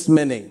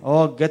Gethsemane.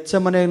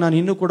 ಗೆತ್ಸೆಮನೆಗೆ ನಾನು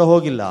ಇನ್ನೂ ಕೂಡ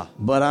ಹೋಗಿಲ್ಲ.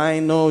 But I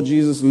know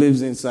Jesus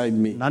lives inside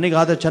me.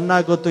 ನನಗಾದ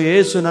ಚೆನ್ನಾಗಿ ಗೊತ್ತು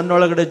ಯೇಸು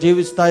ನನ್ನೊಳಗಡೆ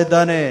ಜೀವಿಸ್ತಾ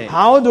ಇದ್ದಾನೆ.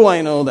 How do I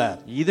know that?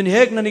 ಇದನ್ನ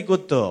ಹೇಗೆ ನನಗೆ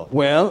ಗೊತ್ತು?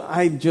 Well,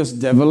 I just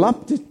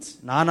developed it.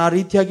 ನಾನು ಆ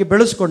ರೀತಿಯಾಗಿ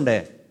ಬೆಳೆಸ್ಕೊಂಡೆ.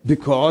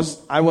 Because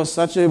I was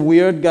such a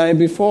weird guy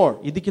before.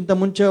 ಇದಕ್ಕಿಂತ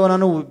ಮುಂಚೆ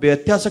ನಾನು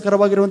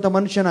ವ್ಯತ್ಯಾಸಕರವಾಗಿರುವಂತ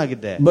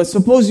ಮನುಷ್ಯನಾಗಿದ್ದೆ. But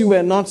suppose you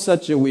were not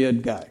such a weird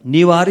guy.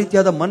 ನೀವು ಆ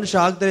ರೀತಿಯಾದ ಮನುಷ್ಯ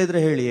ಆಗದೇ ಇದ್ರೆ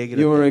ಹೇಳಿ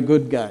ಹೇಗಿರುತ್ತೆ? You were a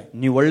good guy.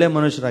 ನೀವು ಒಳ್ಳೆ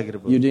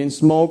ಮನುಷ್ಯರಾಗಿರಬಹುದು. You didn't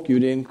smoke, you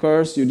didn't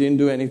curse, you didn't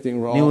do anything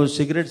wrong. ನೀವು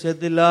ಸಿಗರೇಟ್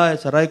ಸೇದಿಲ್ಲ,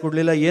 ಸರಾಯಿ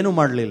ಕುಡ್ಲಿಲ್ಲ, ಏನು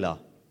ಮಾಡಲಿಲ್ಲ.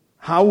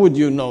 How would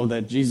you know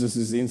that Jesus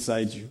is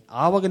inside you?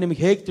 ಆವಾಗ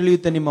ನಿಮಗೆ ಹೇಗೆ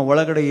ತಿಳಿಯುತ್ತೆ ನಿಮ್ಮ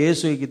ಒಳಗಡೆ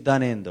ಯೇಸು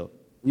ಇದ್ದಾನೆ ಎಂದು?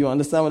 You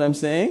understand what I'm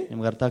saying?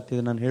 ನಿಮಗೆ ಅರ್ಥ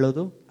ಆಗ್ತಿದೆ ನಾನು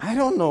ಹೇಳೋದು? I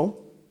don't know.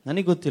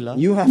 ನನಗೆ ಗೊತ್ತಿಲ್ಲ.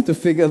 You have to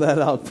figure that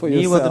out for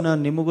yourself. ನೀವು ಅದನ್ನ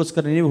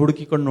ನಿಮಗೋಸ್ಕರ ನೀವು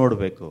ಹುಡುಕಿಕೊಂಡು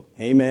ನೋಡಬೇಕು.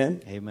 Amen.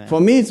 Amen. For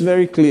me it's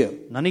very clear.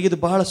 ನನಗಿದು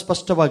ಬಹಳ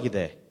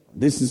ಸ್ಪಷ್ಟವಾಗಿದೆ.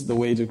 This is the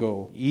way to go.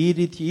 ಈ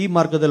ರೀತಿ ಈ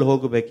ಮಾರ್ಗದಲ್ಲಿ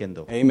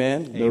ಹೋಗಬೇಕೆಂದು. Amen.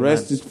 The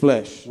rest is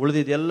flesh.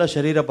 ಉಳಿದಿದೆಲ್ಲ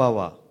ಶರೀರ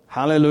ಭಾವ.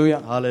 Hallelujah.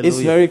 Hallelujah.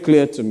 It's very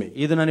clear to me.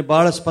 ಇದು ನನಗೆ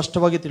ಬಹಳ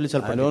ಸ್ಪಷ್ಟವಾಗಿ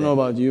ತಿಳಿಸಲ್ಪಟ್ಟಿದೆ. I don't know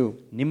about you.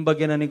 ನಿಮ್ಮ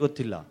ಬಗ್ಗೆ ನನಗೆ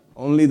ಗೊತ್ತಿಲ್ಲ.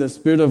 Only the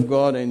Spirit of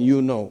God and you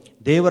know.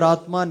 ದೇವರ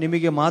ಆತ್ಮ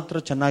ನಿಮಗೆ ಮಾತ್ರ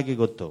ಚೆನ್ನಾಗಿ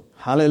ಗೊತ್ತು.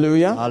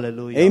 Hallelujah.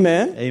 Hallelujah.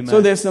 Amen. Amen. So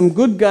there's some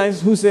good guys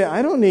who say, I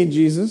don't need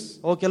Jesus.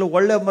 ಕೆಲವು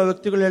ಒಳ್ಳೆ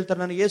ವ್ಯಕ್ತಿಗಳು ಹೇಳ್ತಾರೆ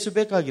ನನಗೆ ಯೇಸು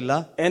ಬೇಕಾಗಿಲ್ಲ.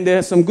 And there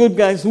are some good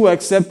guys who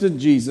accepted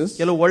Jesus.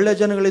 ಕೆಲವು ಒಳ್ಳೆ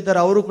ಜನಗಳಿದ್ದಾರೆ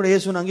ಅವರು ಕೂಡ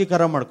ಯೇಸುನ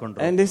ಅಂಗೀಕಾರ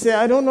ಮಾಡಿಕೊಂಡ್ರು. And they say,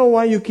 I don't know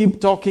why you keep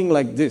talking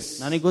like this.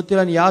 ನನಗೆ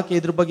ಗೊತ್ತಿಲ್ಲ ಯಾಕೆ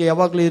ಇದ್ರ ಬಗ್ಗೆ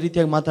ಯಾವಾಗಲೂ ಈ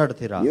ರೀತಿಯಾಗಿ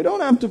ಮಾತಾಡ್ತೀರಾ. You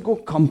don't have to go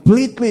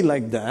completely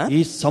like that.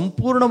 ಈ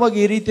ಸಂಪೂರ್ಣವಾಗಿ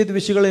ಈ ರೀತಿಯ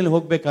ವಿಷಯಗಳಲ್ಲಿ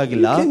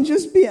ಹೋಗಬೇಕಾಗಿಲ್ಲ. You can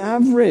just be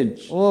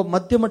average.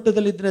 ಮಧ್ಯ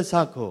ಮಟ್ಟದಲ್ಲಿ ಇದ್ರೆ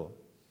ಸಾಕು.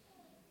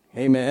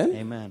 Amen.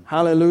 Amen.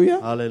 Hallelujah.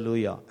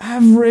 Hallelujah.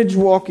 Average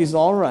walk is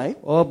all right.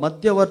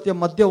 ಮಧ್ಯ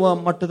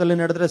ಮಟ್ಟದಲ್ಲಿ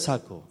ನಡೆದ್ರೆ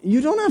ಸಾಕು. You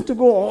don't have to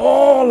go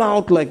all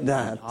out like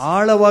that.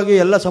 ಆಳವಾಗಿ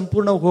ಎಲ್ಲ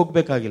ಸಂಪೂರ್ಣವಾಗಿ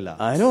ಹೋಗಬೇಕಾಗಿಲ್ಲ.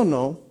 I don't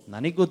know.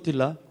 ನನಗೆ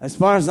ಗೊತ್ತಿಲ್ಲ. As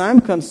far as I'm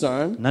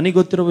concerned, ನನಗೆ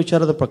ಗೊತ್ತಿರೋ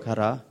ವಿಚಾರದ ಪ್ರಕಾರ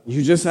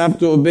you just have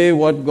to obey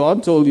what God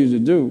told you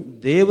to do.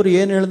 ದೇವರು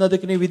ಏನು ಹೇಳಿದ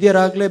ಅದಕ್ಕೆ ನೀವು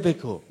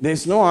ವಿಧೇಯರಾಗಲೇಬೇಕು.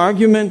 There's no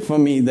argument for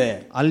me there.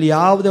 ಅಲ್ಲಿ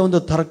ಯಾವುದೇ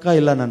ಒಂದು ತರ್ಕ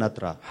ಇಲ್ಲ ನನ್ನ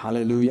ಹತ್ರ.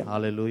 Hallelujah.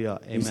 Hallelujah.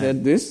 He said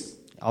this.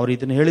 ಅವರು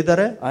ಇದನ್ನ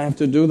ಹೇಳಿದ್ದಾರೆ. I have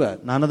to do that.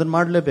 ನಾನು ಅದನ್ನ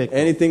ಮಾಡಲೇಬೇಕು.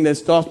 Anything that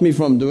stops me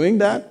from doing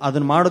that,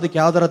 ಅದನ್ನ ಮಾಡೋದಕ್ಕೆ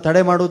ಯಾವ್ದಾರ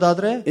ತಡೆ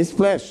ಮಾಡುವುದಾದ್ರೆ is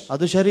flesh.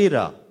 ಅದು ಶರೀರ.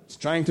 It's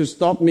trying to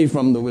stop me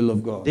from the will of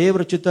God.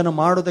 ದೇವರ ಚಿತ್ತನ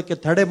ಮಾಡೋದಕ್ಕೆ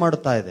ತಡೆ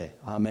ಮಾಡುತ್ತಾ ಇದೆ.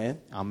 Amen.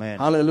 Amen.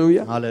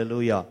 Hallelujah.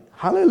 Hallelujah.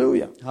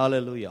 Hallelujah.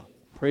 Hallelujah.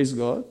 Praise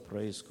God.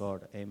 Praise God.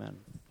 Amen.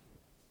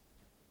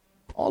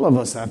 All of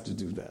us have to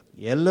do that.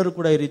 ಎಲ್ಲರೂ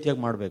ಕೂಡ ಈ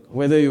ರೀತಿಯಾಗಿ ಮಾಡಬೇಕು.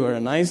 Whether you were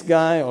a nice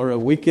guy or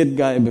a wicked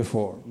guy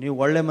before. ನೀವು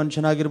ಒಳ್ಳೆ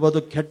ಮನುಷ್ಯನಾಗಿರ್ಬೋದು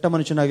ಕೆಟ್ಟ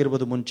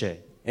ಮನುಷ್ಯನಾಗಿರ್ಬೋದು ಮುಂಚೆ.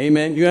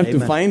 Amen. You have to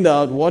find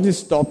out what is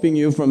stopping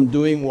you from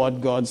doing what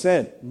God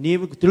said.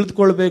 ನೀವು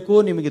ತಿಳಿದುಕೊಳ್ಳಬೇಕು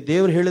ನಿಮಗೆ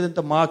ದೇವರು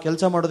ಹೇಳಿದಂತ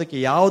ಕೆಲಸ ಮಾಡೋದಕ್ಕೆ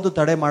ಯಾವುದು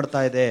ತಡೆ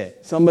ಮಾಡ್ತಾ ಇದೆ.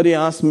 Somebody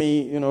asked me,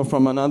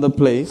 from another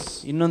place.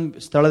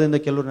 ಇನ್ನೊಂದು ಸ್ಥಳದಿಂದ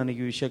ಕೆಲವರು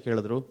ನನಗೆ ಈ ವಿಷಯ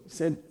ಕೇಳಿದ್ರು.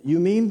 Said, you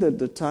mean that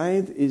the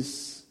tithe is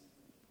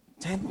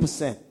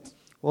 10%?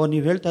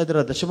 ನೀವು ಹೇಳ್ತಾ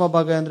ಇದ್ದೀರಾ ದಶಮ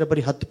ಭಾಗ ಅಂದ್ರೆ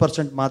ಬರೀ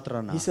 10%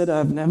 ಮಾತ್ರನಾ? He said,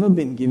 I've never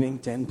been giving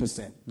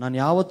 10%. ನಾನು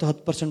ಯಾವತ್ತೂ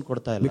 10%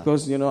 ಕೊಡ್ತಾ ಇಲ್ಲ.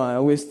 Because I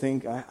always think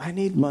I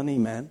need money,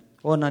 man.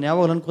 ನಾನು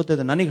ಯಾವಾಗ ಅನ್ಕೋತಾ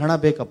ಇದ್ದೆ ನನಗೆ ಹಣ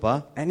ಬೇಕಪ್ಪ.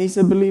 And he's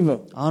a believer.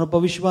 ಅವನೊಬ್ಬ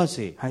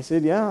ವಿಶ್ವಾಸಿ. I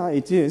said, yeah,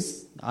 it is.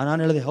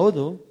 ನಾನು ಹೇಳಿದೆ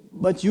ಹೌದು.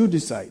 But you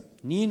decide.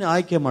 ನೀನು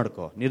ಆಯ್ಕೆ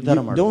ಮಾಡ್ಕೋ, ನಿರ್ಧಾರ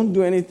ಮಾಡು. Don't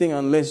do anything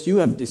unless you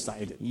have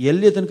decided.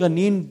 ಎಲ್ಲಿ ತನಕ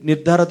ನೀನ್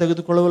ನಿರ್ಧಾರ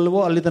ತೆಗೆದುಕೊಳ್ಳುವಲ್ವೋ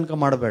ಅಲ್ಲಿ ತನಕ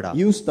ಮಾಡಬೇಡ.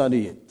 You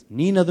study it.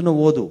 ನೀನ್ ಅದನ್ನು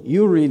ಓದು.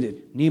 You read it.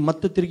 ನೀ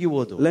ಮತ್ತೆ ತಿರುಗಿ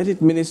ಓದು. Let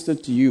it minister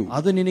to you.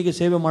 ಅದು ನಿನಗೆ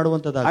ಸೇವೆ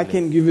ಮಾಡುವಂತದ್ದಾಗಲಿ. I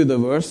can give you the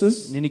verses.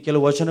 ನಿನಗೆ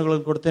ಕೆಲವು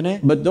ವಚನಗಳನ್ನು ಕೊಡ್ತೇನೆ.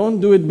 But don't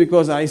do it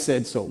because I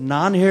said so.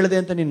 ನಾನು ಹೇಳಿದೆ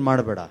ಅಂತ ನೀನ್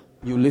ಮಾಡಬೇಡ.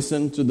 You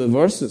listen to the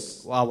verses.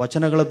 ಆ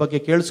ವಚನಗಳ ಬಗ್ಗೆ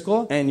ಕೇಳಿಸ್ಕೋ.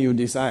 And you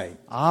decide.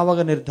 ಆವಾಗ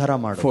ನಿರ್ಧಾರ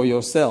ಮಾಡು. For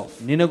yourself.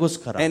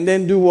 ನಿನಗೋಸ್ಕರ. And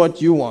then do what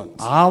you want.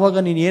 ಆವಾಗ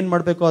ನೀನ್ ಏನ್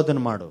ಮಾಡ್ಬೇಕೋ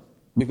ಅದನ್ನ ಮಾಡು.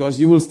 Because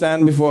you will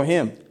stand before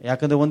him.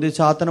 ಯಾಕಂದ್ರೆ ಒಂದ್ ದಿವಸ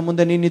ಆತನ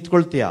ಮುಂದೆ ನೀನ್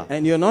ನಿಂತ್ಕೊಳ್ತೀಯ.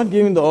 And you're not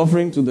giving the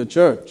offering to the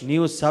church.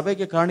 ನೀವು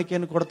ಸಭೆಗೆ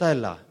ಕಾಣಿಕೆಯನ್ನು ಕೊಡ್ತಾ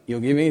ಇಲ್ಲ.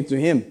 You're giving it to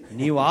him.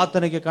 ನೀವು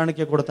ಆತನಿಗೆ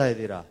ಕಾಣಿಕೆ ಕೊಡ್ತಾ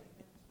ಇದ್ದೀರಾ.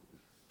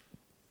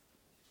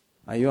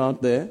 Are you out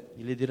there?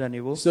 ಇಲ್ಲಿದ್ದೀರಾ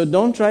ನೀವು? So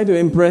don't try to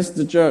impress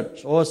the church.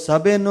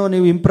 ಸಭೆಯನ್ನು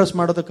ನೀವು ಇಂಪ್ರೆಸ್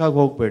ಮಾಡೋದಕ್ಕಾಗಿ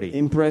ಹೋಗ್ಬೇಡಿ.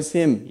 Impress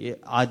him.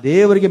 ಆ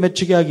ದೇವರಿಗೆ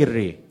ಮೆಚ್ಚುಗೆ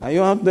ಆಗಿರ್ರಿ. Are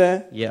you out there?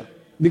 Yeah.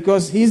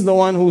 Because he's the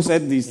one who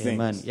said these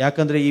things.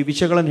 ಯಾಕಂದ್ರೆ ಈ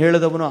ವಿಷಯಗಳನ್ನು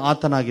ಹೇಳಿದವನು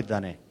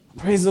ಆತನಾಗಿದ್ದಾನೆ.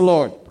 Praise the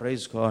Lord.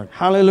 Praise God.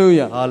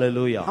 Hallelujah.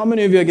 Hallelujah. How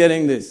many of you are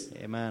getting this?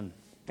 Amen.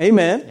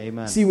 Amen.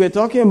 Amen. See, we're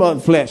talking about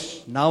flesh.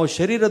 ನಾವು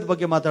ಶರೀರದ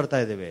ಬಗ್ಗೆ ಮಾತಾಡ್ತಾ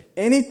ಇದ್ದೇವೆ.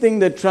 Anything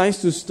that tries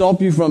to stop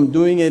you from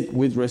doing it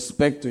with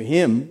respect to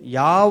him,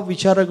 ಯಾವ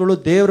ವಿಚಾರಗಳು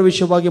ದೇವರ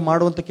ವಿಷಯವಾಗಿ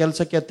ಮಾಡುವಂತ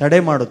ಕೆಲಸಕ್ಕೆ ತಡೆ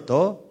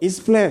ಮಾಡುತ್ತೋ is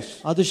flesh.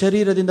 ಅದು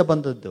ಶರೀರದಿಂದ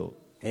ಬಂದದ್ದು.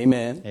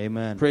 Amen.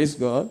 Amen. Praise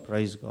God.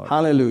 Praise God.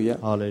 Hallelujah.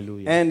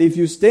 Hallelujah. And if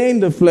you stay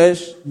in the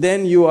flesh,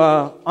 then you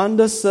are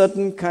under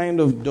certain kind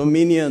of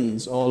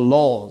dominions or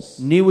laws.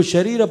 ನೀವು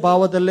ಶರೀರ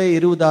ಭಾವದಲ್ಲೇ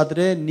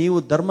ಇರುವುದಾದ್ರೆ ನೀವು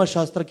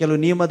ಧರ್ಮಶಾಸ್ತ್ರ ಕೆಲವು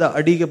ನಿಯಮದ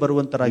ಅಡಿಗೆ You didn't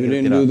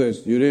ಬರುವಂತರಾಗಿರ್ತೀರ. do this,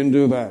 you didn't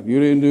do that, you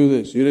didn't do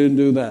this, you didn't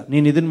do that.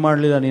 ನೀನ್ ಇದನ್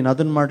ಮಾಡ್ಲಿಲ್ಲ, ನೀನ್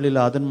ಅದನ್ ಮಾಡ್ಲಿಲ್ಲ,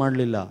 ಅದನ್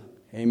ಮಾಡ್ಲಿಲ್ಲ.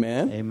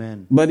 Amen. Amen.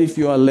 But if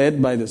you are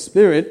led by the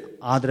Spirit,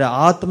 ಆದ್ರೆ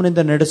ಆತ್ಮನಿಂದ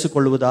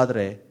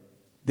ನಡೆಸಿಕೊಳ್ಳುವುದಾದ್ರೆ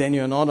then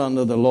you are not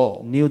under the law.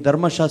 ನೀವು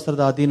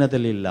ಧರ್ಮಶಾಸ್ತ್ರದ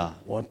ಅಧೀನದಲ್ಲಿ ಇಲ್ಲ.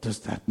 What does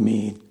that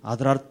mean?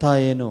 ಅದರ ಅರ್ಥ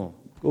ಏನು?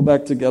 Go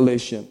back to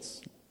Galatians.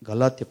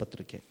 Galatia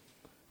ಪತ್ರಿಕೆ.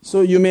 So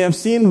you may have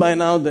seen by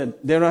now that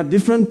there are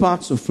different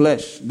parts of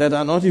flesh that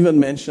are not even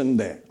mentioned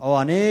there. ಅವು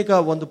ಅನೇಕ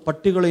ಒಂದು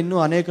ಪಟ್ಟಿಗಳು ಇನ್ನೂ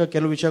ಅನೇಕ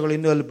ಕೆಲವು ವಿಷಯಗಳು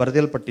ಇನ್ನೂ ಅಲ್ಲಿ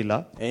ಬರೆದಲ್ಪಟ್ಟಿಲ್ಲ.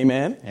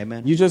 Amen.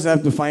 Amen. You just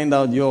have to find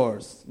out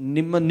yours.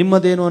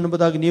 ನಿಮ್ಮದೇನು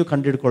ಅನ್ನುವುದಾಗಿ ನೀವು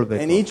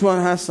ಕಂಡುಹಿಡ್ಕೊಳ್ಬೇಕು. And each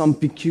one has some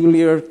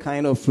peculiar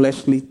kind of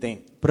fleshly thing.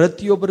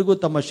 ಪ್ರತಿಯೊಬ್ಬರಿಗೂ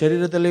ತಮ್ಮ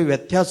ಶರೀರದಲ್ಲಿ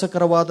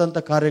ವ್ಯತ್ಯಾಸಕರವಾದಂತ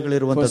For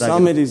ಕಾರ್ಯಗಳಿರುವಂತದ್ದಾಗಿದೆ.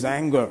 some it is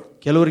anger.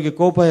 ಕೆಲವರಿಗೆ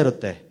ಕೋಪ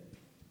ಇರುತ್ತೆ.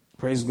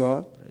 Praise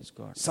God.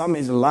 Some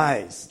is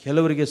lies.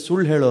 ಕೆಲವರಿಗೆ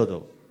ಸುಳ್ಳು ಹೇಳೋದು.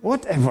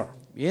 Whatever.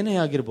 ಏನೇ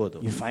ಆಗಿರ್ಬೋದು.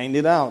 You find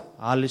it out.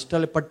 ಆ ಲಿಸ್ಟ್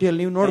ಅಲ್ಲಿ ಪಟ್ಟಿಯಲ್ಲಿ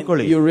ನೀವು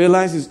ನೋಡ್ಕೊಳ್ಳಿ. You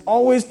realize it's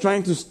always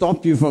trying to stop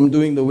you from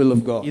doing the will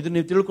of God. ಇದು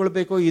ನೀವು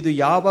ತಿಳ್ಕೊಳ್ಬೇಕು, ಇದು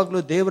ಯಾವಾಗಲೂ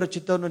ದೇವರ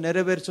ಚಿತ್ತವನ್ನು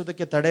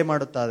ನೆರವೇರಿಸುವುದಕ್ಕೆ ತಡೆ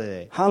ಮಾಡುತ್ತದೆ.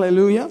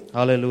 Hallelujah.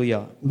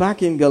 Hallelujah. Back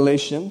in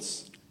Galatians,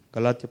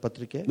 Galatia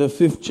ಪತ್ರಿಕೆ the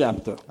 5th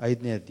chapter.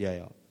 5ನೇ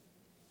ಅಧ್ಯಾಯ.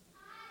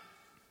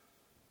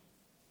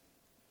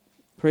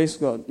 Praise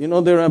God. You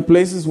know, there are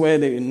places where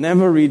they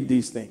never read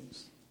these things.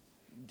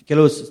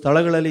 ಕೆಲವು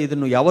ಸ್ಥಳಗಳಲ್ಲಿ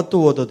ಇದನ್ನು ಯಾವತ್ತೂ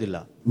ಓದೋದಿಲ್ಲ.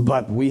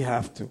 But we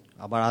have to.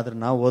 ಆದ್ರೆ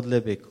ನಾವು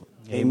ಓದಲೇಬೇಕು.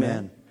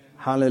 Amen.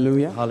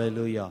 Hallelujah.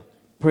 Hallelujah.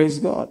 Praise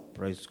God.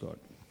 Praise God.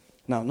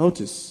 Now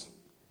notice,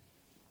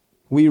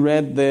 we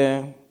read there,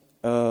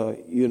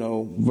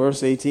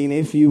 verse 18,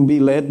 if you be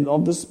led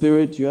of the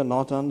Spirit, you are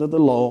not under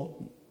the law.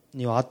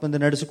 ನೀವು ಆತ್ಮದಿಂದ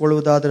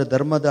ನಡೆಸಿಕೊಳ್ಳುವುದಾದರೆ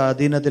ಧರ್ಮದ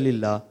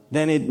ಅಧೀನದಲ್ಲಿಲ್ಲ.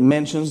 Then it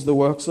mentions the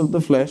works of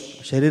the flesh.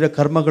 ಶರೀರ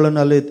ಕರ್ಮಗಳನ್ನು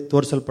ಅಲ್ಲಿ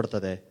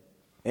ತೋರಿಸಲ್ಪಡ್ತದೆ.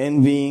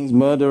 Envyings,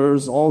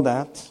 murders, all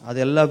that.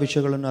 ಅದೆಲ್ಲ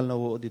ವಿಷಯಗಳನ್ನು ಅಲ್ಲಿ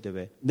ನಾವು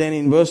ಓದಿದ್ದೇವೆ. Then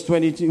in verse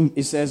 22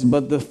 it says,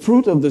 but the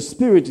fruit of the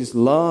Spirit is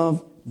love,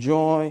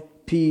 joy,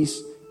 peace,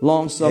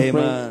 long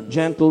suffering, Amen.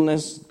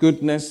 gentleness,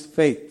 goodness,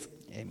 faith.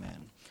 Amen.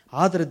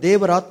 ಆದರೆ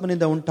ದೇವರ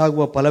ಆತ್ಮನಿಂದ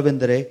ಉಂಟಾಗುವ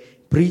ಫಲವೆಂದರೆ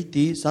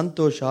ಪ್ರೀತಿ,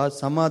 ಸಂತೋಷ,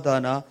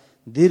 ಸಮಾಧಾನ,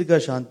 ದೀರ್ಘ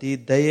ಶಾಂತಿ,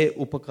 ದಯೆ,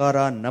 ಉಪಕಾರ,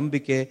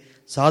 ನಂಬಿಕೆ,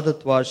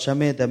 ಸಾಧುತ್ವ,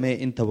 ಕ್ಷಮೆ, ದಮೆ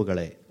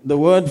ಇಂಥವುಗಳೇ. The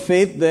word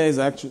faith there is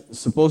actually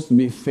supposed to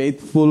be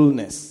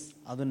faithfulness.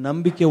 ಅದು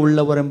ನಂಬಿಕೆ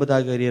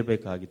ಉಳ್ಳವರೆಂಬುದಾಗಿ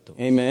ಇರಬೇಕಾಗಿತ್ತು.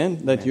 Amen.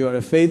 That you are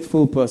a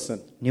faithful person.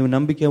 ನೀವು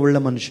ನಂಬಿಕೆ ಉಳ್ಳ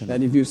ಮನುಷ್ಯನು.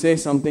 That if you say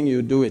something, you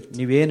do it.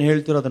 ನೀವೇನು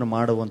ಹೇಳ್ತೀರೋ ಅದನ್ನು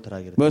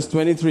ಮಾಡುವಂತರಾಗಿರ್ತೀರಿ. Verse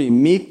 23,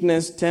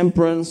 meekness,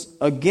 temperance,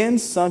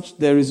 against such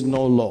there is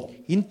no law.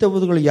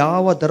 ಇಂಥವುಗಳು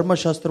ಯಾವ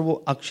ಧರ್ಮಶಾಸ್ತ್ರವೂ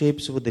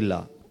ಆಕ್ಷೇಪಿಸುವುದಿಲ್ಲ.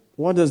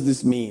 What does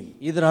this mean?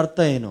 ಇದರ ಅರ್ಥ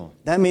ಏನು?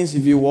 That means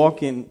if you walk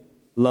in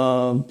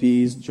love,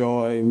 peace,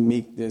 joy,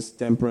 meekness,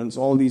 temperance,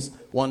 all these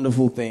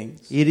wonderful things,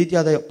 ಈ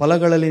ರೀತಿಯಾದ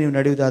ಫಲಗಳಲ್ಲಿ ನೀವು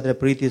ನಡೆಯುವುದಾದ್ರೆ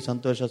ಪ್ರೀತಿ,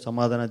 ಸಂತೋಷ,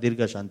 ಸಮಾಧಾನ,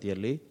 ದೀರ್ಘ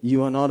ಶಾಂತಿಯಲ್ಲಿ, you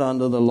are not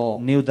under the law.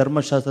 ನೀವು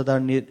ಧರ್ಮಶಾಸ್ತ್ರದ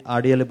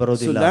ಅಡಿಯಲ್ಲಿ So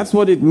ಬರೋದಿಲ್ಲ. that's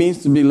what it means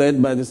to be led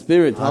by the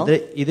Spirit. ಆದ್ರೆ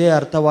ಇದೇ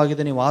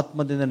ಅರ್ಥವಾಗಿದೆ ನೀವು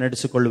ಆತ್ಮದಿಂದ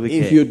ನಡೆಸಿಕೊಳ್ಳುವಿಕೆ.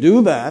 If you do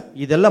that,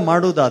 ಇದೆಲ್ಲ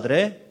ಮಾಡುವುದಾದ್ರೆ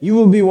you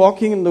will be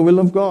walking in the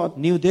will of God.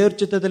 ನೀವು ದೇವರ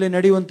ಚಿತ್ತದಲ್ಲಿ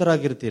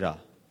ನಡೆಯುವಂತರಾಗಿರ್ತೀರಾ.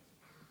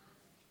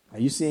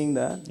 Are you seeing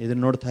that?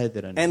 ಇದನ್ನ ನೋಡ್ತಾ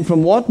ಇದ್ದೀರಾ? And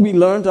from what we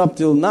learned up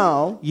till now,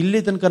 ಇಲ್ಲಿ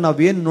ತನಕ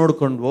ನಾವೇನ್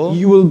ನೋಡ್ಕೊಂಡ್ವೋ,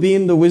 you will be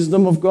in the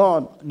wisdom of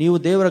God. ನೀವು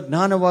ದೇವರ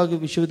ಜ್ಞಾನವಾಗಿ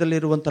ವಿಷಯದಲ್ಲಿ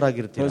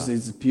ಇರುವಂತರಾಗಿರ್ತೀರಾ. Because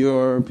it's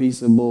pure,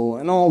 peaceable,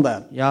 and all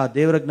that.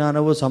 ದೇವರ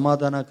ಜ್ಞಾನವು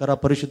ಸಮಾಧಾನಕರ,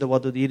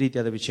 ಪರಿಶುದ್ಧವಾದದ್ದು, ಈ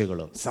ರೀತಿಯಾದ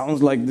ವಿಷಯಗಳು.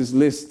 Sounds like this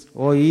list.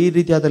 ಈ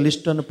ರೀತಿಯಾದ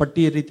ಲಿಸ್ಟ್ ಅನ್ನು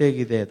ಪಟ್ಟಿ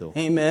ರೀತಿಯಾಗಿದೆ ಅದು.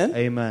 Amen.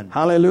 Amen.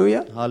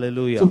 Hallelujah.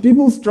 Hallelujah. So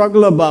people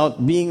struggle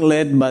about being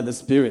led by the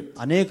Spirit.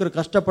 ಅನೇಕರು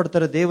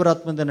ಕಷ್ಟಪಡ್ತಾರೆ ದೇವರ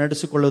ಆತ್ಮದಿಂದ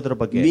ನಡೆಸಿಕೊಳ್ಳುವುದರ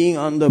ಬಗ್ಗೆ. Being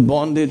under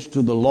bondage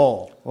to the law.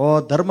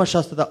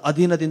 ಧರ್ಮಶಾಸ್ತ್ರದ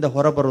ಅಧೀನದಿಂದ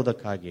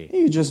ಹೊರಬರುವುದಕ್ಕಾಗಿ.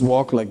 You just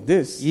walk like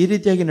this. ಈ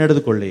ರೀತಿಯಾಗಿ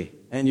ನಡೆದುಕೊಳ್ಳಿ.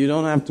 And you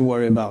don't have to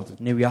worry about it.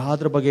 ನೀವು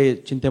ಯಾವ್ದ್ರ ಬಗ್ಗೆ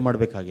ಚಿಂತೆ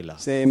ಮಾಡಬೇಕಾಗಿಲ್ಲ.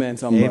 Say amen,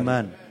 somebody.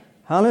 Amen.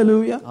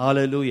 Hallelujah.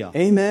 Hallelujah.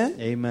 Amen.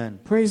 Amen.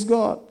 Praise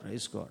God.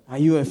 Praise God.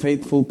 Are you a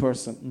faithful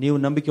person? ನೀವು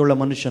ನಂಬಿಕೆಯುಳ್ಳ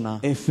ಮನುಷ್ಯನ?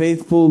 A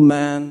faithful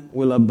man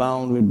will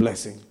abound with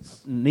blessings.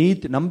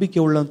 ನಂಬಿಕೆ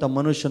ಉಳ್ಳಂತ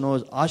ಮನುಷ್ಯನು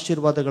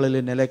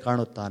ಆಶೀರ್ವಾದಗಳಲ್ಲಿ ನೆಲೆ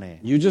ಕಾಣುತ್ತಾನೆ.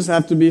 You just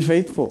have to be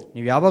faithful.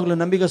 ನೀವು ಯಾವಾಗಲೂ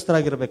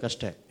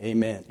ನಂಬಿಕಸ್ಥರಾಗಿರಬೇಕಷ್ಟೇ.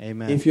 Amen.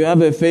 Amen. If you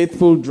have a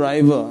faithful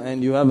driver and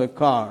you have a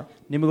car,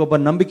 ನಿಮಗೊಬ್ಬ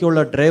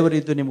ನಂಬಿಕೆಯುಳ್ಳ driver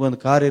ಇದ್ದು ನಿಮಗೊಂದು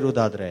car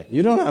ಇರುವುದಾದ್ರೆ,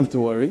 you don't have to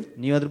worry.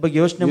 ನೀವು ಅದ್ರ ಬಗ್ಗೆ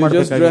ಯೋಚನೆ You just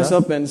dress ಮಾಡಬೇಕಾಗಿಲ್ಲ.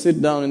 up and sit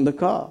down in the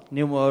car.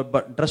 ನೀವು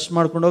ಡ್ರೆಸ್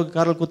ಮಾಡ್ಕೊಂಡು ಹೋಗಿ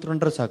ಕಾರಲ್ಲಿ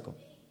ಕೂತ್ಕೊಂಡ್ರೆ ಸಾಕು.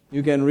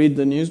 You can read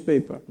the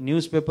newspaper.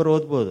 News paper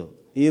ಓದ್ಬೋದು.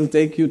 He'll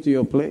take you to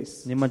your place.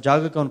 ನಿಮ್ಮ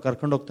ಜಾಗಕ್ಕೆ ಅವ್ನು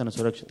ಕರ್ಕೊಂಡು ಹೋಗ್ತಾನೆ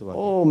ಸುರಕ್ಷಿತವಾಗಿ.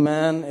 Oh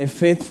man, a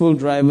faithful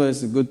driver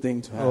is a good thing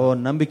to have.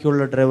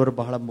 ನಂಬಿಕೆಯುಳ್ಳ driver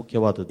ಬಹಳ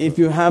ಮುಖ್ಯವಾದದ್ದು. If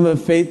you have a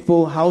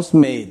faithful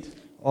housemaid,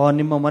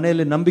 ನಿಮ್ಮ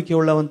ಮನೆಯಲ್ಲಿ ನಂಬಿಕೆ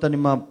ಉಳ್ಳವಂತ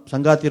ನಿಮ್ಮ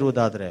ಸಂಗಾತಿ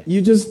ಇರುವುದಾದ್ರೆ, you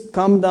just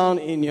come down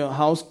in your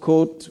house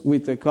coat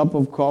with a cup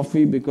of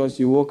coffee because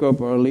you woke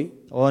up early.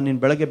 ನೀನ್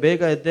ಬೆಳಗ್ಗೆ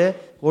ಬೇಗ ಎದ್ದೆ,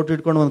 ಕೋಟ್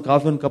ಇಟ್ಕೊಂಡು ಒಂದು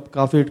ಕಪ್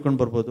ಕಾಫಿ ಇಟ್ಕೊಂಡು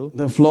ಬರ್ಬೋದು.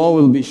 The floor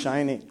will be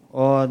shining.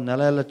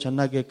 ನೆಲ ಎಲ್ಲ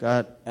ಚೆನ್ನಾಗಿ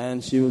And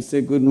she will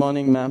say, good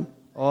morning, ma'am.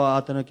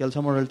 ಆತನು ಕೆಲಸ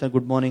ಮಾಡೋ ಹೇಳ್ತಾನೆ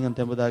ಗುಡ್ ಮಾರ್ನಿಂಗ್ ಅಂತ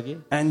ಎಂಬುದಾಗಿ.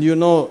 And you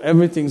know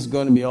everything's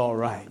going to be all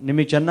right.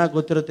 ನಿಮಗೆ ಚೆನ್ನಾಗಿ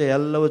ಗೊತ್ತಿರುತ್ತೆ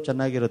ಎಲ್ಲವೂ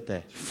ಚೆನ್ನಾಗಿರುತ್ತೆ.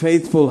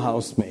 Faithful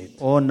housemaid.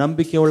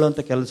 ನಂಬಿಕೆ ಉಳ್ಳಂತ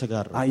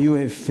ಕೆಲಸಗಾರ. Are you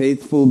a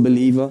faithful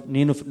believer?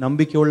 ನೀನು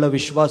ನಂಬಿಕೆ ಉಳ್ಳ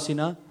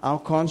ವಿಶ್ವಾಸಿನ?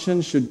 Our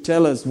conscience should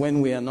tell us when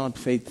we are not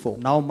faithful.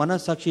 ನಾವು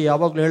ಮನಸ್ಸಾಕ್ಷಿ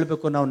ಯಾವಾಗಲೂ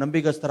ಹೇಳಬೇಕು ನಾವು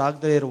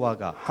ನಂಬಿಗಸ್ತರಾಗದೇ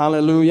ಇರುವಾಗ.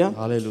 Hallelujah.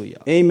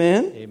 Hallelujah.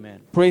 Amen. Amen.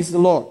 Praise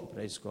the Lord.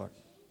 Praise God.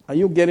 Are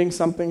you getting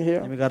something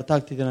here? ನಿಮಗೆ ಅರ್ಥ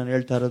ಆಗ್ತಿದೆ ನಾನು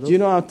ಹೇಳ್ತಾ ಇರೋದು? Do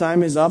you know our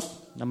time is up?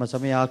 ನಮ್ಮ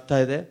ಸಮಯ ಆಗ್ತಾ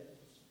ಇದೆ.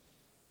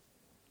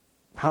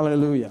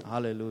 Hallelujah.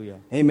 Hallelujah.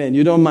 Amen.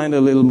 You don't mind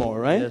a little more,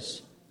 right? Yes.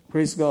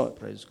 Praise God.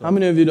 Praise God. How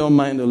many of you don't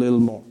mind a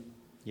little more?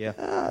 Yeah.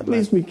 At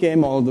least we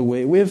came all the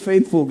way. We're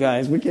faithful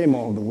guys. We came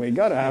all the way.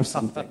 Got to have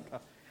something.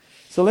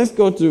 So let's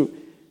go to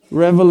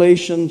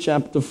Revelation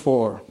chapter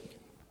 4.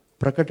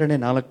 ಪ್ರಕಟಣೆ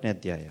 4ನೇ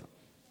ಅಧ್ಯಾಯ.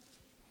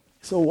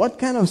 So what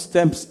kind of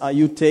steps are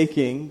you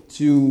taking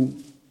to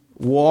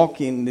walk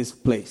in this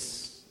place?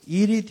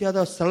 ಈ ರೀತಿಯಾದ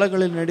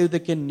ಸ್ಥಳಗಳಲ್ಲಿ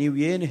ನಡೆಯುವುದಕ್ಕೆ ನೀವು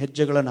ಏನು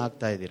ಹೆಜ್ಜೆಗಳನ್ನು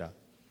ಹಾಕ್ತಾ ಇದ್ದೀರಾ?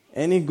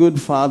 Any good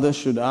father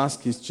should ask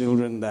his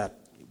children that.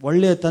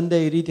 ಒಳ್ಳೆಯ ತಂದೆ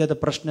ಈ ರೀತಿಯಾದ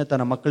ಪ್ರಶ್ನೆ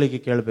ತನ್ನ ಮಕ್ಕಳಿಗೆ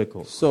ಕೇಳಬೇಕು.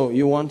 So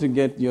you want to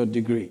get your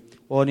degree.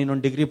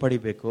 ನೀನೊಂದು ಡಿಗ್ರಿ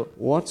ಪಡಿಬೇಕು.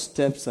 What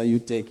steps are you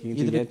taking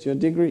to get your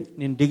degree?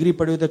 ನೀನು ಡಿಗ್ರಿ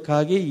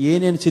ಪಡೆಯುವುದಕ್ಕಾಗಿ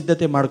ಏನೇನು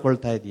ಸಿದ್ಧತೆ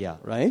ಮಾಡ್ಕೊಳ್ತಾ ಇದೀಯಾ?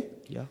 Right?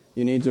 Yeah.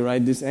 You need to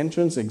write this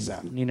entrance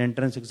exam. ನೀನು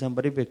ಎಂಟ್ರೆನ್ಸ್ ಎಕ್ಸಾಮ್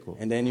ಬರೀಬೇಕು.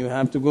 And then you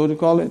have to go to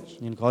college.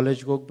 ನೀನು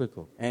ಕಾಲೇಜ್ಗೆ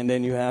ಹೋಗ್ಬೇಕು. And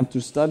then you have to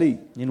study.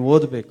 ನೀನು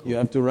ಓದಬೇಕು. You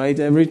have to write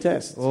every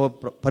test.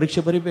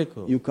 ಪರೀಕ್ಷೆ ಬರೀಬೇಕು.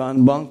 You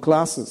can't bunk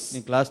classes.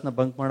 ನೀನು ಕ್ಲಾಸ್ನ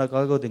ಬಂಕ್ ಮಾಡಕ್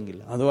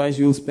ಆಗೋದಿಲ್ಲ. Otherwise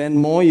you'll spend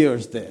more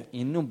years there.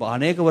 ಇನ್ನು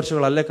ಅನೇಕ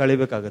ವರ್ಷಗಳು ಅಲ್ಲೇ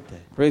ಕಳಿಬೇಕಾಗುತ್ತೆ.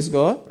 Praise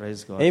God.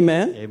 Praise God.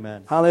 Amen. Amen.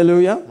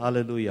 Hallelujah.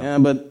 Hallelujah. Yeah,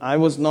 but I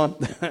was not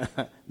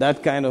that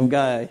kind of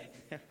guy.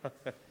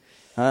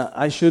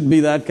 I should be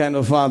that kind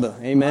of father.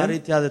 Amen. ಆ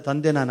ರೀತಿಯಾದ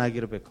ತಂದೆ ನಾನು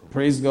ಆಗಿರಬೇಕು.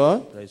 Praise God.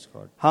 Praise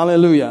God.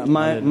 Hallelujah.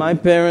 My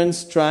parents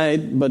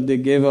tried, but they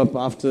gave up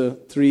after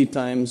 3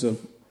 times of,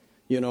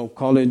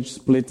 college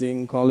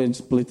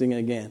splitting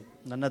again.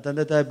 ನನ್ನ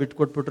ತಂದೆ ತಾಯಿ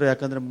ಬಿಟ್ಕೊಟ್ಬಿಟ್ರು.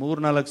 ಯಾಕಂದ್ರೆ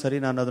 3-4 ಸರಿ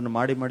ನಾನು ಅದನ್ನು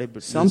ಮಾಡಿ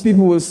ಬಿಟ್ಟು. Some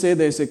people will say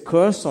there's a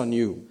curse on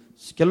you.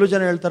 ಕೆಲವು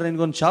ಜನ ಹೇಳ್ತಾರೆ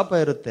ನಿನ್ಗೊಂದು ಶಾಪ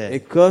ಇರುತ್ತೆ. A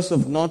curse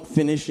of not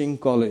finishing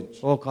college.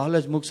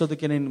 College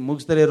ಮುಗಿಸೋದಕ್ಕೆ ನೀನು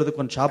ಮುಗಿಸದೇ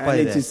ಇರೋದಕ್ಕೆ ಶಾಪ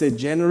ಇದೆ. It is a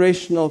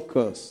generational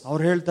curse.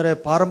 ಅವ್ರು ಹೇಳ್ತಾರೆ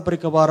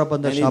ಪಾರಂಪರಿಕವಾದ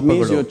ಬಂದ ಶಾಪಗಳು. And it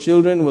means your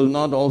children will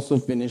not also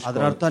finish.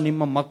 ಅದರ ಅರ್ಥ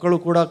ನಿಮ್ಮ ಮಕ್ಕಳು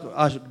ಕೂಡ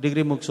ಆ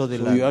degree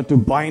ಮುಗಿಸೋದಿಲ್ಲ. So you have to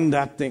bind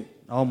that thing.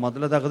 ನಾವು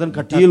ಮೊದಲದಾಗ ಅದನ್ನ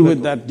ಕಟ್ಟಿ deal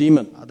with that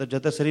demon. ಅದರ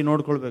ಜೊತೆ ಸರಿ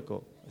ನೋಡ್ಕೊಳ್ಬೇಕು.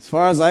 As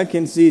far as I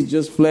can see, it's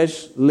just flesh,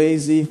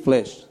 lazy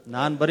flesh.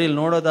 ನಾನು ಬರೀ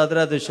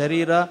ನೋಡೋದಾದ್ರೆ ಅದು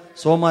ಶರೀರ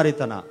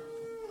ಸೋಮಾರಿತನ.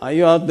 Are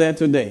you out there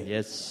today?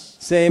 Yes.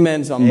 Say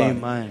amen, somebody.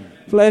 Amen.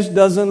 Flesh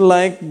doesn't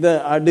like the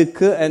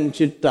adika and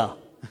chitta.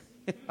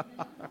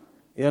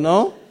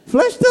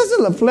 Flesh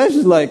doesn't. Flesh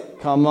is like,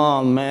 come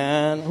on,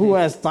 man. Who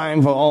has time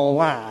for all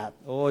that?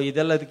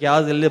 ಇದೆಲ್ಲ ಇದಕ್ಕೆ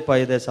ಯಾವ್ದೆಲ್ಲಪ್ಪ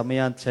ಇದೆ ಸಮಯ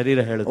ಅಂತ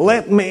ಶರೀರ ಹೇಳುತ್ತೆ.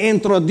 Let me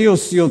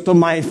introduce you to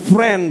my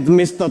friend,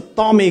 Mr.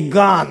 Tommy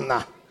Gunn.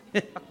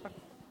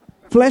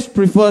 Flesh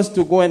prefers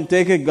to go and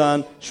take a gun,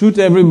 shoot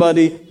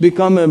everybody,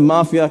 become a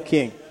mafia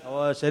king.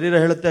 ಶರೀರ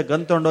ಹೇಳುತ್ತೆ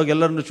gun ತಗೊಂಡೋಗಿ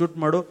ಎಲ್ಲರನ್ನು ಶೂಟ್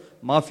ಮಾಡು,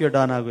 ಮಾಫಿಯಾ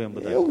ಡಾನ್ ಆಗು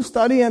ಎಂಬುದಾಗಿ. You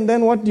study and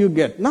then what do you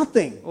get?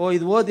 Nothing.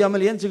 ಇದು ಓದಿ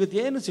ಆಮೇಲೆ ಏನ್ ಸಿಗುತ್ತೆ?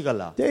 ಏನು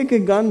ಸಿಗಲ್ಲ. Take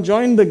a gun,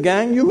 join the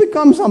gang, you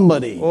become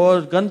somebody.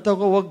 Gun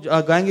ತಗೋ ಹೋಗಿ ಆ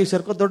ಗ್ಯಾಂಗಿಗೆ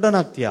ಸೇರ್ಕೊ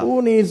ದೊಡ್ಡನಾಗ್ತೀಯಾ. Who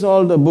needs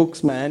all the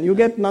books, man? You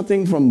get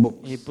nothing from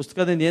books. ಈ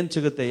ಪುಸ್ತಕದಿಂದ ಏನ್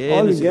ಸಿಗುತ್ತೆ?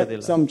 ಏನು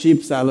ಸಿಗೋದಿಲ್ಲ. Some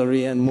cheap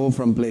salary and move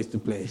from place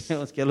to place.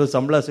 ಕೆಲವು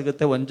ಸಂಬಳ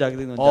ಸಿಗುತ್ತೆ ಒಂದ್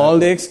ಜಾಗದಿಂದ. All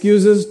the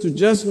excuses to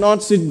just not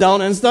sit down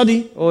and study.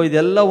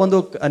 ಇದೆಲ್ಲ ಒಂದು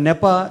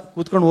ನೆಪ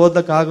ಕೂತ್ಕೊಂಡು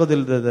ಓದಕ್ಕೆ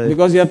ಆಗೋದಿಲ್ಲ.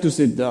 Because you have to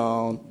sit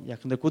down.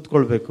 ಯಾಕಂದ್ರೆ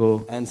ಕೂತ್ಕೊಳ್ಬೇಕು.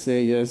 And say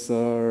yes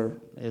sir.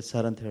 Yes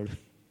sir ಅಂತ ಹೇಳಿ.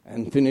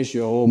 And finish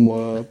your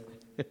homework.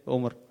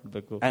 Homework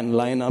ಮಾಡಬೇಕು. And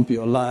line up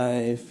your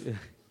life.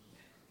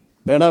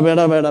 ಬೇಡ.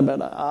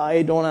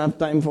 I don't have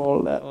time for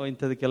all that.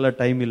 ಇಂಥದಕ್ಕೆಲ್ಲ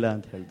time ಇಲ್ಲ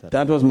ಅಂತ ಹೇಳ್ತಾರೆ.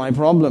 That was my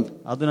problem.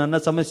 ಅದು ನನ್ನ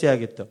ಸಮಸ್ಯೆ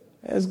ಆಗಿತ್ತು.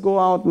 Let's go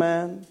out,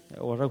 man.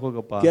 ಹೊರಗೆ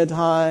ಹೋಗಪ್ಪ. Get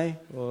high.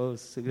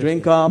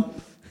 Drink up.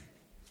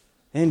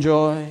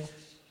 Enjoy.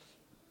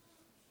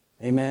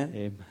 Amen.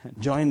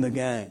 Join the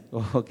gang.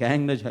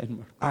 Gang ನ ಜಾಯಿನ್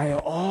ಮಾಡು. I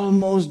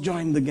almost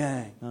joined the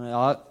gang.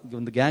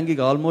 ಒಂದು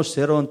ಗ್ಯಾಂಗಿಗೆ almost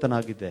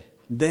ಸೇರುವಂತನಾಗಿದ್ದೆ.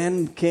 Then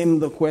came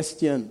the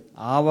question.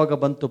 ಆವಾಗ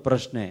ಬಂತು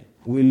ಪ್ರಶ್ನೆ.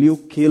 Will you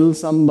kill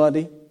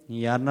somebody?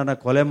 ನೀ ಯಾರನ್ನ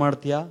ಕೊಲೆ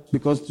ಮಾಡ್ತೀಯಾ?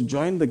 Because to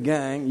join the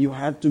gang you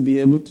had to be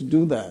able to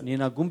do that.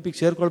 ನೀನು ಆ ಗುಂಪಿಗೆ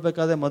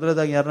ಸೇರ್ಕೊಳ್ಬೇಕಾದ್ರೆ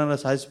ಮೊದಲದಾಗಿ ಯಾರನ್ನ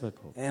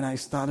ಸಾಯಿಸಬೇಕು. And I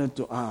started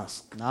to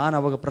ask. ನಾನು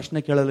ಅವಾಗ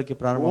ಪ್ರಶ್ನೆ ಕೇಳಲಿಕ್ಕೆ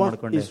ಪ್ರಾರಂಭ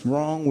ಮಾಡಿಕೊಂಡೆ. What is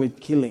wrong with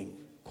killing?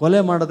 ಕೊಲೆ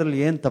ಮಾಡೋದ್ರಲ್ಲಿ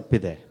ಏನ್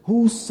ತಪ್ಪಿದೆ? Who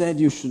said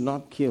you should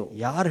not kill?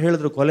 ಯಾರು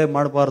ಹೇಳಿದ್ರು ಕೊಲೆ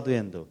ಮಾಡಬಾರದು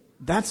ಎಂದು?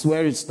 That's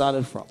where it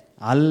started from.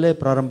 ಅಲ್ಲೇ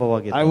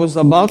ಪ್ರಾರಂಭವಾಗಿದೆ. I was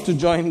about to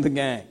join the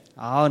gang.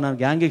 ನಾನು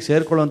ಗ್ಯಾಂಗಿಗೆ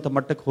ಸೇರ್ಕೊಳ್ಳುವಂತ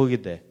ಮಟ್ಟಕ್ಕೆ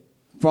ಹೋಗಿದ್ದೆ.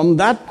 From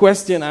that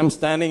question I'm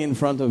standing in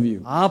front of you.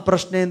 ಆ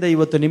ಪ್ರಶ್ನೆಯಿಂದ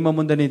ಇವತ್ತು ನಿಮ್ಮ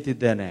ಮುಂದೆ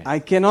ನಿಂತಿದ್ದೇನೆ. I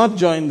cannot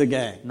join the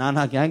gang. ನಾನು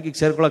ಆ ಗ್ಯಾಂಗಿಗೆ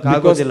ಸೇರ್ಕೊಳ್ಳೋಕೆ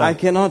ಆಗೋದಿಲ್ಲ. I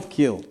cannot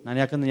kill. ನಾನು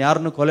ಯಾಕಂದ್ರೆ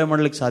ಯಾರನ್ನು ಕೊಲೆ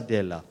ಮಾಡಲಿಕ್ಕೆ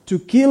ಸಾಧ್ಯ ಇಲ್ಲ. To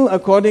kill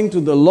according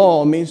to the law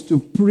means to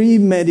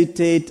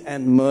premeditate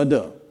and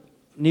murder.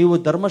 ನೀವು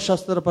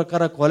ಧರ್ಮಶಾಸ್ತ್ರದ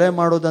ಪ್ರಕಾರ ಕೊಲೆ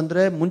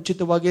ಮಾಡೋದಂದ್ರೆ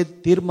ಮುಂಚಿತವಾಗಿ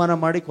ತೀರ್ಮಾನ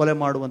ಮಾಡಿ ಕೊಲೆ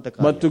ಮಾಡುವಂತ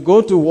ಕಾರ್ಯ. But to go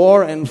to war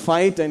and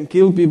fight and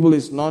kill people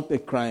is not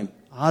a crime.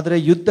 ಆದ್ರೆ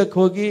ಯುದ್ಧಕ್ಕೆ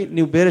ಹೋಗಿ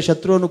ನೀವು ಬೇರೆ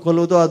ಶತ್ರುವನ್ನು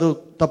ಕೊಲ್ಲುವುದು ಅದು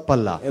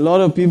ತಪ್ಪಲ್ಲ. A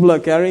lot of people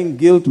are carrying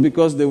guilt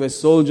because they were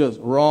soldiers.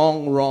 Wrong,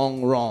 wrong,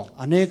 wrong.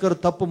 ಅನೇಕರು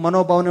ತಪ್ಪು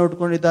ಮನೋಭಾವನೆ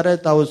ಉಟ್ಕೊಂಡಿದ್ದಾರೆ,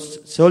 ತಾವು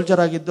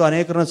ಸೋಲ್ಜರ್ ಆಗಿದ್ದು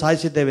ಅನೇಕರನ್ನು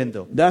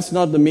ಸಾಯಿಸಿದ್ದೇವೆಂದು. That's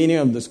not the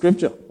meaning of the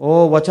scripture.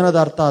 ವಚನದ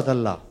ಅರ್ಥ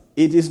ಅದಲ್ಲ.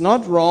 It is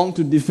not wrong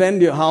to defend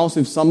your house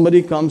if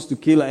somebody comes to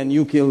kill and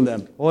you kill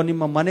them.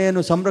 ನಿಮ್ಮ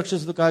ಮನೆಯನ್ನು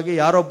ಸಂರಕ್ಷಿಸೋದಕ್ಕಾಗಿ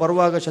ಯಾರೋ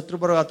ಬರುವಾಗ ಶತ್ರು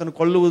ಬರುವಾಗ ಅದನ್ನು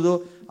ಕೊಲ್ಲುವುದು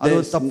ಅದು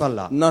ತಪ್ಪಲ್ಲ.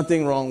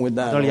 Nothing wrong with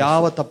that. ಅದರಲ್ಲಿ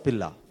ಯಾವ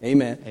ತಪ್ಪಿಲ್ಲ.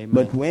 Amen.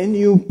 But when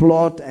you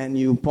plot and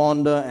you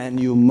ponder and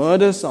you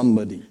murder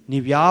somebody,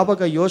 ನೀವು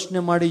ಯಾವಾಗ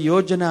ಯೋಚನೆ ಮಾಡಿ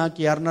ಯೋಜನೆ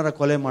ಹಾಕಿ ಯಾರನ್ನಾರ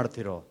ಕೊಲೆ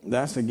ಮಾಡ್ತಿರೋ,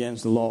 that's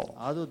against the law.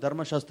 ಅದು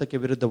ಧರ್ಮಶಾಸ್ತ್ರಕ್ಕೆ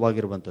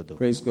ವಿರುದ್ಧವಾಗಿರುವಂತದ್ದು.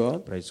 Praise God.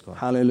 Praise God.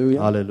 Hallelujah.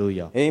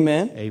 Hallelujah.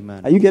 Amen.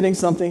 Amen. Are you getting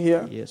something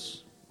here? Yes.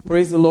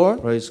 Praise the Lord.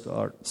 Praise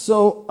God. So,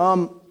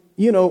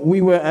 we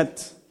were at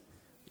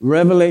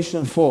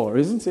Revelation 4,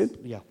 isn't it?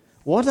 Yeah.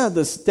 What are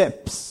the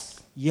steps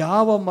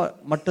ಯಾವ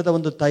ಮಟ್ಟದ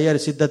ಒಂದು ತಯಾರಿ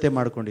ಸಿದ್ಧತೆ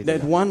ಮಾಡಿಕೊಂಡಿದೆ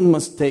that one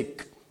must take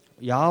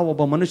ಯಾವ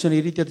ಒಬ್ಬ ಮನುಷ್ಯನ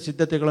ಈ ರೀತಿಯ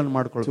ಸಿದ್ಧತೆಗಳನ್ನು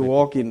ಮಾಡಿಕೊಳ್ಳಬೇಕು to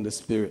walk in the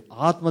spirit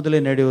ಆತ್ಮದಲ್ಲಿ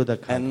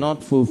ನಡೆಯುವುದಕ್ಕೆ and not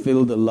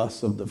fulfill the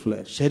lusts of the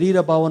flesh?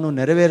 ಶರೀರ ಭಾವವನ್ನು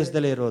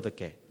ನೆರವೇರಿಸದಲೇ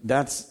ಇರೋದಕ್ಕೆ.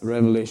 That's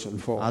Revelation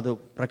 4. ಅದು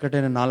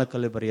ಪ್ರಕಟಣೆ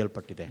 4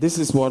 ಬರೆಯಲ್ಪಟ್ಟಿದೆ. This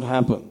is what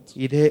happened.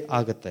 ಇದೇ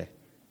ಆಗುತ್ತೆ.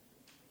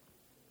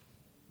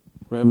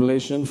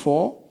 Revelation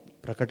 4,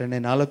 ಪ್ರಕಟಣೆ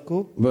 4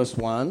 verse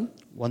 1.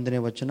 1ನೇ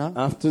ವಚನ.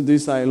 After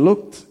this I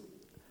looked,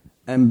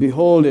 and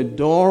behold, a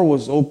door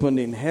was opened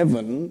in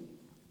heaven,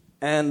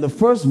 and the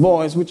first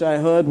voice which I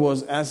heard was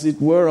as it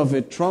were of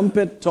a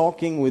trumpet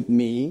talking with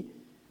me,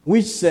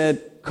 which said,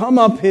 Come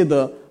up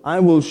hither, I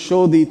will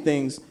show thee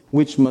things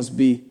which must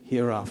be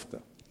hereafter.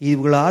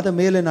 ಇವುಗಳಾದ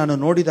ಮೇಲೆ ನಾನು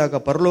ನೋಡಿದಾಗ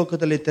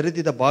ಪರಲೋಕದಲ್ಲಿ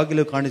ತೆರೆದಿದ್ದ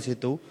ಬಾಗಿಲು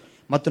ಕಾಣಿಸಿತು,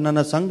 ಮತ್ತು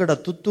ನನ್ನ ಸಂಗಡ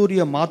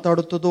ತುತ್ತೂರಿಯ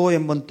ಮಾತಾಡುತ್ತದೋ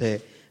ಎಂಬಂತೆ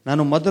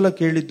ನಾನು ಮೊದಲ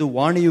ಕೇಳಿದ್ದು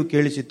ವಾಣಿಯು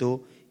ಕೇಳಿಸಿತು,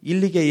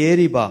 ಇಲ್ಲಿಗೆ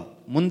ಏರಿ ಬಾ,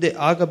 ಮುಂದೆ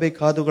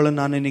ಆಗಬೇಕಾದವುಗಳನ್ನು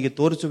ನಾನು ನಿನಗೆ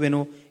ತೋರಿಸುವೆನು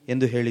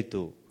ಎಂದು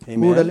ಹೇಳಿತು.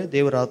 ಕೂಡಲೇ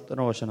ದೇವರ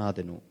ಆತ್ಮನ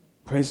ವಶನಾದೆನು.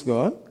 Praise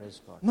God.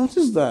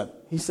 Notice that.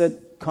 He said,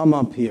 Come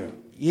up here.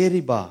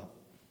 ಏರಿ ಬಾ.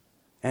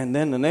 And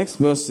then the next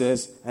verse says,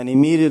 and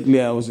immediately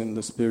I was in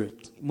the spirit.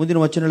 ಮುಂದಿನ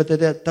ವಚನ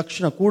ಹೇಳ್ತದೆ,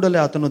 ತಕ್ಷಣ ಕೂಡಲೇ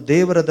ಆತನು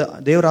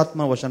ದೇವರ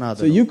ಆತ್ಮ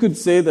ವಶನಾದನು. So you could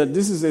say that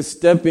this is a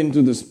step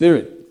into the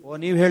spirit.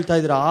 ನೀವು ಹೇಳ್ತಾ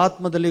ಇದ್ದೀರಾ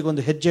ಆತ್ಮದಲ್ಲಿ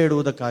ಒಂದು ಹೆಜ್ಜೆ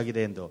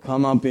ಇಡುವುದಕ್ಕಾಗಿದೆ ಎಂದು.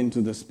 Come up into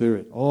the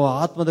spirit.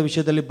 ಆತ್ಮದ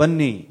ವಿಷಯದಲ್ಲಿ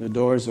ಬನ್ನಿ. The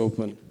door is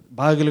open.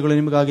 ಬಾಗಿಲುಗಳು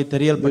ನಿಮಗಾಗಿ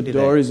ತೆರೆಯಲ್ಪಟ್ಟಿದೆ.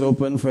 The door is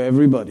open for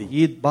everybody.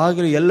 ಈ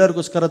ಬಾಗಿಲು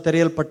ಎಲ್ಲರಿಗೋಸ್ಕರ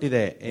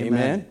ತೆರೆಯಲ್ಪಟ್ಟಿದೆ.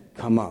 Amen.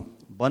 Come up.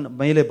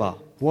 ಮೇಲೆ ಬಾ.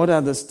 What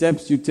are the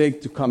steps you take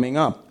to coming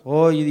up?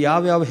 ಇದು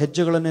ಯಾವ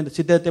ಹೆಜ್ಜೆಗಳನ್ನು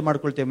ಸಿದ್ಧತೆ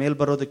ಮಾಡ್ಕೊಳ್ತೇವೆ ಮೇಲ್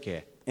ಬರೋದಕ್ಕೆ.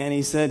 And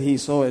he said he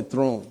saw a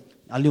throne.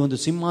 ಅಲ್ಲಿ ಒಂದು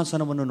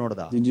ಸಿಂಹಾಸನವನ್ನು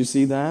ನೋಡಿದ. Did you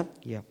see that?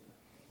 Yeah.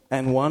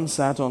 And one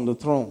sat on the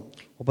throne.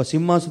 ಒಬ್ಬ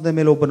ಸಿಂಹಾಸನದ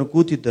ಮೇಲೆ ಒಬ್ಬನು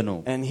ಕೂತಿದ್ದನು.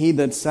 And he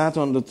that sat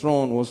on the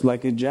throne was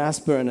like a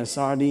jasper and a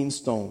sardine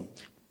stone.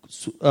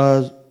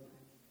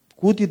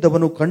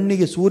 ಕೂತಿದ್ದವನು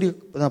ಕಣ್ಣಿಗೆ ಸೂರ್ಯ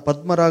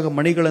ಪದ್ಮರಾಗ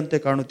ಮಣಿಗಳಂತೆ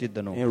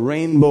ಕಾಣುತ್ತಿದ್ದನು. A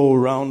rainbow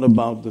round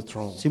about the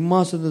throne.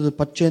 ಸಿಂಹಾಸನದ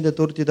ಪಚ್ಚೆಯಿಂದ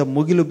ತೋರುತ್ತಿದ್ದ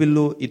ಮುಗಿಲು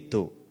bill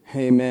ಇತ್ತು.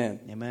 Amen.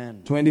 Amen.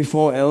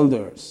 24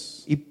 elders.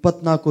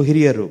 24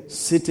 ಹಿರಿಯರು.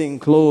 Sitting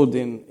clothed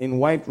in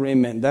white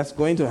raiment. That's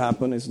going to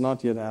happen. It's not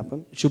yet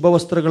happened. ಶುಭ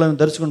ವಸ್ತ್ರಗಳನ್ನು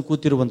ಧರಿಸಿಕೊಂಡು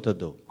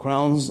ಕೂತಿರುವಂತದ್ದು.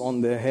 Crowns on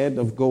their head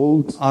of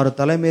gold. ಅವರ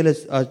ತಲೆ ಮೇಲೆ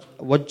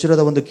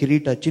ವಜ್ರದ ಒಂದು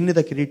ಕಿರೀಟ,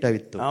 ಚಿನ್ನದ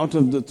ಕಿರೀಟವಿತ್ತು. Out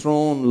of the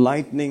throne,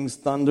 lightnings,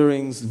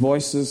 thunderings,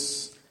 voices,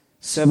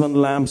 7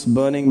 lamps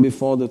burning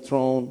before the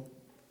throne.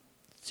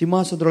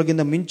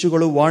 ಸಿಂಹಾಸನದೊಳಗಿಂದ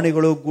ಮಿಂಚುಗಳು,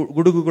 ವಾಣಿಗಳು,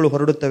 ಗುಡುಗುಗಳು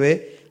ಹೊರಡುತ್ತವೆ.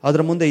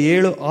 ಅದರ ಮುಂದೆ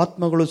 7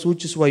 ಆತ್ಮಗಳು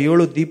ಸೂಚಿಸುವ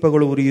 7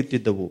 ದೀಪಗಳು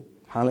ಉರಿಯುತ್ತಿದ್ದವು.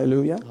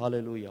 Hallelujah.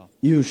 Hallelujah.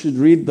 You should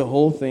read the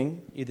whole thing.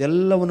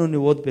 ಇದೆಲ್ಲವನ್ನು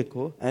ನೀವು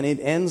ಓದಬೇಕು. And it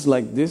ends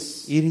like this.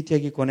 ಈ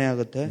ರೀತಿಯಾಗಿ ಕೊನೆ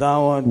ಆಗುತ್ತೆ.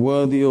 Thou art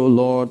worthy, O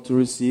Lord, to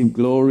receive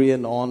glory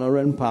and honor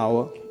and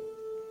power.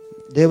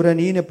 ದೇವರೇ,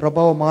 ನೀನೇ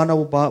ಪ್ರಭಾವ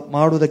ಮಾನವು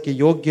ಮಾಡುವುದಕ್ಕೆ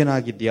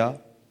ಯೋಗ್ಯನಾಗಿದ್ಯಾ.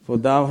 For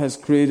thou hast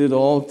created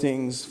all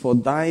things, for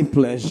thy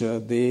pleasure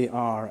they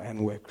are and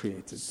were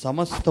created.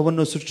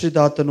 ಸಮಸ್ತವನ್ನು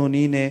ಸೃಷ್ಟಿಸಿದಾತನು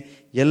ನೀನೇ,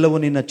 ಎಲ್ಲವೂ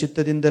ನಿನ್ನ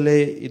ಚಿತ್ತದಿಂದಲೇ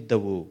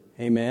ಇದ್ದವು.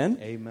 Amen.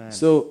 Amen.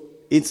 So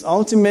it's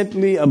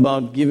ultimately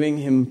about giving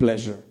him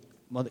pleasure.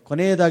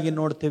 ಕೊನೆಯದಾಗಿ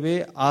ನೋಡ್ತೇವೆ,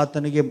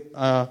 ಆತನಿಗೆ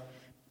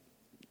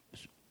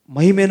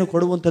ಮಹಿಮೆಯನ್ನು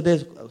ಕೊಡುವಂತದೇ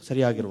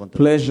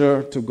ಸರಿಯಾಗಿರುವಂತದ್ದು. Pleasure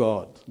to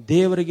God.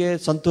 ದೇವರಿಗೆ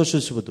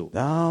ಸಂತೋಷಿಸುವುದು.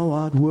 Thou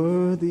art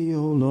worthy,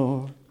 O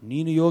Lord,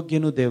 ನೀನು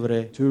ಯೋಗ್ಯನು ದೇವರೇ,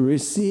 to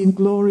receive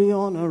glory,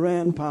 honor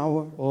and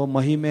power.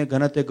 ಮಹಿಮೆ,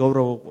 ಘನತೆ,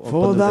 ಗೌರವ.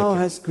 For thou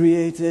hast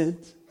created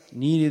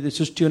ನೀನು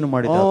ಸೃಷ್ಟಿಯನ್ನು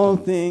ಮಾಡಿದ all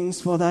things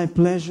for thy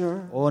pleasure.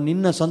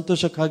 ನಿನ್ನ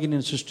ಸಂತೋಷಕ್ಕಾಗಿ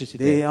ನೀನು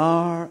ಸೃಷ್ಟಿಸಿದೆ. They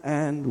are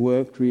and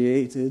were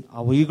created.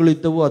 ಅವುಗಳು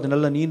ಇದ್ದವು,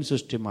 ಅದನ್ನೆಲ್ಲ ನೀನು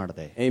ಸೃಷ್ಟಿ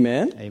ಮಾಡಿದೆ.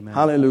 Amen. Amen.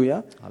 Hallelujah.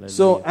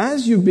 So as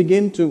you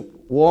begin to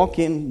walk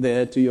in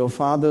there to your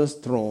father's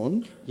throne,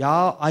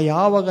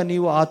 ಯಾವಾಗ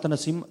ನೀವು ಆತನ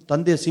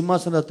ತಂದೆಯ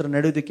ಸಿಂಹಾಸನದ ಹತ್ರ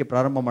ನಡೆಯುವುದಕ್ಕೆ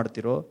ಪ್ರಾರಂಭ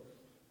ಮಾಡ್ತಿರೋ,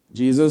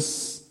 Jesus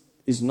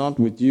is not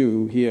with you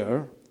here.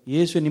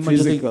 ಯೇಸು ನಿಮ್ಮ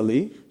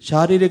physically,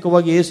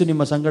 ಶಾರೀರಿಕವಾಗಿ ಯೇಸು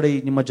ನಿಮ್ಮ ಸಂಗಡ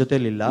ನಿಮ್ಮ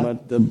ಜೊತೆಲಿಲ್ಲ.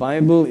 But the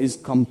Bible is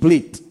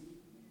complete.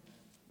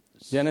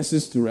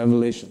 Genesis to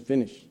Revelation,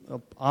 finish.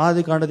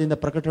 ಆದಿಕಾಂಡದಿಂದ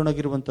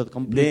ಪ್ರಕಟಣೆಯಾಗಿರುವಂತದ್ದು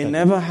complete. They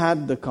never had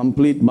the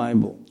complete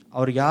Bible.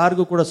 ಅವ್ರಿಗೆ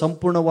ಯಾರಿಗೂ ಕೂಡ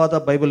ಸಂಪೂರ್ಣವಾದ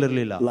ಬೈಬಲ್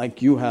ಇರಲಿಲ್ಲ. Like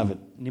you have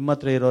it. ನಿಮ್ಮ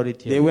ಹತ್ರ ಇರೋ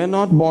ರೀತಿ. They were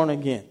not born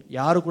again.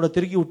 ಯಾರು ಕೂಡ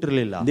ತಿರುಗಿ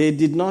ಹುಟ್ಟಿರಲಿಲ್ಲ. They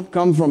did not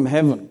come from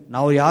heaven.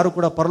 ನಾವು ಯಾರು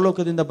ಕೂಡ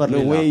ಪರಲೋಕದಿಂದ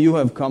ಬರಲಿಲ್ಲ. The way you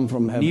have come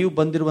from heaven. ನೀವು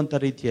ಬಂದಿರುವಂತ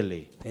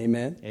ರೀತಿಯಲ್ಲಿ.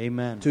 Amen.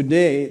 Amen.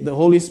 Today the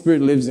Holy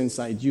Spirit lives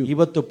inside you.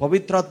 ಇವತ್ತು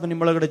ಪವಿತ್ರಾತ್ಮ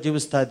ನಿಮ್ಮೊಳಗಡೆ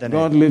ಜೀವಿಸ್ತಾ ಇದ್ದಾನೆ.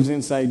 God lives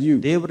inside you.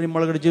 ದೇವರು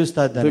ನಿಮ್ಮೊಳಗಡೆ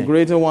ಜೀವಿಸ್ತಾ ಇದ್ದಾನೆ. The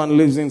greater one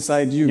lives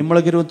inside you.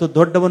 ನಿಮ್ಮೊಳಗಿರುವಂತ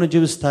ದೊಡ್ಡವನು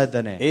ಜೀವಿಸ್ತಾ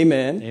ಇದ್ದಾನೆ.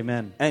 Amen.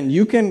 Amen. And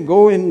you can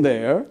go in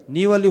there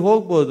ನೀವು ಅಲ್ಲಿ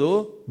ಹೋಗಬಹುದು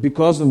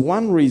because of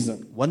one reason.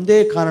 ಒಂದೇ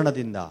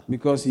ಕಾರಣದಿಂದ.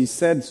 Because he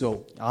said so.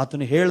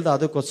 ಆತನು ಹೇಳ್ದ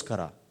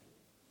ಅದಕ್ಕೋಸ್ಕರ.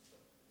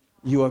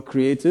 You are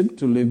created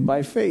to live by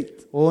faith.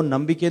 ಓ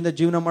ನಂಬಿಕೆಯಿಂದ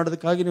ಜೀವನ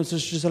ಮಾಡೋದಕ್ಕಾಗಿ ನೀವು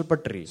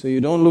ಸೃಷ್ಟಿಸಲ್ಪಟ್ರಿ. So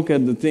you don't look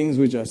at the things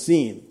which are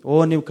seen.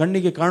 ಓ ನೀವು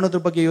ಕಣ್ಣಿಗೆ ಕಾಣೋದ್ರ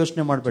ಬಗ್ಗೆ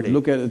ಯೋಚನೆ ಮಾಡಬೇಡಿ.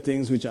 Look at the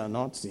things which are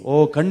not seen.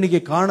 ಓ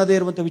ಕಣ್ಣಿಗೆ ಕಾಣದೇ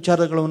ಇರುವಂತ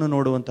ವಿಚಾರಗಳನ್ನು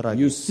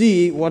ನೋಡುವಂತರಾಗಿ. You see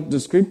what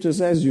the scripture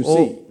says you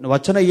see.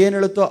 ವಚನ ಏನು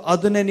ಹೇಳುತ್ತೋ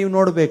ಅದನ್ನೇ ನೀವು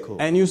ನೋಡಬೇಕು.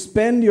 And you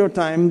spend your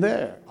time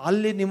there.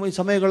 ಅಲ್ಲಿ ನಿಮ್ಮ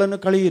ಸಮಯಗಳನ್ನು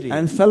ಕಳೆಯಿರಿ.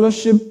 And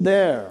fellowship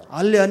there.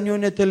 ಅಲ್ಲಿ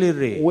ಅನ್ಯೋನ್ಯತೆಯಲ್ಲಿ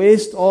ಇರ್ರಿ.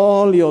 Waste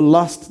all your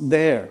lust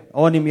there.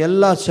 ಓ ನಿಮ್ಮ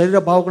ಎಲ್ಲಾ ಶರೀರ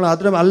ಭಾವಗಳನ್ನ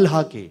ಅದರ ಅಲ್ಲಿ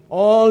ಹಾಕಿ.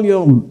 All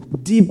your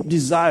deep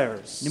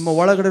desires. ನಿಮ್ಮ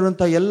ಒಳಗಡೆ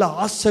ಇರುವಂತಹ ಎಲ್ಲ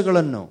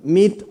ಆಸೆಗಳನ್ನು.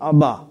 Meet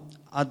Abba.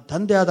 ಆ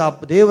ತಂದೆಯಾದ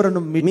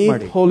ದೇವರನ್ನು ಮೀಟ್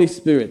ಮಾಡಿ. Meet Holy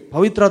Spirit.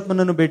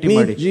 ಪವಿತ್ರಾತ್ಮನನ್ನು ಭೇಟಿ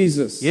ಮಾಡಿ. Meet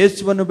Jesus.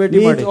 ಯೇಸುವನ್ನು ಭೇಟಿ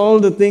ಮಾಡಿ. Meet all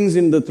the things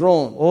in the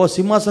throne. ಓ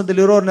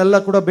ಸಿಂಹಾಸನದಲ್ಲಿ ಇರೋರ್ನೆಲ್ಲ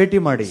ಕೂಡ ಭೇಟಿ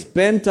ಮಾಡಿ.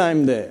 Spend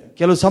time there.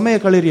 ಕೆಲವು ಸಮಯ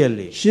ಕಳೆಯಿರಿ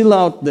ಅಲ್ಲಿ. Chill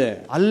out there.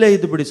 ಅಲ್ಲೇ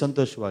ಇದ್ದು ಬಿಡಿ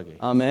ಸಂತೋಷವಾಗಿ.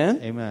 Amen.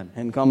 Amen.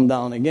 And come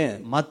down again.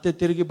 ಮತ್ತೆ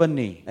ತಿರುಗಿ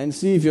ಬನ್ನಿ. And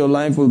see if your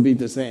life will be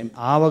the same.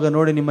 ಆವಾಗ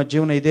ನೋಡಿ ನಿಮ್ಮ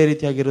ಜೀವನ ಇದೇ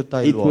ರೀತಿಯಾಗಿ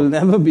ಇರುತ್ತಾ ಇಲ್ವೋ? It will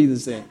never be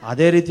the same.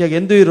 ಅದೇ ರೀತಿಯಾಗಿ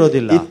ಎಂದೂ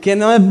ಇರೋದಿಲ್ಲ. It can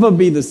never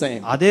be the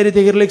same. ಅದೇ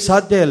ರೀತಿಯಾಗಿ ಇರ್ಲಿಕ್ಕೆ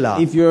ಸಾಧ್ಯ ಇಲ್ಲ.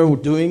 If you are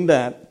doing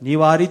that,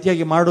 ನೀವು ಆ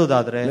ರೀತಿಯಾಗಿ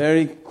ಮಾಡೋದಾದ್ರೆ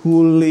very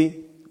coolly,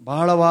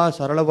 ಬಹಳ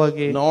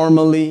ಸರಳವಾಗಿ,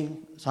 normally,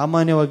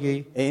 ಸಾಮಾನ್ಯವಾಗಿ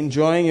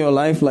enjoying your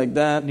life like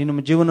that,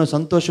 ನಿಮ್ಮ ಜೀವನ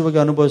ಸಂತೋಷವಾಗಿ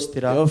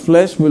ಅನುಭವಿಸ್ತೀರಾ. your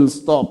flesh will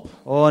stop.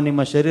 ಓ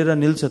ನಿಮ್ಮ ಶರೀರ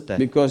ನಿಲ್ಸುತ್ತೆ.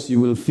 Because you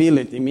will feel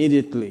it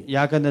immediately.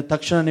 ಯಾಕಂದ್ರೆ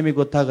ತಕ್ಷಣ ನಿಮಗೆ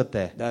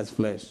ಗೊತ್ತಾಗುತ್ತೆ. That's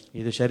flesh.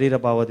 ಇದು ಶರೀರ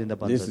ಭಾವದಿಂದ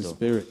This is ಬಂದದ್ದು.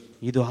 spirit.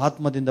 ಇದು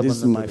ಆತ್ಮದಿಂದ This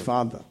is ಬಂದದ್ದು. my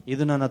Father.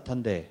 ಇದು ನನ್ನ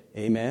ತಂದೆ.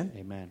 Amen.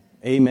 Amen.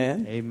 Amen.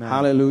 Amen.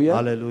 Hallelujah.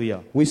 Hallelujah.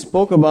 We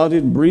spoke about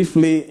it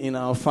briefly in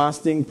our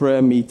fasting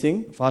prayer meeting.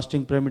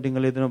 Fasting prayer meeting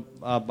ಅಲ್ಲಿ ಇದನ್ನು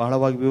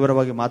ಬಹಳವಾಗಿ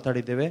ವಿವರವಾಗಿ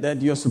ಮಾತಾಡಿದ್ದೇವೆ. That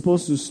you are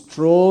supposed to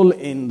stroll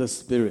in the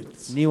spirit.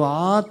 ನೀವು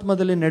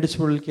ಆತ್ಮದಲ್ಲಿ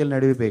ನಡೆಸುವಿಕೆಯಲ್ಲಿ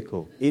ನಡೆಯಬೇಕು.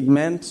 It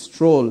meant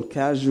stroll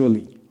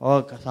casually.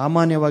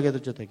 ಸಾಮಾನ್ಯವಾಗಿ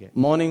ಅದ್ರ ಜೊತೆಗೆ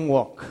Morning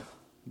walk.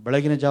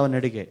 ಬೆಳಗಿನ ಜಾವ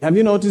ನಡಿಗೆ. Have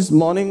you noticed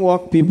morning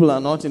walk people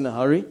are not in a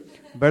hurry?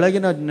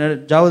 ಬೆಳಗಿನ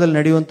ಜಾವದಲ್ಲಿ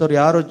ನಡೆಯುವಂತವ್ರು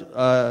ಯಾರು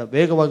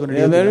ವೇಗವಾಗಿ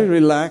They are very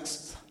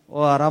relaxed.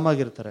 O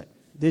ಆರಾಮಾಗಿರ್ತಾರೆ.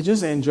 They're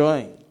just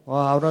enjoying. ಓ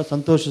ಅವರ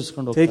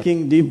ಸಂತೋಷಿಸಿಕೊಂಡು taking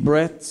deep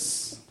breaths.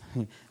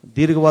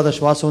 ದೀರ್ಘವಾದ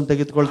ಶ್ವಾಸವನ್ನು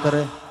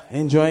ತೆಗೆದುಕೊಳ್ತಾರೆ.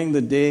 Enjoying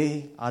the day.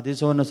 ಆ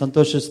ದಿವಸವನ್ನು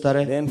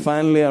ಸಂತೋಷಿಸ್ತಾರೆ. Then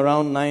finally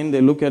around 9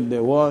 they look at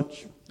their watch.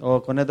 ಓ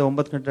ಕೊನೆದ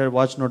 9 ಗಂಟೆ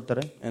watch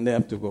ನೋಡ್ತಾರೆ. And they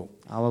have to go.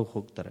 ಆವಾಗ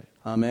ಹೋಗ್ತಾರೆ.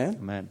 Amen.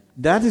 Amen.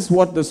 That is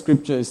what the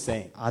scripture is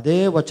saying. ಅದೇ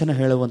ವಚನ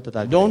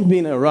ಹೇಳುವಂತದ್ದಾಗಿದೆ. Don't be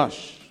in a rush.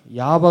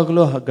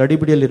 ಯಾವಾಗಲೂ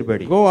ಗಡಿಬಿಡಿಯಲ್ಲಿ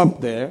ಇರಬೇಡಿ. Go up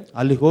there.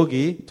 ಅಲ್ಲಿ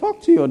ಹೋಗಿ talk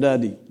to your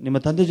daddy. ನಿಮ್ಮ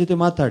ತಂದೆ ಜೊತೆ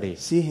ಮಾತಾಡಿ.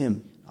 See him.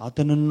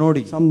 ಆತನನ್ನು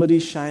ನೋಡಿ. Somebody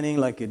shining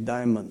like a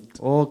diamond.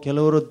 ಓ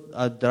ಕೆಲವರು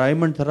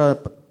ಡೈಮಂಡ್ ತರ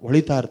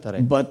ಹೊಳಿತಾ ಇರ್ತಾರೆ.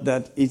 But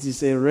that it is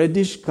a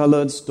reddish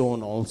colored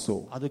stone also.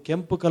 ಅದು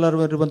ಕೆಂಪು ಕಲರ್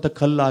ಇರುವಂತ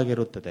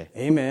ಕಲ್ಲಾಗಿರುತ್ತದೆ.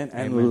 Amen.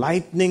 And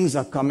lightnings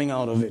are coming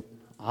out of it.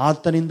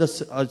 ಆತನಿಂದ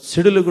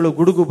ಸಿಡಿಲುಗಳು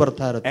ಗುಡುಗು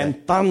ಬರ್ತಾ ಇರುತ್ತೆ. And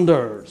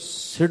thunders.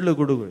 ಸಿಡಿಲು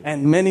ಗುಡುಗು. And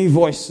many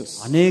voices.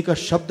 ಅನೇಕ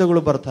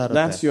ಶಬ್ದಗಳು ಬರ್ತಾ ಇರುತ್ತೆ.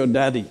 That's your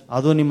daddy.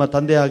 ಅದು ನಿಮ್ಮ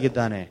ತಂದೆ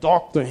ಆಗಿದ್ದಾನೆ.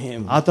 Talk to him.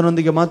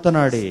 ಆತನೊಂದಿಗೆ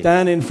ಮಾತನಾಡಿ.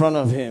 Stand in front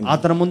of him.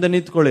 ಆತನ ಮುಂದೆ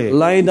ನಿಂತ್ಕೊಳ್ಳಿ.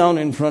 Lie down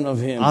in front of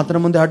him. ಆತನ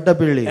ಮುಂದೆ ಅಡ್ಡ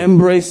ಬೀಳಿ.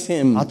 Embrace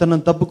him.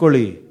 ಆತನನ್ನು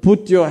ತಬ್ಬಿಕೊಳ್ಳಿ.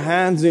 Put your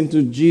hands into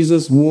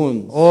Jesus'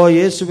 wounds. ಓ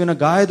ಯೇಸುವಿನ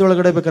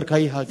ಗಾಯದೊಳಗಡೆ ಬೇಕಾದ್ರೆ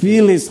ಕೈ ಹಾಕಿ.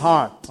 Feel his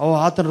heart. ಓ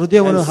ಆತನ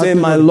ಹೃದಯವನ್ನು say,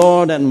 my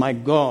Lord and my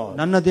God.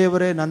 ನನ್ನ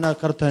ದೇವರೇ ನನ್ನ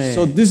ಕರ್ತನೇ.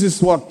 So this is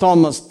what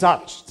Thomas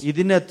touched.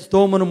 ಇದನ್ನೇ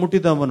ತೋಮನು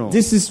ಮುಟ್ಟಿದವನು.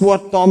 This is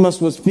what Thomas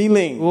was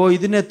feeling. ಓ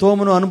ಇದನ್ನೇ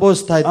ತೋಮನು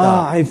ಅನುಭವಿಸ್ತಾ ಇದ್ದ.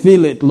 I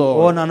feel it, Lord.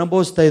 ಓ ನಾನು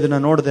ಅನುಭವಿಸ್ತಾ ಇದನ್ನ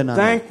ನೋಡಿದೆ ನಾನು.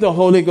 Thank the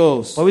Holy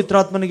Ghost.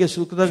 ಪವಿತ್ರಾತ್ಮನಿಗೆ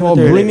ಕೃತಜ್ಞತೆ for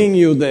ಹೇಳಿ. bringing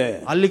you there.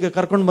 ಅಲ್ಲಿಗೆ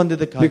ಕರ್ಕೊಂಡು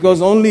ಬಂದಿದ್ದಕ್ಕೆ.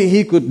 Because only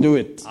he could do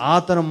it.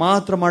 ಆತನ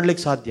ಮಾತ್ರ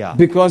ಮಾಡ್ಲಿಕ್ಕೆ ಸಾಧ್ಯ.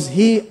 Because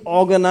he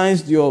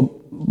organized your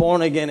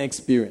born again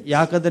experience.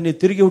 ಯಾಕಂದ್ರೆ ನೀವು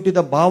ತಿರುಗಿ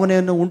ಹುಟ್ಟಿದ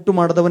ಭಾವನೆಯನ್ನು ಉಂಟು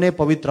ಮಾಡಿದವನೇ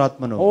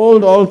ಪವಿತ್ರಾತ್ಮನು.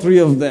 Hold all three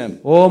of them.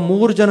 ಓ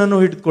 3 ಜನನ್ನು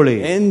ಹಿಡಿದುಕೊಳ್ಳಿ.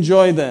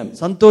 Enjoy them.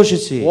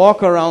 ಸಂತೋಷಿಸಿ.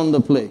 Walk around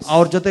the place.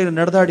 ಅವ್ರ ಜೊತೆ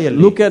ನಡೆದಾಡಿ.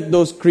 ಅಲ್ಲಿ look at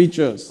those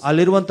creatures.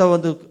 ಅಲ್ಲಿರುವಂತ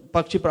ಒಂದು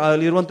ಪಕ್ಷಿ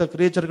ಅಲ್ಲಿರುವಂತ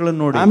ಕ್ರಿಯೇಚರ್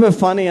ಗಳನ್ನು ನೋಡಿ. I have a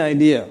funny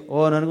idea.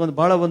 ಓ ನನಗೊಂದು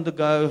ಬಹಳ ಒಂದು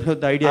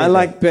ಐಡಿಯಾ. I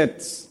like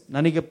pets.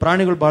 ನನಗೆ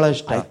ಪ್ರಾಣಿಗಳು ಬಹಳ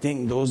ಇಷ್ಟ. I think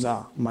those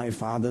are my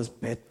father's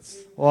pets.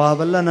 ಓ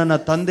ಅವೆಲ್ಲ ನನ್ನ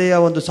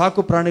ತಂದೆಯ ಒಂದು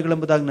ಸಾಕು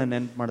ಪ್ರಾಣಿಗಳೆಂಬುದಾಗಿ ನಾನು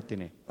ನೆನಪು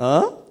ಮಾಡ್ತೀನಿ.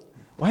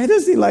 Why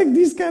does he like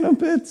these kind of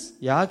pets?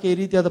 ಯಾಕೆ ಈ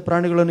ರೀತಿಯಾದ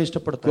ಪ್ರಾಣಿಗಳನ್ನು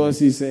ಇಷ್ಟಪಡ್ತಾನೆ? Because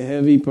he's a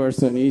heavy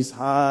person. He's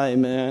high,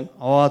 man.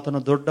 ಆತನ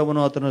ದೊಡ್ಡವನು,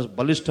 ಆತನ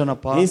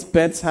ಬಲಿಷ್ಠನಪ್ಪ. His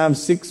pets have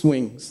 6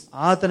 wings.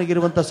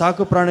 ಆತನಿಗಿರುವಂತ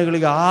ಸಾಕು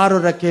ಪ್ರಾಣಿಗಳಿಗೆ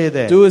 6 ರೆಕ್ಕೆ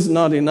ಇದೆ. 2 is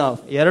not enough.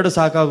 2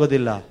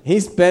 ಸಾಕಾಗೋದಿಲ್ಲ.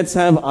 His pets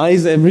have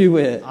eyes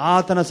everywhere.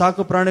 ಆತನ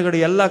ಸಾಕು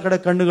ಪ್ರಾಣಿಗಳಿಗೆ ಎಲ್ಲಾ ಕಡೆ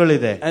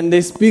ಕಣ್ಣುಗಳಿದೆ. And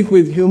they speak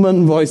with human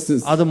voices.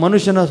 ಅದು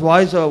ಮನುಷ್ಯನ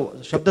ವಾಯ್ಸ್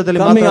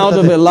ಶಬ್ದದಲ್ಲಿ coming out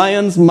of a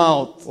lion's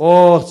mouth. ಓ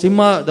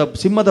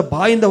ಸಿಂಹದ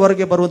ಬಾಯಿಂದ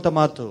ಹೊರಗೆ ಬರುವಂತ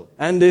ಮಾತು.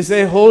 And they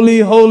say, holy,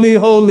 holy,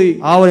 holy.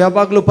 ಅವರು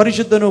ಯಾವಾಗಲೂ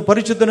ಪರಿಶುದ್ಧನು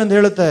ಪರಿಶುದ್ಧನು ಅಂತ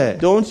ಹೇಳುತ್ತೆ.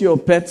 Don't your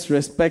pets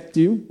respect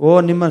you? ಓ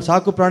ನಿಮ್ಮ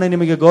ಸಾಕು ಪ್ರಾಣಿ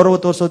ನಿಮಗೆ ಗೌರವ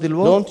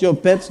ತೋರಿಸೋದಿಲ್ವೋ? Don't your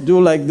pets do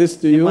like this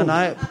to you?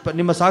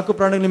 ನಿಮ್ಮ ಸಾಕು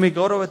ಪ್ರಾಣಿ ನಿಮಗೆ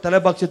ಗೌರವ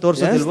ತಲೆಬಾಗ್ಸಿ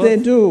ತೋರಿಸೋದಿಲ್ವೋ? Yes, they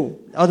do.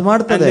 ಅದು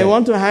ಮಾಡ್ತದೆ. And they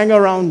want to hang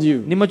around you.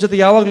 ನಿಮ್ಮ ಜೊತೆ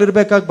ಯಾವಾಗಲೂ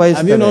ಇರಬೇಕಾಗಿ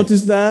ಬಯಸ್ತಾರೆ. Have you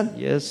noticed that?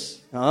 Yes.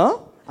 Huh?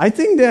 I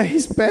think they are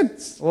his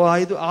pets. ಓ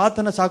ಇದು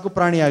ಆತನ ಸಾಕು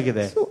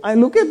ಪ್ರಾಣಿಯಾಗಿದೆ. So I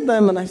look at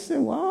them and I say,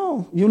 wow,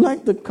 you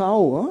like the cow,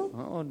 huh?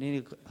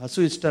 ನಿನಗೆ ಹಸು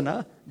ಇಷ್ಟನಾ?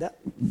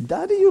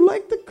 Daddy, you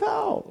like the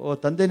cow? ಓ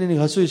ತಂದೆ ನಿನಗೆ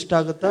ಹಸು ಇಷ್ಟ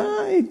ಆಗುತ್ತಾ?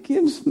 It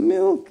gives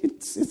milk.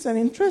 It's an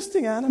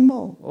interesting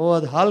animal. ಓ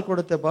ಅದು ಹಾಲು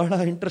ಕೊಡುತ್ತೆ,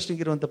 ಬಹಳ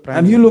ಇಂಟ್ರೆಸ್ಟಿಂಗ್ ಇರುವಂತ ಪ್ರಾಣಿ.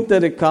 Have you looked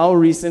at a cow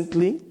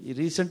recently?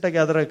 Recent ಆಗಿ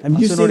ಅದರ Have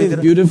you seen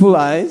its beautiful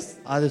eyes?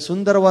 ಅದು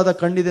ಸುಂದರವಾದ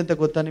ಕಣ್ಣಿದೆ ಅಂತ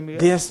ಗೊತ್ತಾ ನಿಮಗೆ?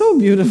 They are so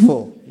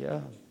beautiful.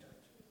 Yeah.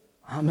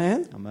 Amen.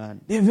 Amen.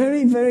 They are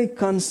very, very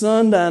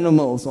concerned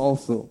animals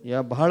also.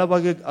 ಬಹಳ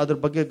ಬಗ್ಗೆ ಅದ್ರ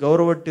ಬಗ್ಗೆ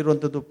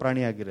ಗೌರವಟ್ಟಿರುವಂತದ್ದು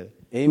ಪ್ರಾಣಿಯಾಗಿದೆ.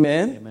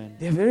 Amen.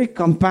 They are very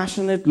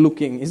compassionate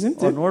looking,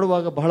 isn't it?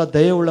 ನೋಡುವಾಗ ಬಹಳ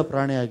ದಯೆಯುಳ್ಳ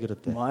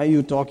ಪ್ರಾಣಿಯಾಗಿರುತ್ತೆ. Why are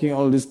you talking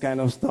all this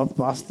kind of stuff,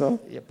 Pastor?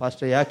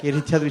 Pastor, ಯಾಕೆ ಈ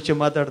ರೀತಿಯಾದ ವಿಷಯ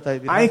ಮಾತಾಡ್ತಾ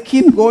ಇದ್ದೀರಾ? I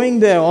keep going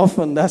there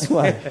often, that's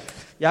why.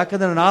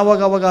 ಯಾಕಂದ್ರೆ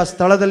ನಾವಾಗ ಆ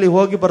ಸ್ಥಳದಲ್ಲಿ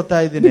ಹೋಗಿ ಬರ್ತಾ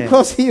ಇದ್ದೀನಿ.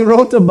 Because he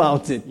wrote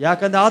about it.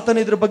 ಯಾಕಂದ್ರೆ ಆತನ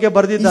ಇದ್ರ ಬಗ್ಗೆ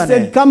ಬರೆದಿದ್ದಾನೆ. He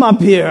said, come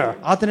up here.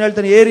 ಆತನ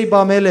ಹೇಳ್ತಾನೆ, ಏರಿ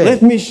ಬಾ ಮೇಲೆ.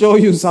 Let me show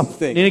you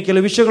something. ನಿನಗೆ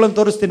ಕೆಲವು ವಿಷಯಗಳನ್ನು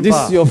ತೋರಿಸ್ತೀನಿ. This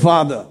is your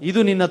father.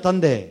 ಇದು ನಿನ್ನ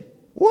ತಂದೆ.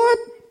 What?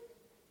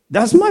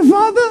 That's my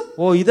father?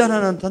 ಓ ಇದನ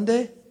ನನ್ನ ತಂದೆ.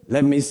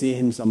 Let me see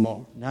him some more.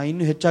 ನಾ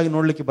ಇನ್ನೂ ಹೆಚ್ಚಾಗಿ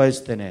ನೋಡ್ಲಿಕ್ಕೆ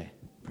ಬಯಸ್ತೇನೆ.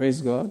 Praise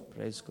God.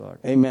 Praise God.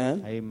 Amen.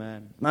 Amen.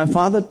 My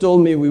father told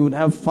me we would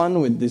have fun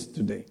with this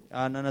today.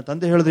 ನನ್ನ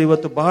ತಂದೆ ಹೇಳಿದ್ರು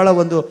ಇವತ್ತು ಬಹಳ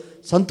ಒಂದು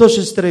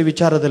ಸಂತೋಷಿಸ್ತಾರೆ ಈ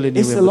ವಿಚಾರದಲ್ಲಿ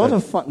ನೀವು. It's a lot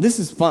of fun. This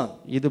is fun.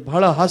 ಇದು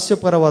ಬಹಳ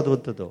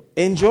ಹಾಸ್ಯಕರವಾದದ್ದು.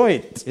 Enjoy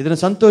it. ಇದನ್ನ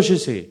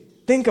ಸಂತೋಷಿಸಿ.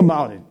 Think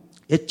about it.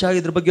 ಹೆಚ್ಚಾಗಿ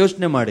ಇದ್ರ ಬಗ್ಗೆ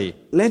ಯೋಚನೆ ಮಾಡಿ.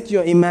 Let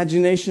your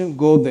imagination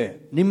go there.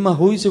 ನಿಮ್ಮ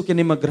ಊಹಿಸುವಿಕೆ,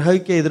 ನಿಮ್ಮ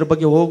ಗ್ರಹಿಕೆ ಇದ್ರ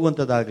ಬಗ್ಗೆ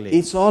ಹೋಗುವಂತದಾಗಲಿ.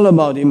 It's all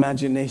about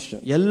imagination.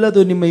 ಎಲ್ಲದು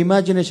ನಿಮ್ಮ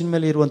ಇಮ್ಯಾಜಿನೇಷನ್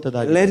ಮೇಲೆ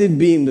ಇರುವಂತದಾಗಲಿ. Let it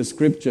be in the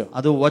scripture.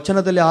 ಅದು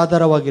ವಚನದಲ್ಲಿ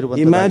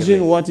ಆಧಾರವಾಗಿರುವಂತದ್ದು.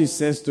 Imagine what he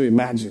says to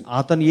imagine.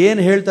 ಆತನ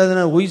ಏನು ಹೇಳ್ತಾ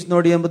ಇದ್ದಾನೆ ಊಹಿಸಿ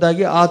ನೋಡಿ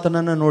ಎಂಬುದಾಗಿ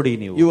ಆತನನ್ನ ನೋಡಿ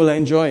ನೀವು. You will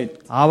enjoy it.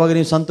 ಆವಾಗ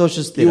ನೀವು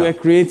ಸಂತೋಷಿಸ್ತೀರಾ. You were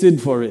created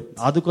for it.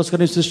 ಅದಕ್ಕೋಸ್ಕರ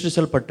ನೀವು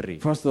ಸೃಷ್ಟಿಸಲ್ಪಟ್ರಿ.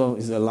 First of all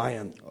is a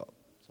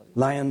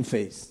lion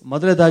face.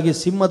 ಮೊದಲನೇದಾಗಿ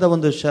ಸಿಂಹದ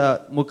ಒಂದು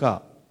ಮುಖ.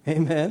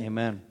 Amen.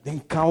 Amen. Then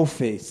cow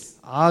face.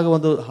 ಆಗ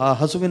ಒಂದು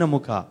ಹಸುವಿನ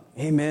ಮುಖ.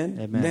 Amen.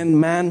 Amen. Then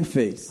man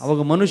face.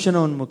 ಅವಾಗ ಮನುಷ್ಯನ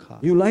ಒಂದು ಮುಖ.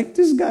 You like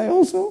this guy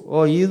also?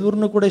 ಓ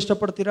ಇವ್ರನ್ನು ಕೂಡ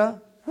ಇಷ್ಟಪಡ್ತೀರಾ?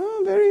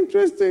 Very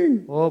interesting.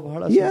 ಓ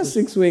ಬಹಳ. He has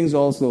 6 wings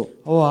also.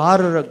 ಓ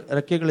 6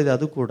 ರೆಕ್ಕೆಗಳಿದೆ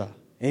ಅದು ಕೂಡ.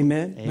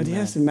 Amen. But he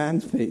has a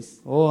man's face.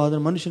 ಓ ಅದ್ರ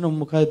ಮನುಷ್ಯನ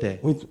ಮುಖ ಇದೆ.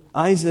 With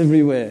eyes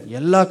everywhere.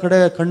 ಎಲ್ಲಾ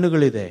ಕಡೆ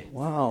ಕಣ್ಣುಗಳಿದೆ.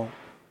 Wow.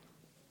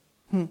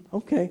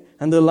 Okay.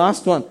 And the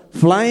last one,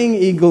 flying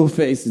eagle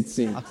face, it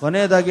seems.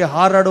 ಕೊನೆಯದಾಗಿ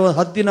ಹಾರಾಡುವ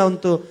ಹದ್ದಿನ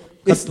ಒಂದು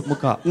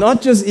ಮುಖ. Not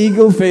just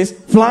eagle face,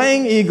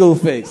 flying eagle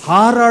face.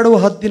 ಹಾರಾಡುವ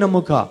ಹದ್ದಿನ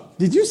ಮುಖ.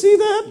 Did you see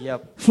that? Yep.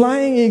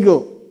 Flying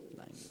eagle.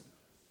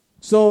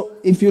 So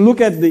if you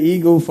look at the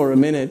eagle for a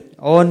minute,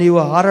 ಓ ನೀವು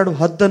ಹಾರಾಡುವ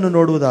ಹದ್ದನ್ನು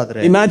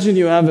ನೋಡುವುದಾದ್ರೆ, imagine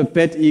you have a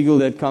pet eagle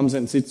that comes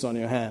and sits on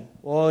your hand.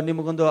 ಓ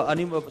ನಿಮಗೊಂದು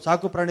ನಿಮ್ಮ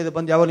ಸಾಕು ಪ್ರಾಣಿ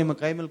ಬಂದು ಯಾವ ನಿಮ್ಮ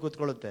ಕೈ ಮೇಲೆ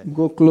ಕೂತ್ಕೊಳ್ಳುತ್ತೆ.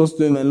 Go close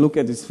to him and look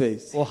at his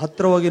face. ಓ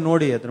ಹತ್ರ ಹೋಗಿ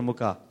ನೋಡಿ ಅದರ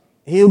ಮುಖ.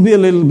 He'll be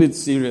a little bit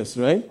serious,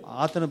 right?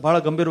 ಆತನ ಬಹಳ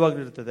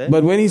ಗಂಭೀರವಾಗಿರುತ್ತದೆ.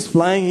 But when he's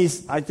flying,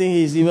 I think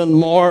he's even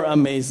more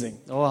amazing.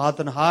 ಓ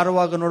ಆತನ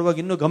ಹಾರುವಾಗ ನೋಡುವಾಗ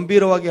ಇನ್ನೂ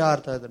ಗಂಭೀರವಾಗಿ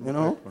ಹಾರ್ತಾ ಇದ್ದಾನೆ. You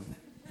know?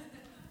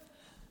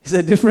 It's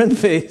a different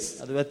face.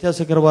 ಅದು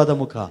ವ್ಯತ್ಯಾಸಕರವಾದ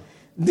ಮುಖ.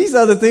 These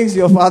are the things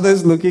your father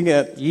is looking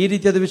at. ಈ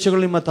ರೀತಿಯಾದ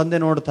ವಿಷಯಗಳು ನಿಮ್ಮ ತಂದೆ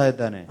ನೋಡ್ತಾ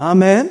ಇದ್ದಾನೆ.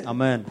 Amen.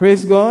 Amen.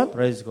 Praise God.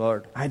 Praise God.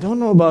 I don't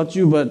know about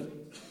you, but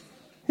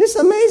it's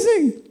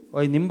amazing.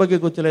 ಓ ನಿಮ್ಮ ಬಗ್ಗೆ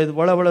ಗೊತ್ತಿಲ್ಲ, ಇದು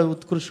ಬಹಳ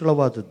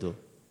ಉತ್ಕೃಷ್ಟವಾದದ್ದು.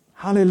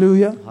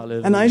 Hallelujah.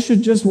 Hallelujah. And I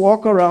should just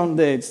walk around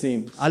there, it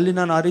seems. ಅಲ್ಲಿ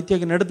ನಾನು ಆ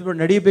ರೀತಿಯಾಗಿ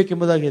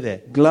ನಡೆಯಬೇಕೆಂಬುದಾಗಿದೆ.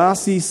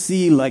 Glassy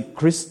sea like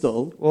crystal.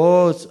 ಓ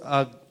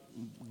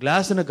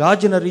ಗ್ಲಾಸಿನ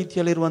ಗಾಜಿನ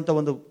ರೀತಿಯಲ್ಲಿರುವಂತ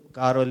ಒಂದು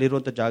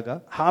ಕಾರಲ್ಲಿರುವಂತ ಜಾಗ.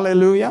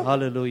 Hallelujah.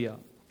 Hallelujah.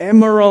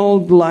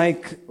 Emerald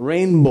like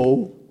rainbow.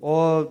 ಓ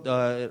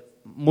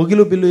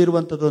ಮುಗಿಲು ಬಿಲ್ಲು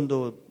ಇರುವಂತದೊಂದು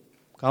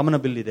ಕಾಮನ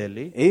ಬಿಲ್ ಇದೆ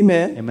ಅಲ್ಲಿ.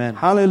 Amen. Amen.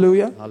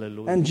 Hallelujah.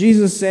 Hallelujah. And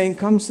Jesus saying,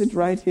 come sit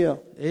right here.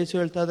 ಯೇಸು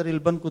ಹೇಳ್ತಾ ಇದ್ದಾರೆ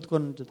ಇಲ್ಲಿ ಬಂದು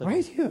ಕೂತ್ಕೊಂಡು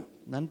right here.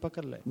 ನನ್ನ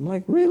ಪಕ್ಕಲ್ಲೇ. I'm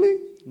like, really?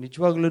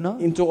 ನಿಜವಾಗ್ಲೂನಾ?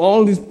 Into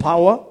all this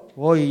power,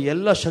 ಓ ಈ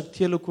ಎಲ್ಲ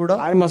ಶಕ್ತಿಯಲ್ಲೂ ಕೂಡ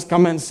I must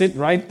come and sit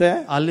right there.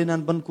 ಅಲ್ಲಿ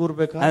ನಾನು ಬಂದು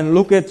ಕೂರ್ಬೇಕಾ? And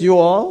look at you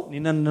all.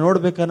 ನಿನ್ನನ್ನು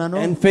ನೋಡ್ಬೇಕಾ ನಾನು?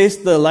 And face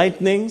the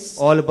lightnings.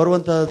 ಅಲ್ಲಿ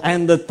ಬರುವಂತ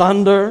and the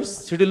thunders.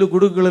 ಸಿಡಿಲು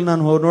ಗುಡುಗುಗಳನ್ನು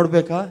ನಾನು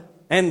ನೋಡ್ಬೇಕಾ?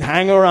 And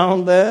hang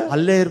around there.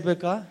 ಅಲ್ಲೇ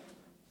ಇರ್ಬೇಕಾ?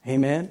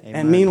 Amen.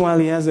 And meanwhile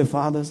he has a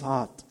father's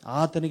heart.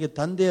 ಆತನಿಗೆ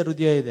ತಂದೆಯ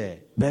ಹೃದಯ ಇದೆ.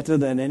 Better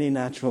than any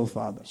natural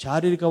father.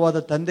 ಶಾರೀರಿಕವಾದ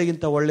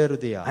ತಂದೆಗಿಂತ ಒಳ್ಳೆ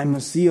ಹೃದಯ. I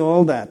must see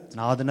all that.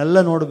 ನಾವು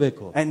ಅದನ್ನೆಲ್ಲ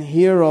ನೋಡಬೇಕು. And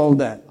hear all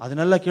that.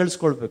 ಅದನ್ನೆಲ್ಲ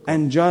ಕೇಳಿಸ್ಕೊಳ್ಬೇಕು.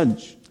 And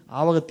judge.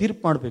 ಆವಾಗ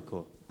ತೀರ್ಪು ಮಾಡಬೇಕು.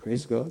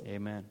 Praise God.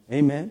 Amen.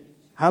 Amen.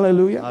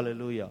 Hallelujah.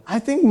 Hallelujah. I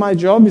think my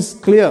job is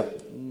clear.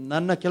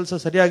 ನನ್ನ ಕೆಲಸ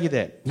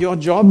ಸರಿಯಾಗಿದೆ. Your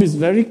job is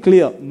very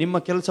clear. ನಿಮ್ಮ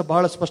ಕೆಲಸ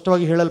ಬಹಳ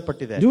ಸ್ಪಷ್ಟವಾಗಿ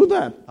ಹೇಳಲ್ಪಟ್ಟಿದೆ. Do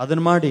that.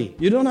 ಅದನ್ನ ಮಾಡಿ.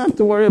 You don't have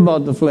to worry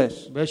about the flesh.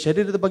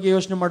 ಶರೀರದ ಬಗ್ಗೆ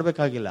ಯೋಚನೆ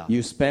ಮಾಡಬೇಕಾಗಿಲ್ಲ.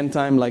 You spend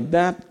time like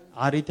that.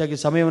 ಆ ರೀತಿಯಾಗಿ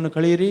ಸಮಯವನ್ನು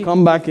ಕಳೆಯಿರಿ.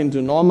 Come back into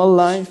normal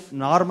life.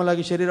 Normal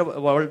ಆಗಿ ಶರೀರ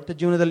ಒಳ್ಳೆ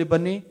ಜೀವನದಲ್ಲಿ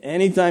ಬನ್ನಿ.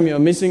 Anytime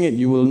you're missing it,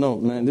 you will know,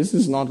 man, this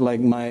is not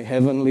like my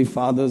heavenly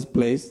Father's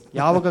place.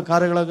 ಯಾವಾಗ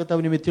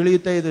ಕಾರ್ಯಗಳಾಗುತ್ತವೆ ನಿಮಗೆ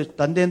ತಿಳಿಯುತ್ತೆ ಇದು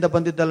ತಂದೆಯಿಂದ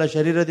ಬಂದಿದ್ದಲ್ಲ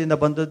ಶರೀರದಿಂದ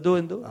ಬಂದದ್ದು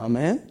ಎಂದು.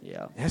 Amen.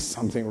 There's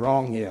something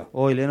wrong here.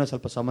 ಇಲ್ಲೇನೋ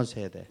ಸ್ವಲ್ಪ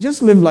ಸಮಸ್ಯೆ ಇದೆ.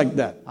 Just live like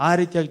that. ಆ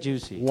ರೀತಿಯಾಗಿ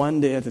ಜೀವಿಸಿ. One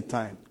day at a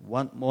time.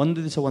 ಒಂದು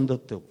ದಿವಸ ಒಂದು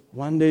ಹೊತ್ತು.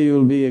 One day you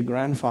will be a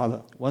grandfather.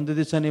 ಒಂದು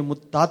ದಿವಸ ನೀವು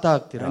ತಾತ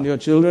ಆಗ್ತೀರಾ. And your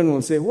children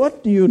will say, what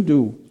do you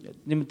do?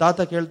 ನಿಮ್ಮ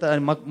ತಾತ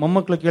ಕೇಳ್ತಾರೆ,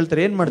 ಮೊಮ್ಮಕ್ಕಳು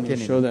ಕೇಳ್ತಾರೆ, ಏನ್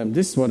ಮಾಡ್ತೀನಿ? Show them,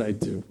 this is what I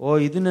do.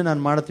 ಇದನ್ನೇ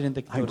ನಾನು ಮಾಡ್ತೀನಿ ಅಂತ.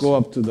 I go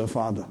up to the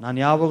father. ನಾನು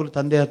ಯಾವಾಗಲೂ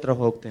ತಂದೆ ಹತ್ರ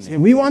ಹೋಗ್ತೇನೆ. Say,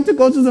 we want to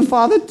go to the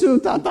father too,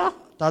 tata.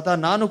 ತಾತ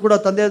ನಾನು ಕೂಡ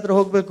ತಂದೆ ಹತ್ರ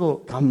ಹೋಗ್ಬೇಕು.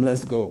 Come,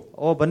 let's go.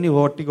 ಬನ್ನಿ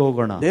ಒಟ್ಟಿಗೆ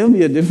ಹೋಗೋಣ. There will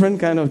be a different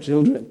kind of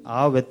children.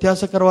 ಆ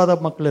ವ್ಯತ್ಯಾಸಕರವಾದ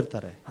ಮಕ್ಕಳು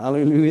ಇರ್ತಾರೆ.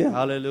 Hallelujah.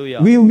 Hallelujah.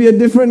 We will be a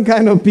different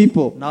kind of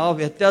people. ನಾವು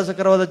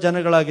ವ್ಯತ್ಯಾಸಕರವಾದ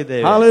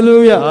ಜನಗಳಾಗಿದ್ದೇವೆ.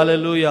 Hallelujah.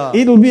 Hallelujah.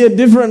 It will be a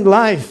different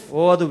life.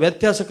 ಅದು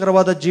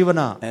ವ್ಯತ್ಯಾಸಕರವಾದ ಜೀವನ.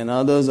 And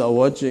others are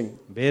watching.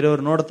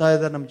 ಬೇರೆಯವರು ನೋಡ್ತಾ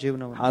ಇದ್ದಾರೆ ನಮ್ಮ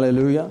ಜೀವನವನ್ನು.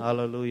 Hallelujah.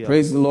 Hallelujah.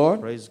 Praise the Lord.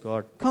 Praise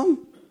God. Come.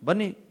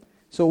 ಬನ್ನಿ.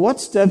 So what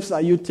steps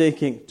are you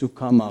taking to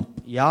come up?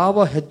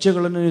 ಯಾವ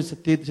ಹೆಜ್ಜೆಗಳನ್ನು ನೀವು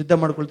ಸಿದ್ಧ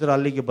ಮಾಡ್ಕೊಳ್ತೀರಾ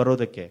ಅಲ್ಲಿಗೆ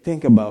ಬರೋದಕ್ಕೆ?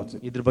 Think about it.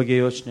 ಇದ್ರ ಬಗ್ಗೆ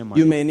ಯೋಚನೆ ಮಾಡಿ.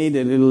 You may need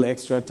a little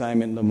extra time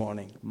in the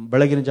morning.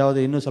 ಬೆಳಗಿನ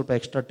ಜಾವದಲ್ಲಿ ಇನ್ನೂ ಸ್ವಲ್ಪ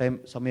ಎಕ್ಸ್ಟ್ರಾ ಟೈಮ್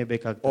ಸಮಯ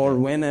ಬೇಕಾಗ್ತದೆ. Or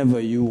whenever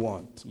you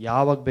want.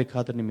 ಯಾವಾಗ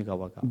ಬೇಕಾದ್ರೆ ನಿಮಗೆ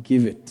ಅವಾಗ.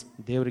 Give it.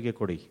 ದೇವರಿಗೆ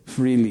ಕೊಡಿ.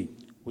 Freely.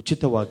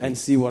 ಉಚಿತವಾಗಿ. And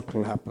see what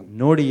will happen.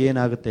 ನೋಡಿ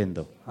ಏನಾಗುತ್ತೆ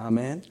ಎಂದು.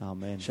 Amen.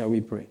 Amen. Shall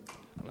we pray?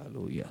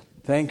 Hallelujah.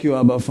 Thank you,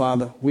 Abba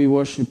Father. We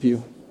worship you.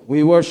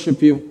 We worship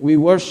you. We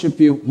worship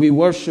you. We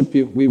worship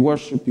you. We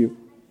worship you.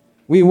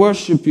 We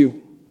worship you.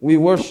 We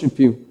worship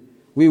you.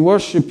 We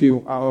worship you,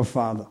 our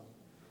Father.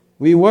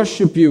 We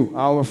worship you,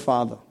 our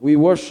Father. We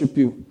worship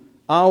you,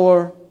 our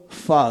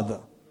Father,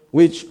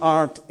 which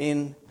art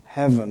in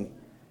heaven.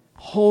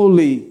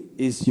 Holy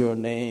is your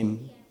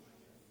name.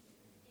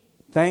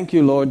 Thank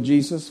you, Lord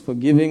Jesus, for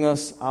giving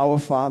us our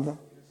Father,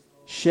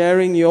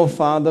 sharing your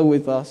Father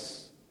with us.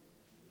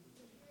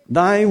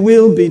 Thy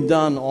will be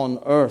done on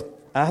earth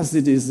as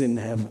it is in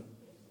heaven.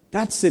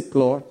 That's it,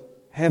 Lord.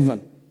 Heaven.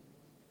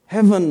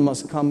 Heaven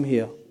must come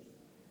here.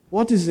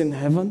 What is in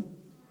heaven?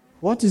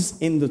 What is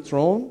in the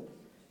throne?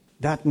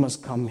 That must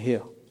come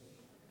here.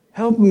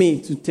 Help me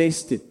to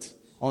taste it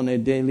on a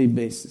daily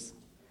basis.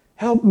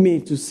 Help me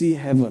to see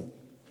heaven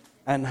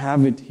and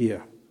have it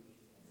here.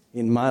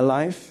 In my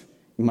life,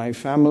 in my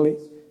family,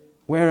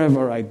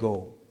 wherever I go.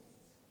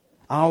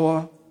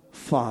 Our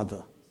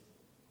Father.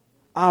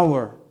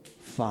 Our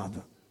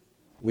Father,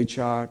 which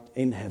art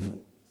in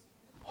heaven.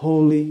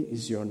 Holy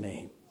is your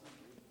name.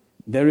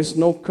 There is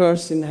no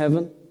curse in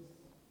heaven.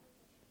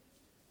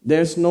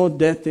 There's no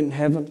death in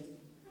heaven.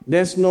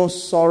 There's no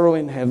sorrow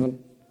in heaven.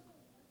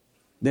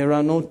 There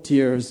are no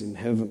tears in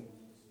heaven.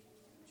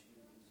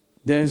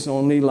 There's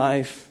only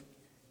life.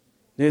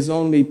 There's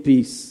only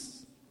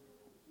peace.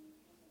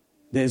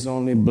 There's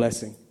only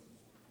blessing.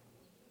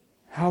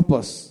 Help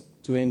us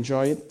to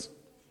enjoy it.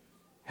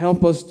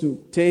 Help us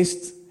to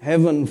taste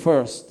heaven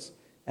first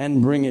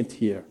and bring it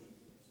here.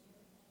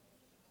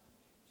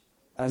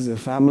 As a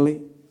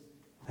family,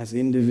 as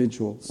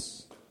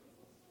individuals,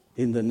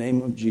 in the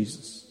name of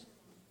Jesus,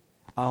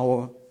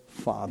 our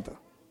Father.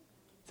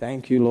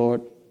 Thank you,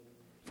 Lord,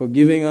 for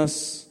giving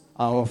us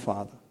our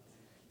Father.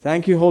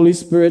 Thank you, Holy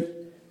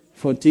Spirit,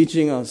 for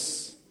teaching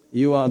us.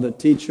 You are the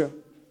teacher,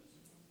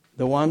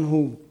 the one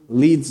who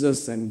leads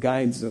us and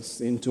guides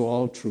us into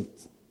all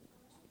truth.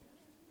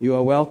 You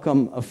are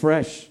welcome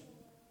afresh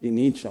in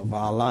each of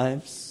our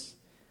lives.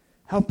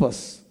 Help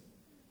us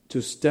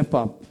to step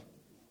up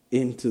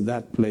into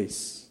that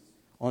place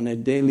on a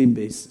daily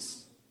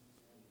basis.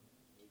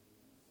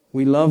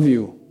 We love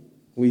you.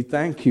 We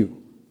thank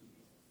you.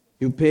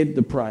 You paid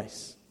the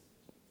price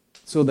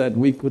so that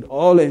we could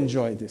all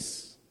enjoy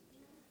this.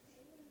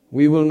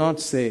 We will not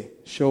say,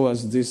 show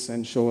us this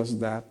and show us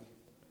that.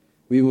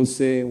 We will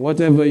say,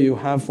 whatever you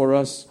have for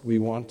us, we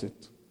want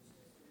it.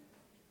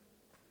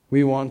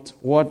 We want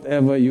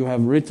whatever you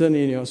have written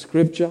in your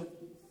scripture,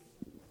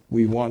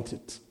 we want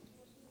it.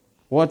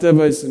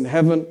 Whatever is in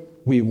heaven,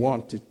 we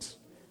want it.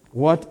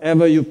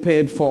 Whatever you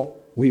paid for,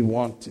 we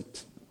want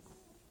it.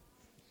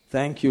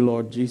 Thank you,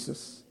 Lord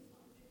Jesus.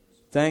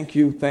 Thank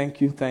you,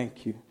 thank you,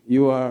 thank you.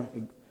 You are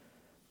a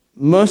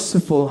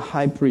merciful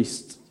high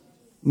priest.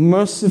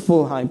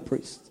 Merciful high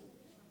priest.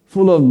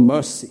 Full of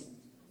mercy.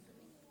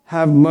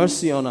 Have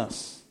mercy on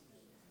us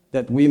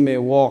that we may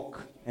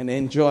walk and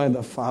enjoy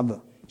the Father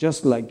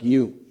just like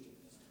you.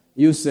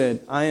 You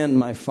said, I and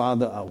my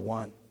Father are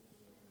one.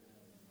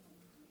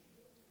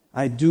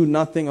 I do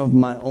nothing of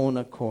my own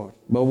accord,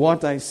 but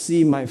what I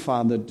see my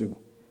Father do,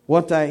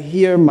 what I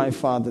hear my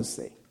Father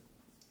say.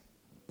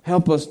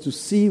 Help us to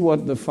see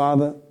what the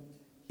Father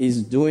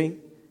is doing,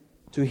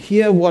 to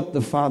hear what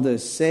the Father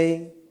is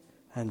saying,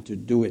 and to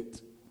do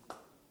it.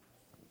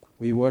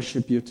 We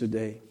worship you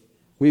today.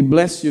 We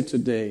bless you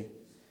today.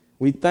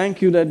 We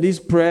thank you that these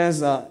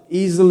prayers are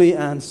easily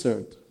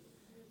answered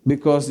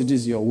because it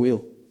is your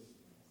will.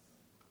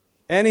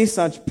 Any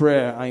such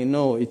prayer, I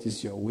know it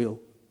is your will.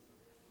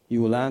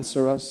 You will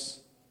answer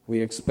us. We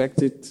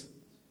expect it.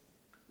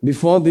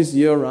 Before this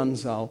year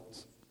runs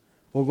out,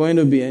 We're going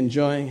to be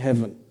enjoying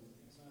heaven.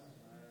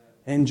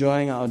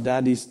 Enjoying our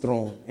daddy's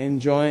throne.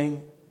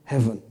 Enjoying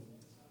heaven.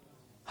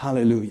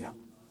 Hallelujah.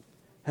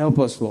 Help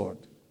us, Lord,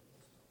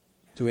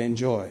 to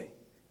enjoy.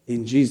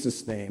 In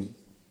Jesus' name,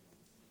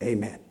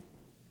 amen.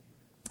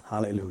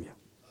 Hallelujah.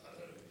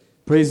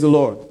 Praise the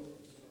Lord.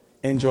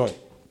 Enjoy.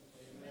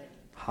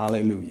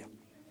 Hallelujah.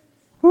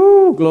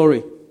 Woo,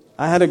 glory.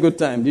 I had a good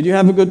time. Did you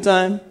have a good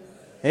time?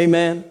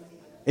 Amen.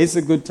 It's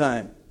a good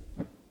time.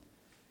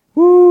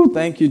 Woo,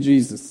 thank you,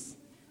 Jesus.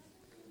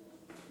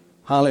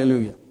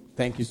 Hallelujah.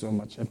 Thank you so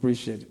much. I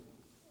appreciate it.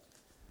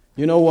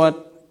 You know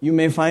what? You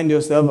may find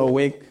yourself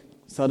awake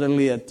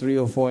suddenly at 3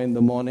 or 4 in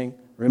the morning.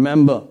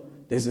 Remember,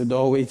 there's a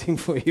door waiting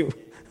for you.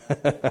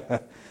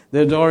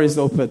 The door is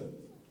open.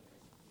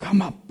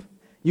 Come up.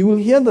 You will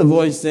hear the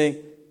voice saying,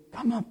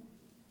 come up.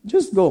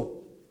 Just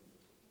go.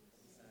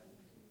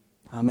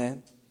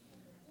 Amen.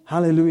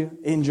 Hallelujah.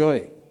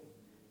 Enjoy.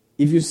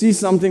 If you see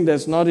something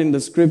that's not in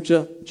the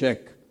scripture, check.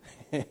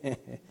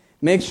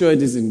 Make sure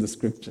it is in the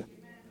scripture.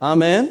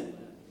 Amen.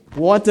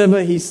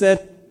 Whatever he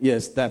said,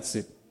 yes, that's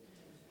it.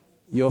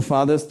 Your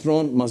Father's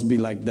throne must be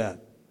like that.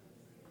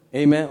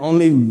 Amen.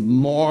 Only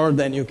more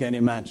than you can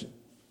imagine.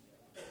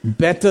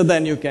 Better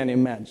than you can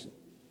imagine.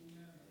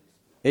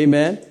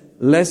 Amen.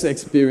 Let's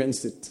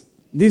experience it.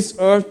 This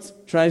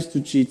earth tries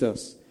to cheat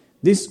us.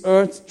 This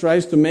earth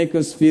tries to make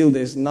us feel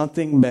there's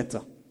nothing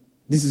better.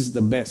 This is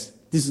the best.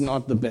 This is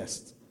not the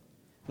best.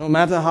 No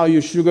matter how you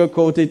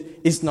sugarcoat it,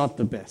 it's not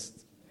the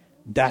best.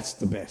 That's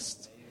the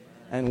best.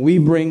 And we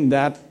bring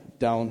that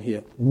down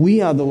here.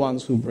 We are the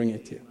ones who bring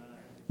it here.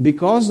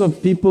 Because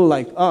of people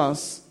like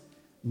us,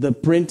 the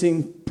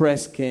printing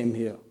press came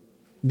here.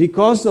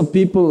 Because of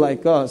people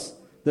like us,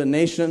 the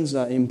nations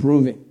are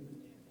improving.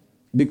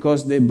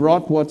 Because they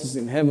brought what is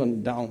in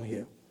heaven down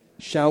here.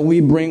 Shall we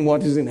bring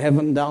what is in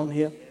heaven down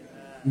here?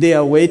 They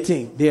are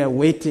waiting. They are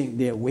waiting.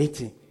 They are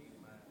waiting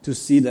to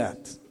see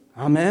that.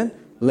 Amen?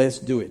 Let's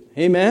do it.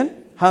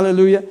 Amen?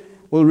 Hallelujah.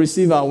 We'll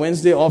receive our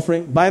Wednesday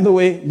offering. By the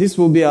way, this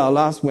will be our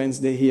last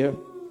Wednesday here.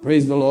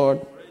 Praise the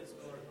Lord.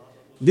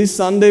 This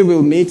Sunday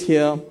we'll meet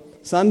here.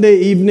 Sunday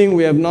evening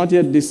we have not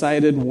yet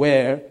decided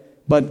where,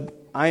 but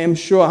I am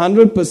sure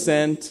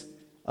 100%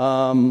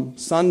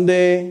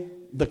 Sunday,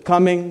 the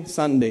coming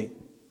Sunday,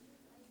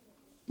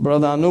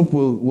 Brother Anup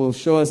will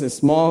show us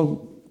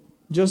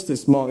just a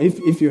small,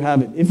 if you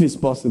have it, if it's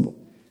possible.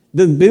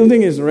 The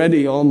building is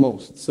ready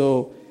almost.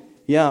 So,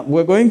 yeah,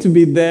 we're going to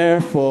be there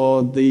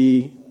for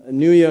the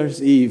New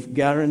Year's Eve,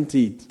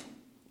 guaranteed.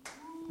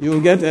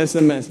 You'll get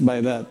SMS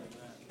by that.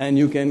 And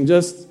you can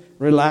just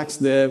relax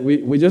there.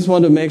 We just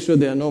want to make sure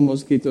there are no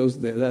mosquitoes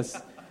there. That's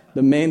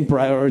the main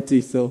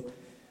priority. So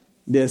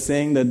they're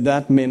saying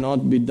that may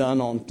not be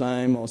done on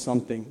time or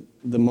something,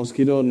 the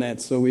mosquito net.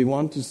 So we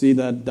want to see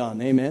that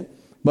done. Amen.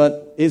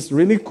 But it's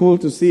really cool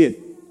to see it.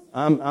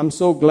 I'm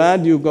so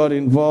glad you got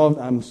involved.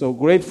 I'm so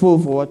grateful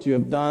for what you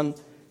have done.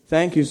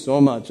 Thank you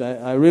so much.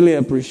 I really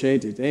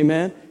appreciate it.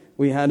 Amen.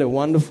 We had a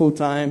wonderful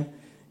time.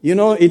 You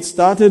know, it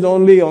started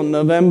only on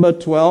November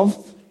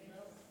 12th.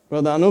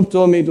 Brother Anup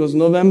told me it was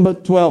November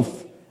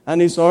 12th.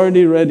 And it's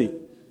already ready.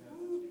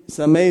 It's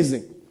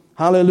amazing.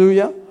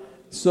 Hallelujah.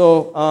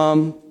 So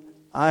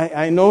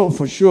I know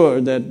for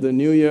sure that the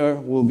new year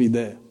will be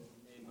there.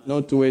 No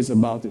two ways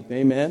about it.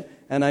 Amen.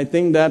 And I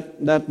think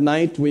that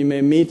night we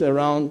may meet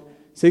around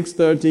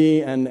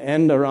 6:30 and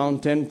end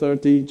around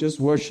 10:30. Just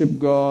worship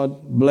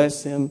God,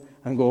 bless Him,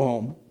 and go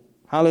home.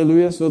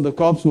 Hallelujah. So the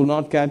cops will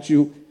not catch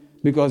you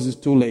because it's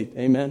too late.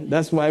 Amen.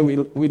 That's why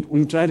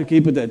we try to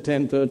keep it at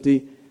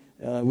 10:30.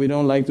 We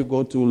don't like to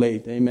go too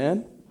late.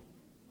 Amen.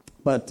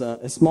 But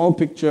a small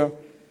picture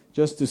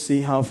just to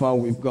see how far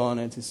we've gone.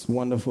 It is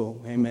wonderful.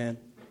 Amen.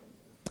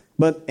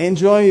 But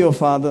enjoy your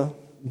Father.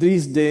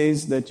 These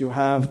days that you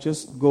have,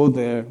 just go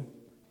there.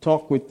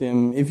 Talk with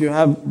Him. If you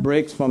have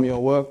breaks from your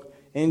work,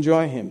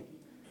 enjoy Him.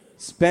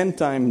 Spend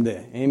time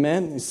there.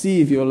 Amen.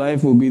 See if your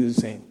life will be the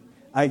same.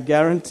 I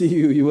guarantee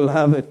you will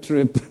have a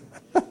trip.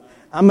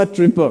 I'm a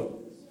tripper.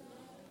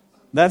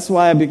 That's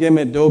why I became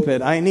a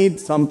dopehead. I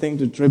need something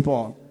to trip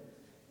on.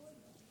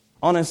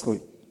 Honestly,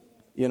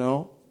 you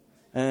know.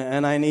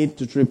 And I need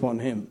to trip on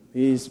Him.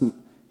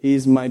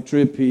 He's my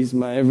trip. He's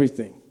my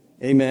everything.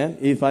 Amen.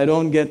 If I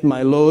don't get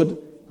my load,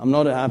 I'm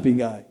not a happy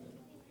guy.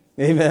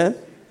 Amen.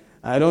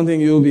 I don't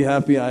think you'll be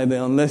happy either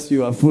unless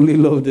you are fully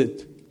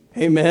loaded.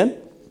 Amen.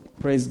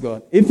 Praise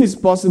God. If it's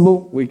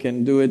possible, we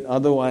can do it.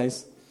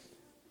 Otherwise,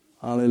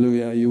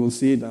 hallelujah, you will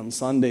see it on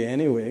Sunday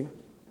anyway.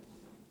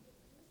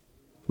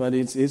 But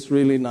it's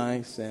really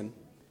nice, and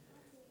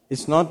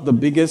it's not the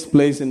biggest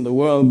place in the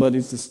world, but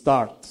it's a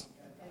start.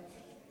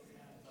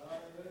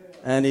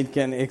 And it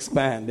can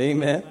expand.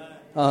 Amen.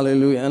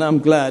 Hallelujah. And I'm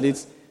glad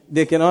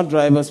they cannot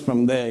drive us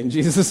from there in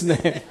Jesus'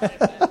 name.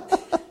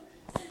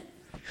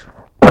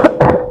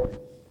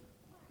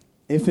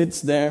 If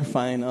it's there,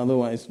 fine.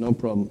 Otherwise, no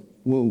problem.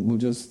 We'll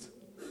just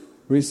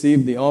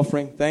receive the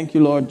offering. Thank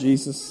you, Lord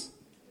Jesus.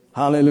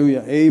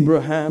 Hallelujah.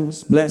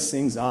 Abraham's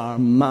blessings are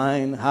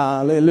mine.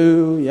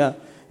 Hallelujah.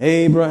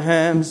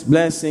 Abraham's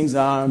blessings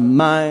are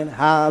mine.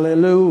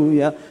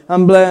 Hallelujah.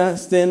 I'm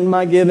blessed in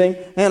my giving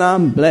and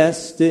I'm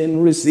blessed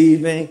in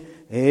receiving.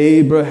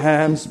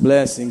 Abraham's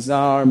blessings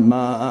are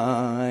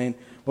mine.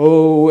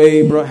 Oh,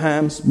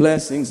 Abraham's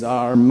blessings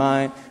are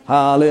mine.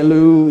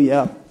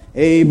 Hallelujah.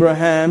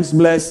 Abraham's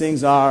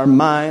blessings are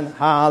mine.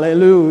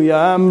 Hallelujah.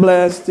 I'm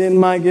blessed in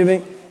my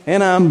giving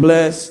and I'm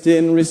blessed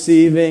in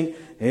receiving.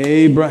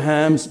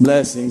 Abraham's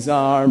blessings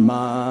are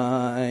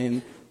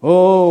mine.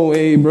 Oh,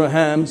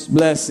 Abraham's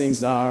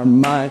blessings are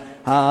mine.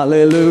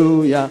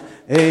 Hallelujah.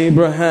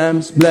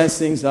 Abraham's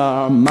blessings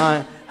are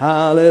mine.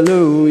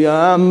 Hallelujah.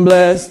 I'm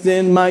blessed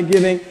in my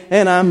giving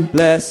and I'm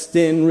blessed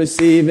in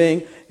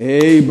receiving.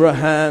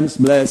 Abraham's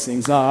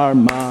blessings are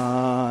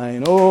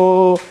mine.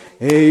 Oh,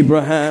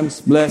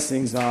 Abraham's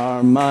blessings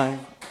are mine.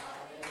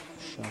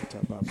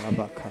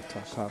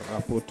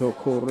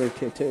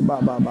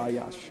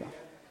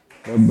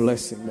 The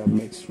blessing that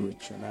makes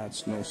rich and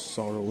adds no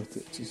sorrow with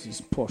it is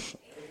his portion.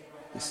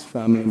 His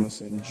family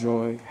must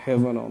enjoy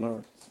heaven on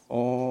earth.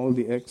 All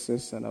the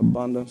excess and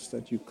abundance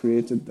that you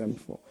created them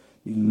for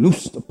be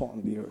loosed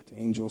upon the earth.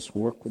 Angels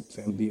work with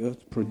them. The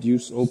earth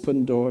produce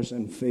open doors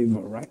and favor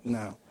right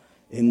now.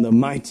 In the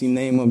mighty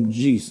name of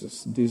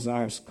Jesus,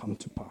 desires come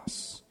to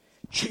pass.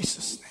 In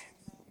Jesus'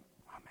 name.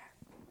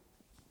 Amen.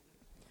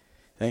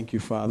 Thank you,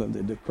 Father,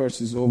 that the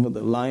curse is over,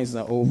 the lies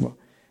are over.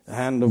 The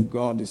hand of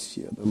God is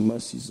here. The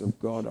mercies of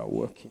God are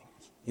working.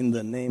 In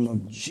the name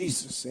of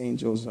Jesus,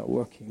 angels are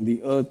working.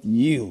 The earth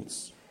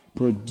yields,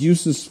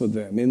 produces for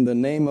them. In the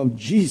name of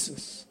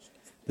Jesus,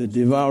 the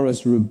devourer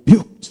is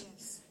rebuked,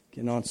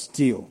 cannot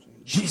steal.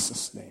 In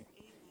Jesus' name,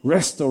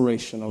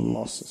 restoration of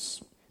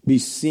losses be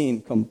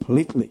seen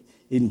completely.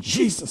 In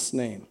Jesus'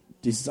 name,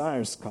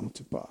 desires come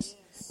to pass.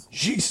 In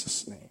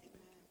Jesus' name,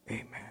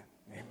 amen.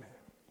 Amen.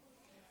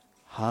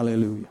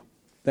 Hallelujah.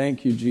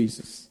 Thank you,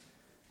 Jesus.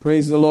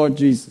 Praise the Lord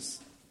Jesus.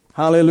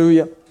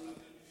 Hallelujah.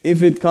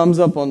 If it comes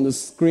up on the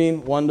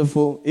screen,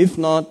 wonderful. If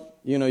not,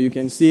 you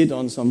can see it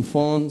on some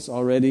phones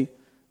already.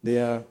 They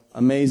are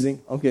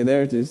amazing. Okay,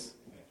 there it is.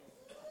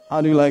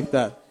 How do you like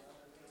that?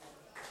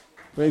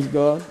 Praise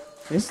God.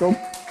 It's so.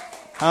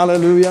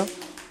 Hallelujah.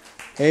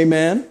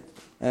 Amen.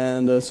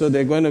 And so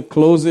they're going to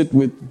close it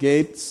with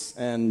gates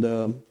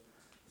and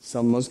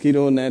some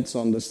mosquito nets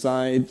on the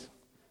side.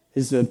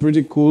 It's a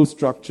pretty cool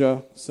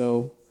structure.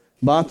 So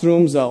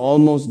bathrooms are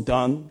almost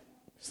done.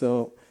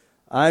 So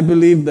I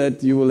believe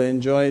that you will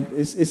enjoy it.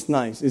 It's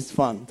nice. It's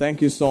fun. Thank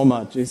you so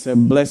much. It's a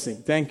blessing.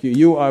 Thank you.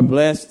 You are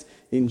blessed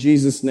in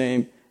Jesus'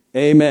 name.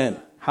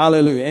 Amen.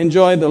 Hallelujah.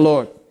 Enjoy the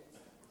Lord.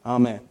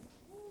 Amen.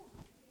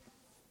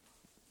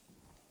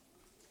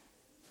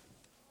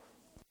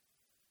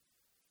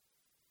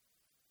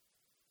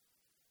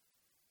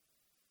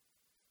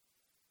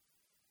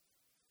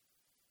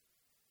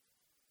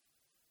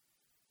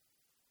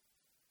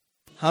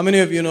 How many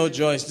of you know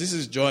Joyce? This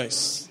is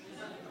Joyce.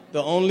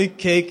 The only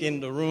cake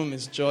in the room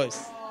is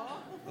Joyce.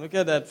 Look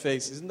at that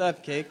face. Isn't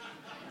that cake?